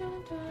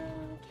 dun,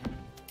 dun, dun,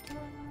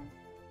 dun.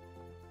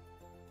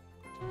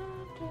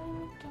 Dun,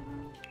 dun,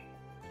 dun,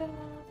 dun.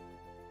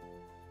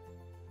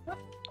 Oh,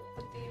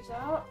 put these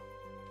out.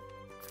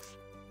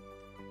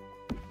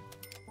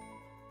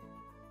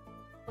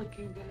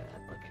 Looking good.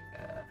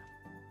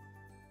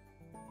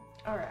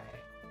 Alright.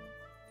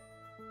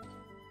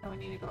 Now we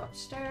need to go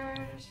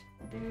upstairs,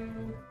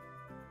 do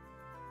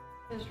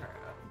his room.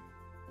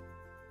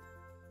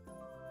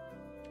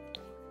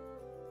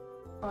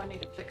 Oh, I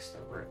need to fix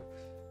the roof.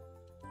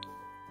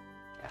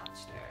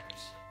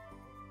 Downstairs.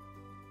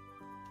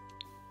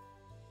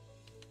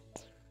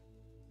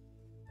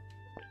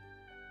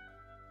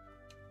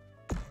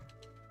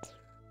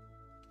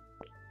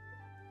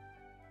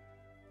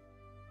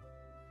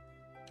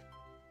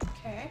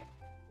 Okay.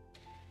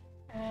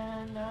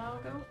 And now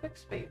go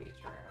fix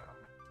baby's room.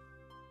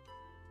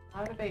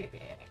 Not a baby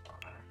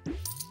anymore.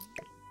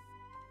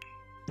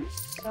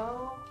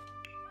 So,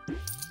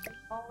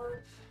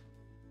 olive.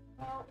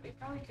 Well, we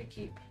probably could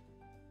keep.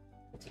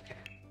 It's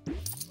okay.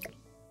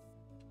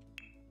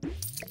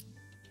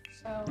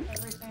 So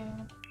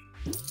everything.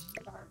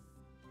 Start.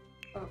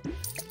 Oh.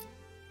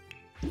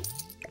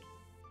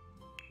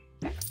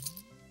 Okay.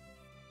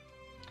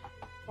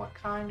 What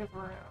kind of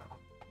room?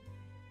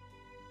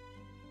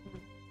 We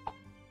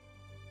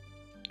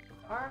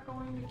are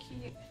going to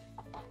keep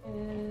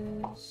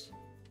his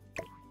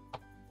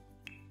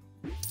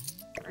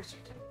birth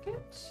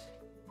certificate,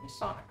 his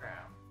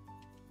sonogram.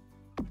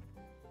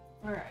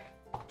 Alright,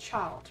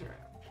 child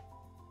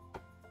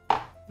room.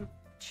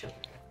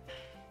 Children.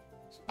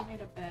 So we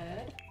need a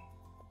bed.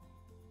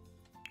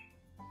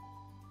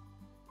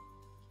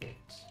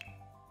 Kids.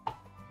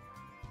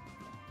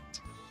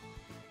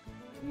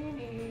 We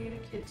need a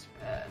kid's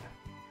bed.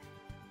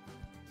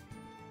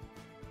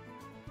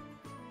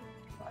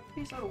 Like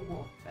these little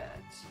wolf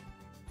beds.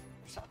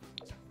 Or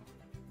something.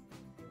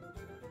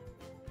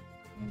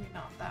 Maybe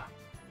not that.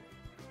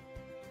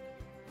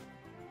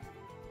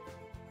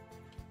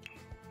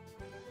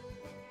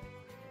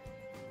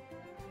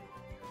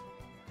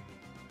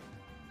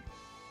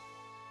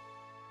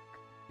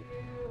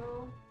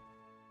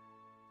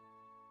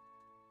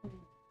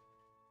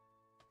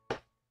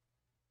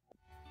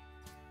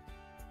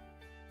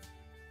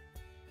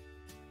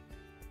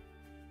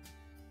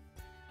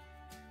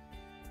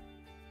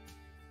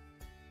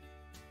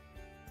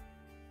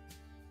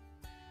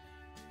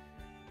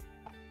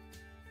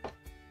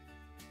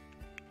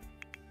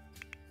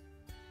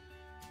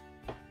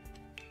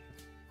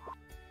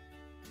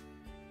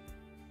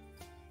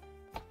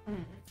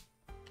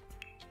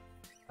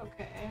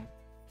 Okay.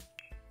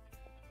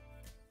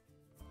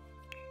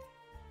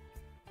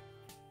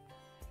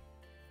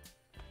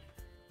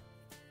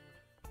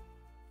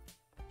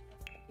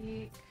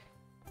 Eek.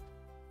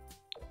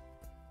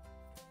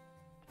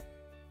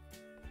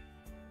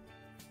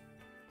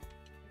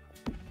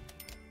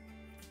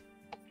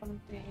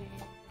 Something.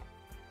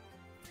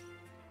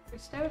 We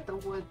stay with the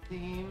wood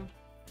theme.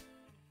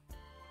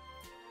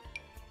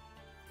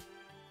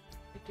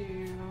 We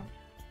do.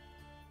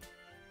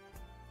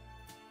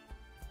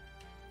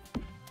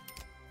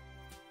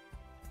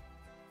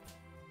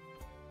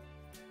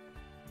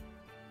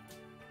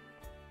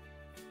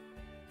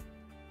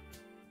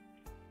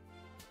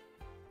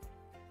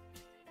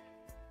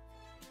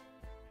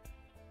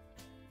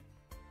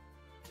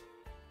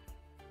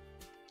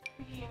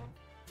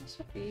 This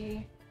would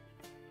be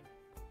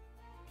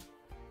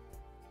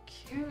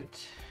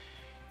cute.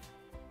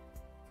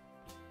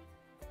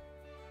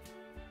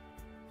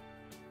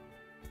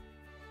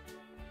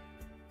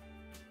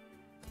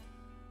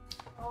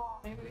 Oh,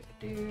 maybe we could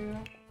do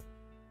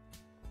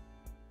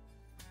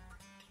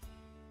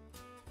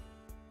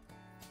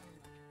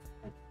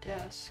a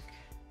desk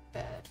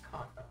bed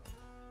combo.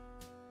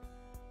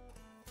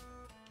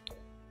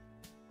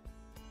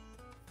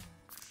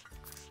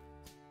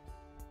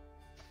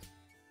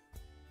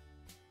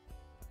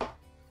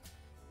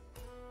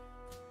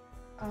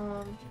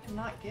 You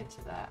cannot get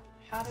to that.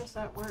 How does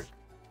that work?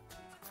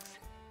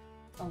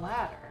 The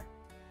ladder.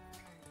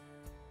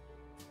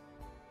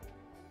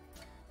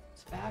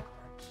 It's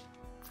backwards.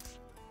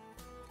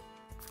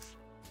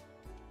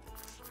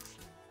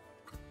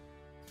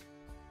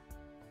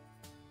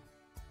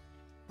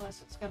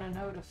 Unless it's gonna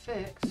know to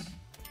fix.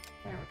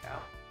 There we go.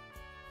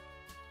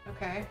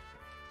 Okay.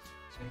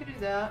 So we could do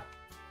that.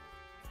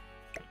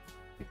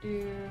 We could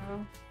do...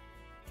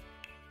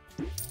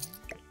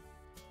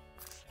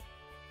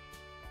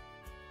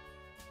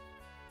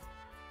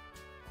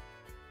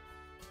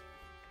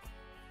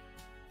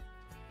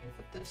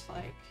 put this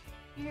like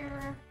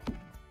here.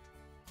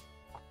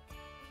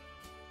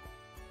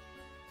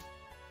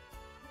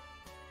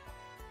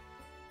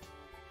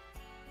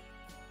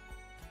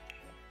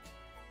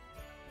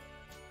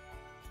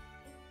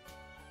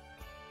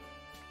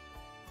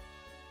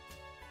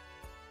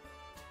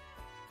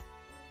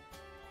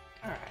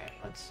 All right,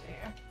 let's see.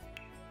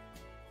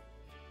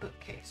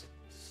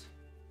 Bookcases.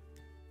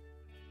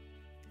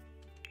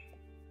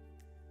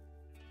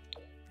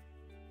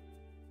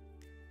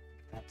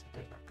 That's a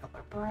different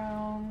color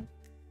brown.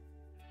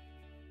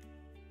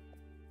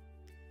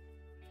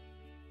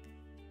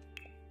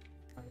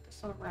 Look at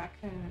this little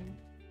raccoon.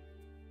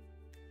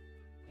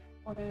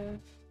 What if...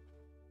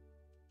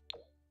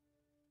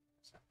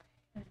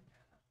 Okay.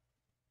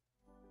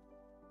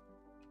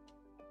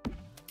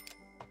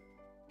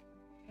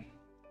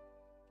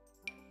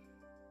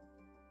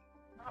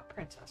 Not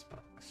princess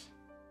books.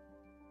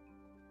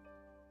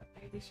 But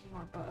maybe some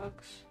more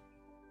books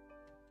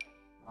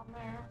on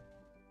there.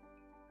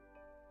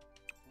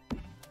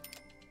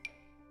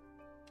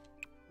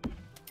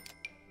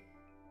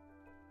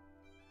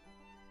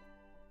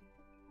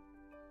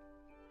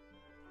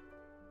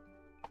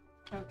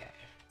 Okay.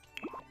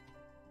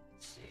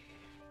 Let's see.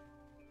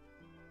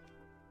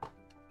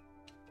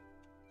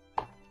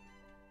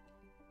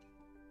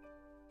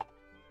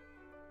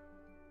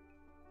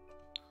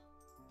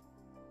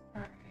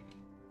 Alright.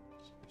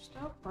 So we're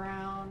still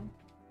brown.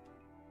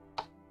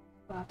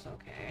 That's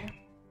okay.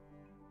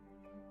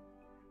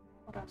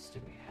 What else do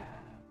we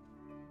have?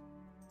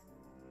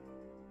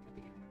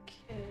 Maybe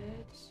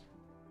kids.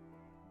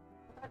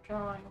 Put that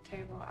drawing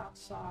table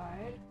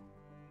outside.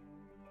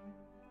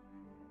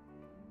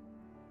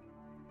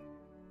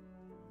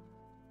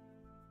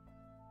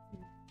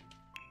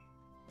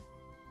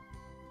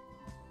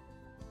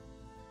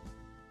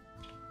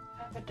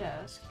 A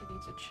desk. He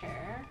needs a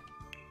chair.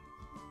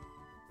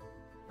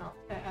 No,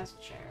 it has a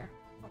chair.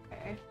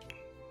 Okay.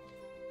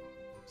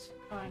 Some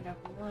kind of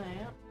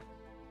lamp.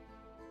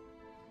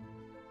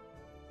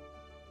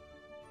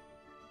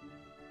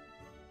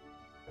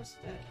 What's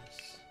this?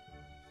 Is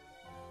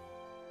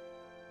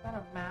that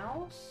a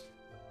mouse?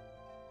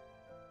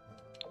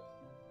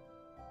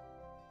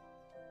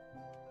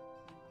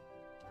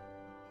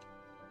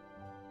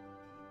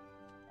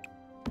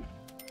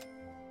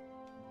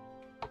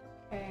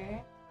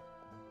 Okay.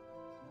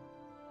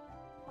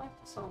 I like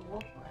this little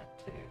wolf lamp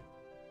too.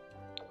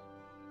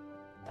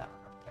 That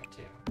one up there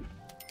too.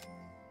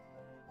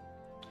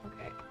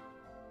 Okay.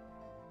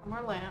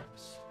 More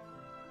lamps.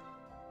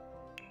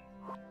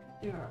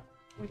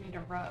 We need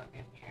a rug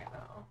in here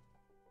though.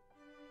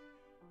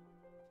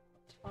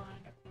 Let's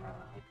find a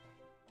rug.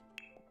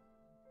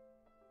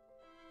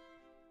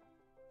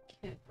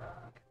 Kid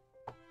rug.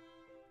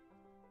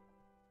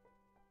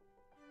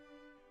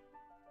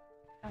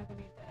 Have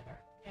any that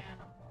are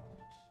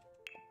animals?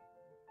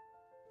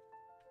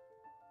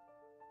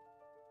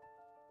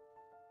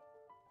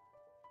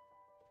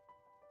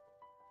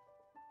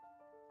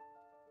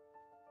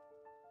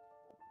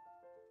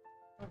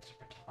 What's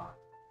for toddlers?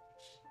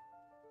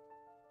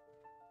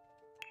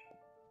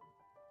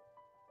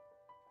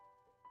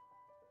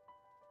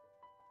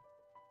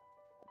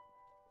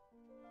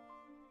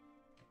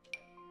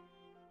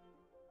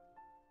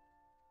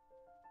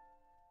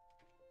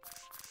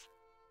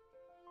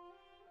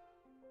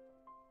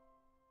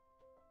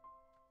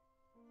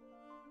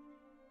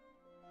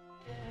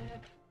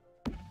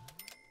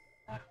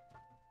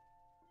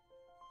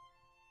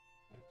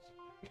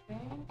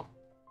 Everything.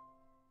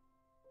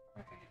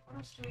 Okay, what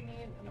else do we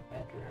need in a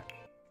bedroom?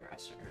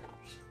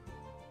 Dressers.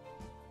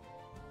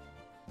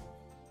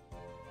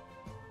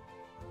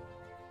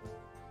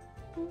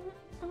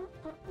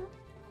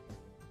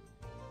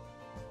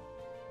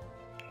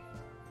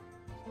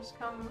 Just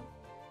come.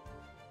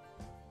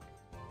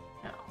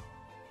 No.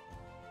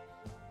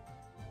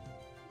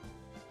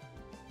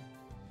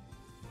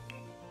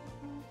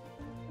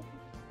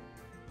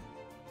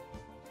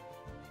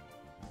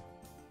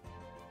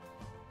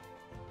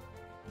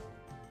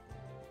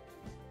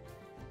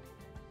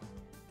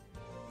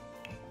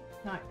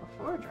 Night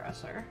before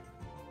dresser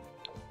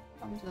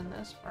comes in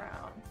this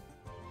brown.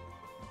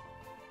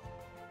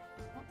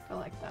 I don't feel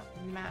like that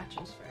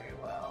matches very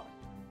well.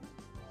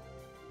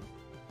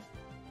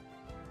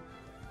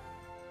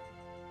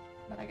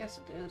 But I guess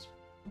it is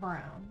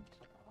brown.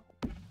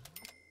 So.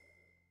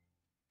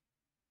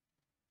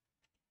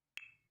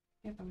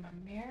 Give him a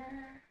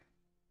mirror.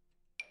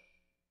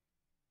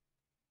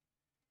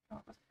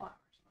 Oh, with flowers.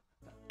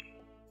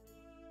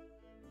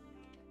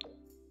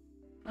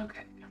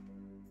 Okay.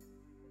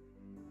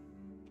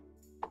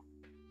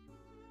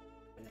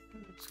 Put it in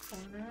this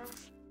corner.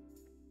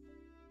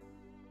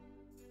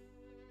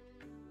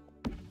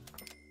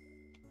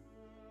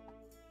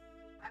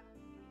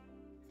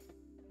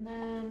 And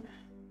then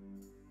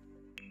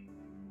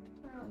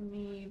I don't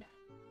need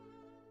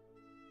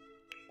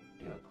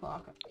to do a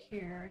clock up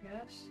here, I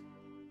guess.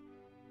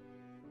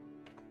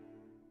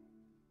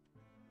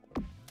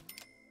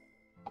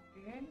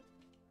 Okay.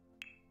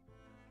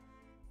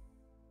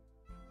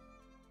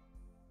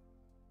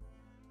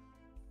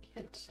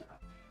 Kid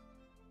stuff.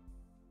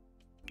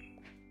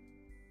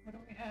 What do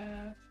we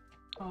have?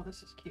 Oh,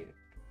 this is cute.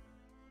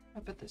 I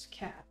put this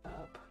cat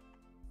up.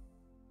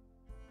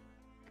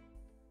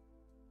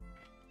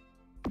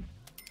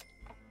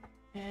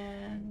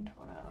 And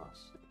what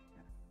else?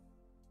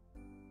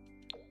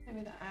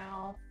 Maybe the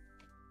owl.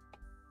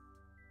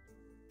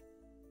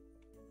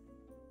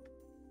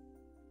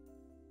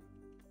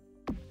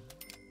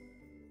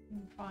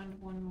 And find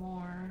one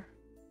more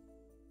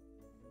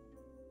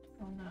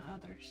on the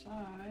other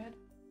side.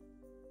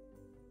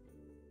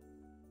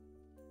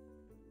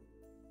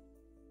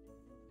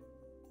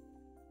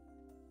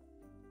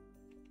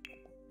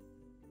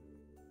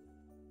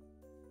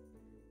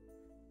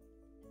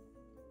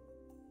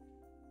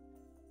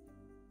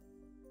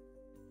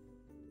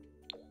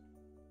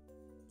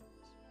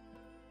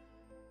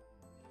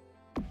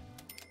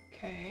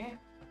 Okay.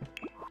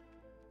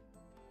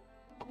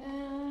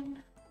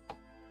 And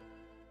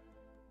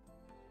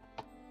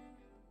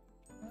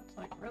that's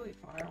like really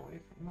far away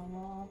from the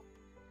wall.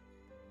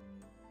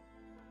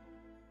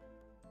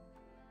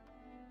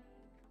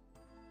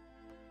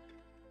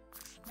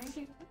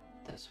 Maybe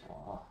this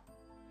wall.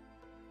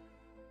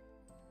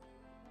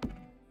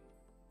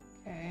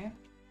 Okay.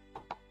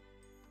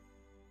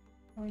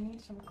 We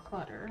need some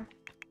clutter.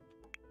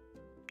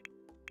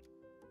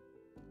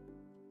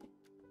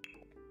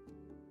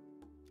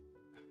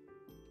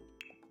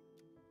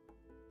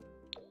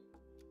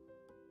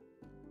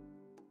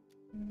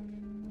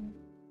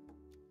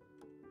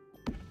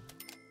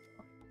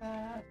 Like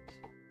that.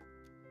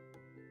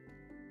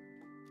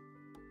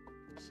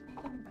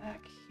 Something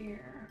back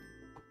here.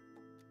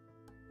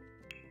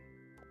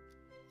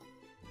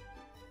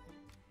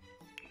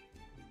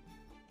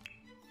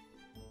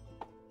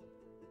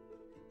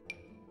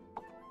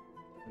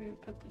 We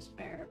would put this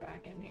bear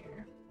back in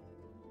here.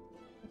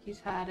 He's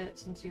had it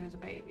since he was a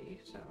baby,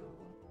 so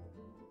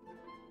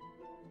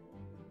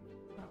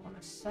I want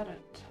to set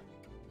it.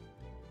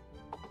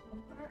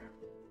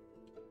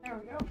 There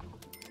we go.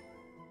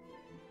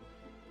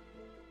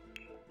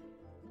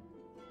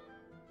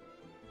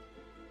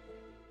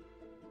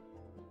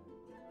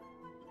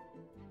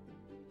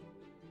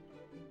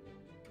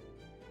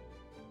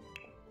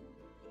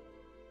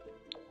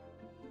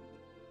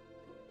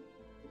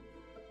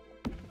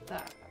 Put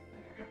that back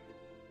there.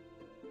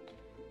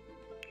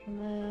 And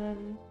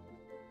then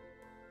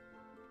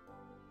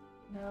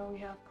now we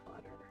have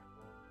clutter.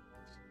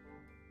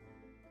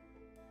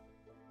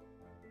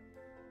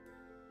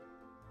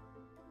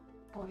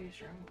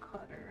 Boys' room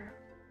clutter.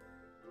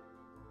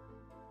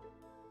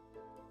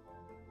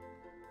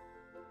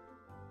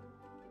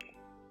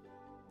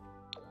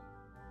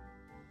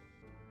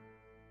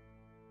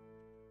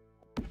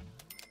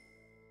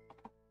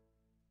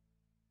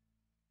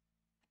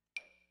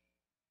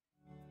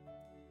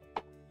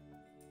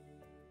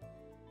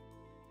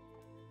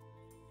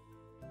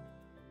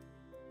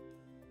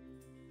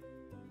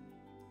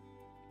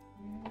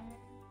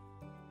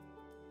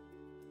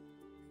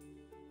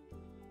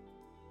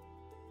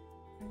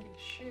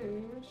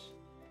 Shoes.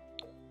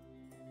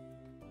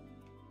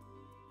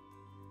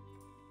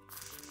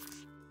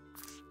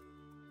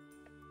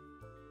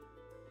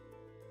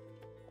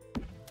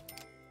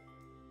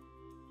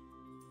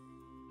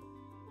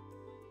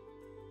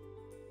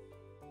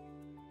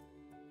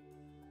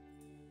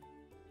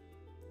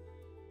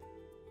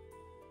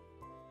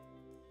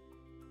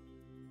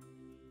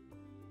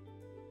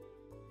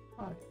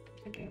 Oh,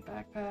 could be a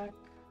backpack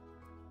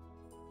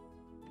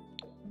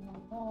on the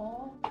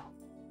wall.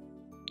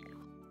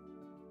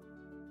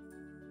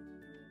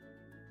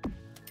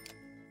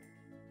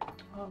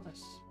 Oh,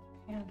 this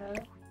panda.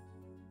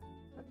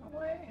 Put it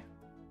away.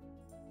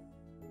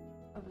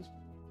 Oh, this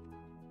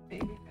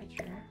baby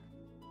picture.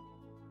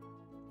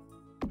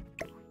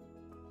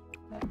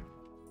 There.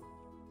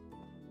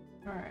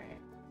 Alright.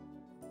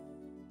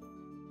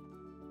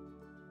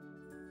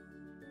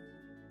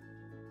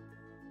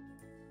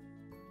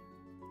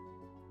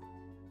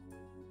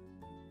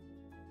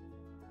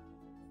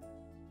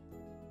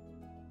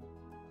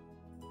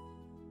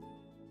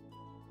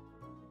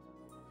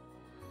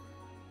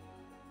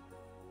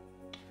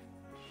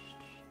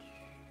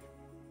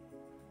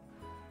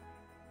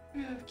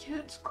 We have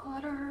kids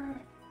clutter.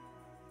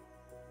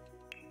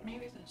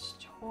 Maybe this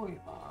toy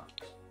box.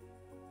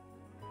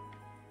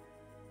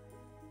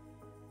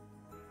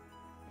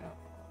 Go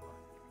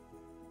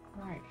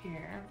right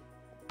here.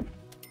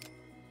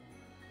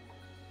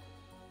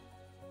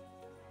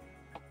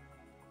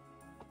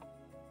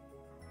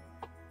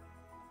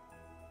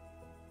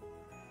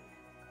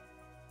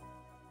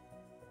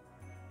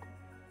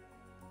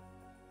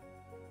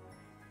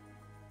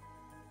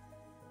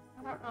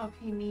 I don't know if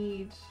he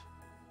needs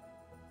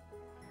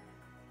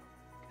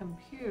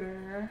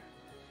computer.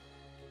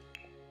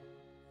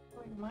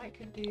 What we might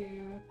could do,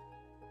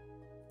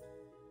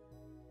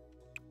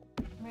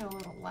 maybe a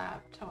little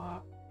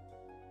laptop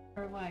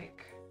or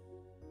like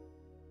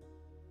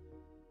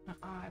an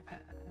iPad.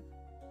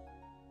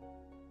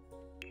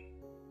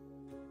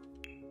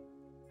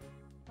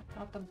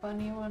 Not the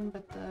bunny one,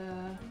 but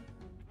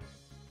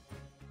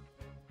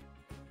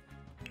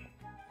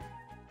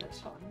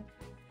this one.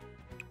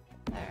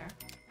 There.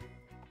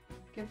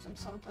 Gives him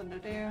something to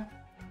do.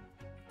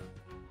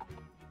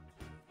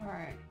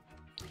 Alright.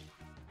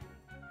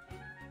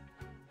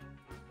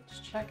 Let's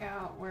check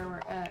out where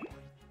we're at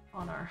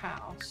on our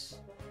house.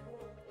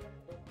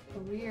 So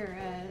we are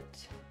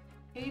at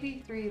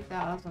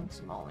 83,000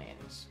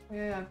 simoleons. We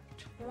have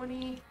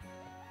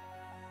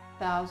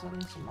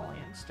 20,000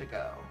 simoleons to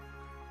go.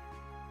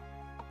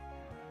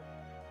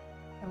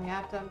 And we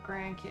have to have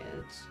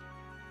grandkids.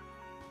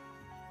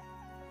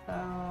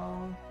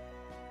 So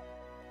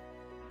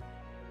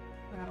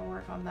we gotta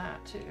work on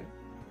that too.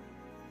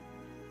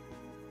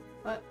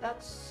 But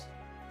it's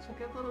a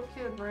good little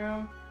kid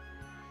room.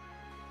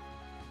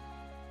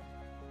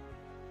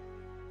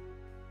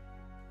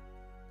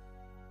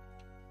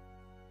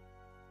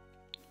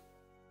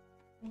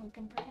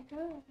 Looking pretty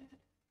good.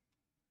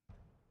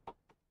 I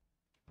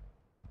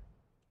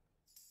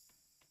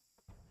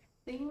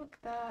think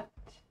that,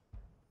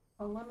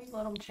 well, let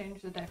them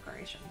change the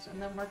decorations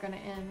and then we're gonna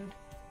end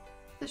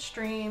the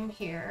stream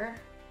here.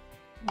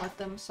 Let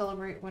them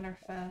celebrate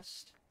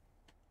Winterfest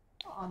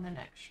on the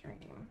next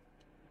stream.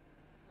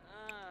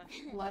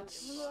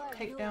 Let's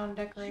take down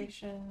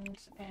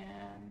decorations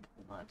and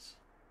let's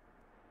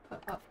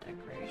put up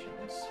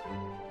decorations.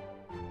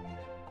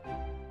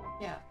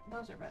 Yeah,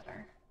 those are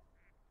better.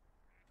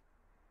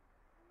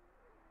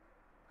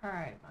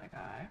 Alright, my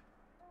guy.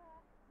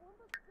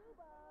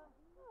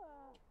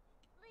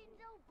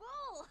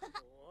 Whoa.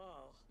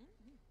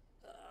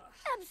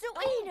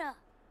 Absolutely.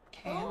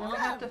 Okay, and then I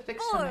have to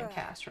fix some in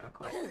cast real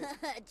quick.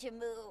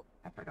 Jamu.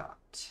 I forgot.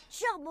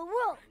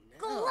 Shabaro.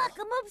 Go lock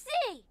him up,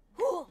 see.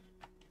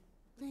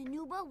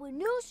 Lenuba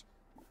Winus.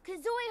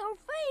 Kazoi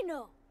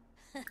Horfano.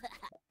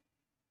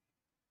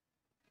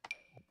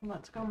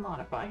 Let's go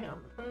modify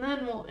him, and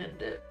then we'll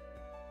end it.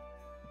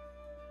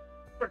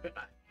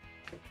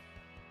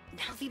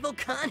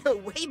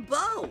 Nalvibokano, way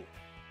bow!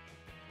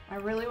 I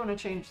really want to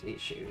change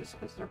these shoes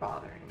because they're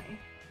bothering me.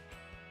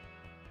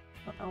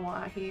 Don't know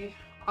why he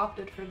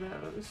opted for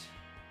those.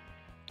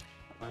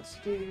 Let's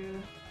do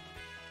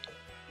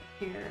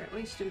here, at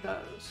least do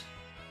those.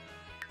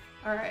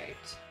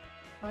 Alright.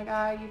 My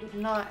guy, you did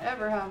not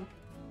ever have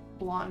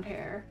blonde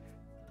hair.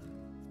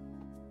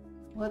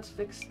 Let's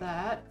fix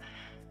that.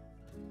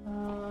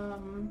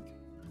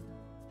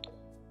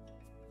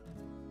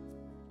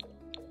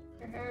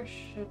 Your hair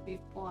should be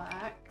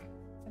black.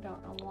 I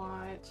don't know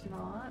why it's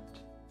not.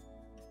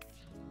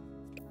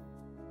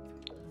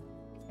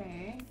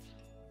 Okay.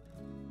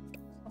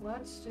 So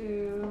let's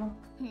do...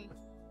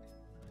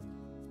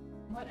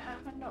 What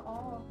happened to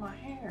all of my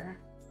hair?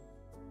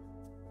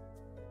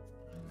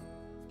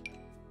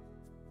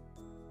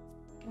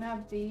 We can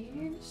have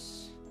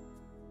these.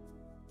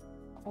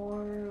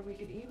 Or we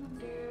could even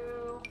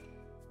do...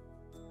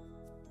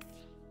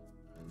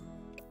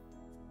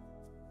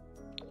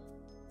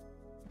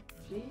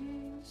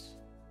 these.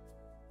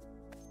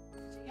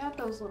 He had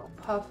those little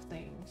puff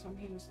things when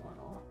he was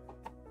little.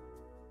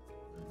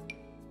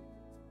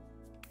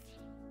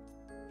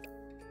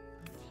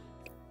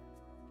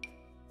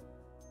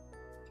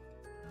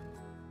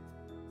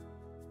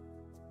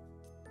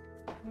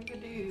 We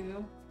could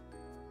do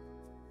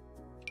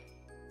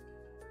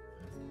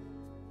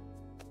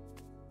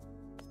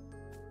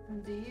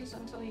these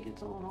until he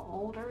gets a little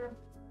older,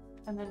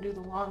 and then do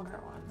the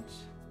longer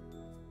ones. I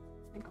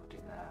think I'll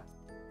do that.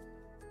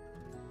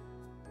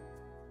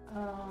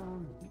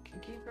 You can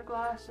keep your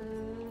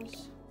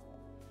glasses.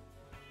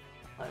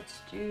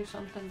 Let's do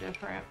something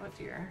different with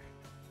your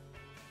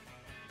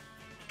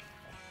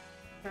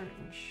shirt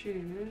and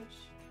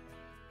shoes.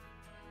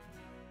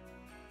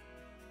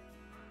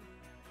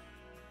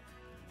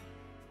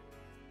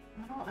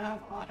 I don't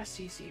have a lot of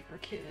CC for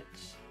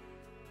kids.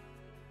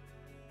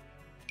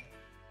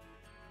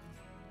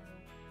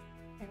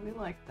 Okay, we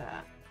like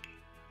that.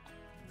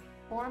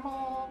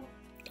 Formal.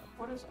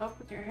 What is up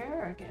with your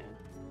hair again?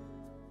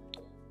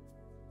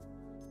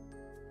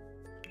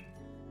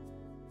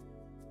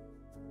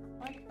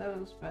 I like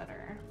those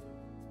better.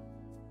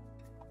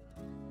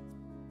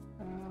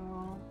 So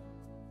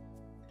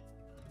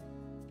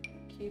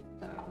keep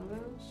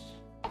those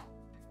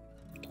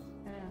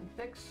and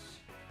fix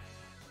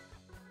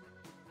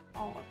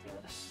all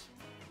of this.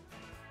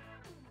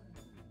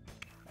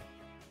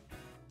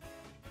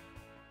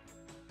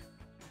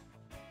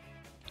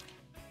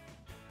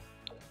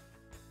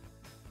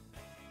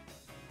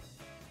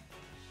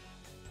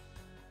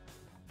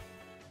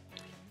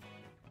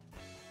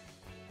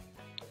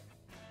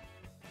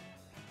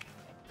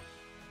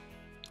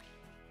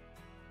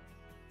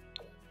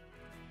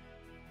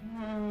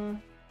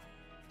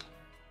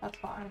 That's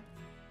fine.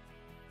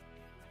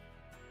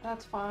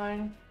 That's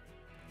fine.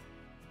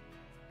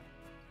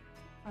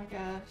 I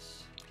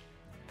guess.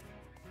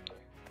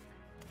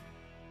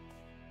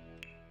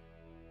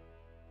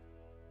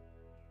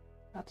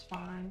 That's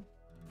fine.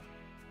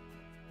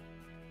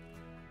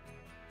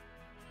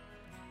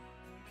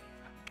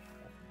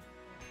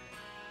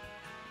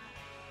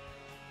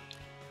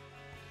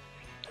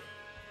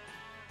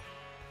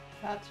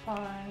 That's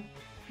fine.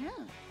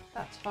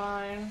 That's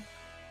fine.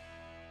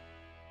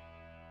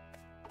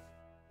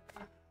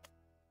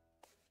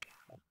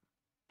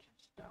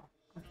 Just don't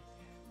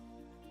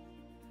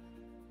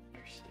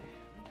understand.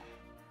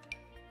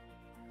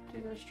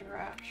 Do this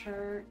giraffe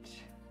shirt.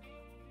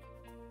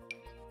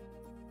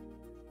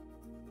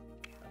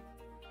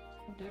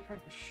 Some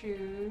different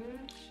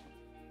shoes.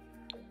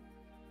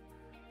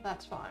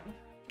 That's fine.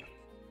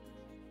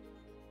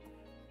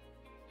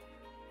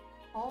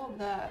 All of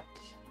that.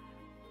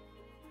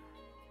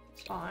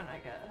 It's fine, I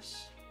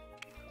guess.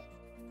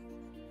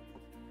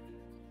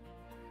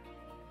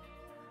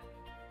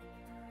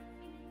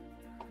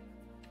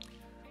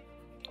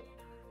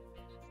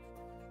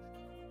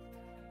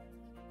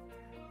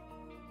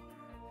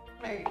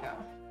 There you go.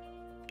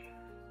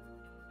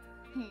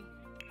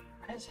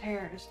 His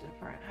hair is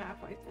different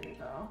halfway through,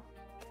 though.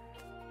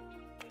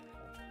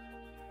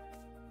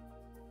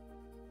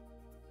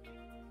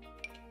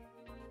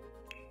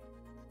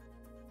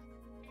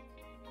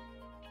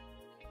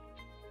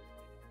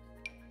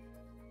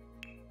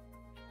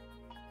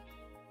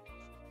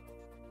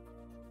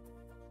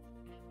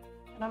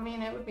 And I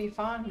mean, it would be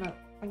fun, but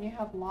when you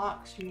have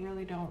locks, you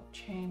really don't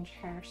change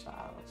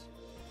hairstyles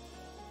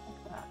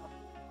like that.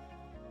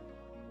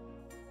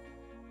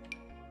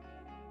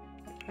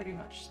 They pretty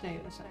much stay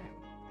the same.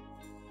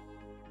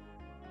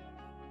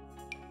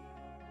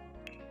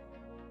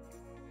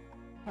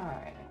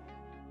 Alright.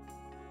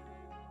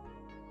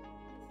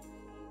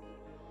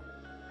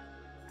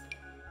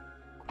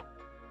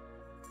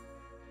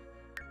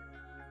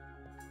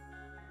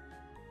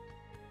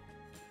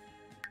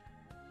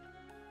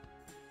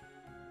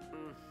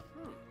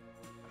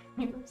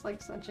 He looks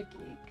like such a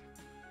geek.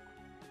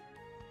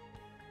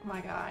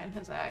 My guy and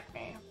his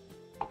acne.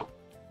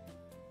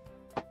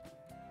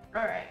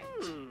 Alright.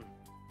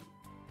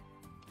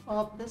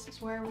 Well, this is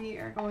where we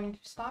are going to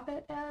stop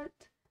it at.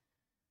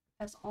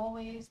 As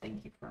always,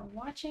 thank you for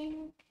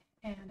watching,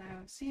 and I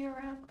will see you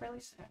around really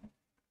soon.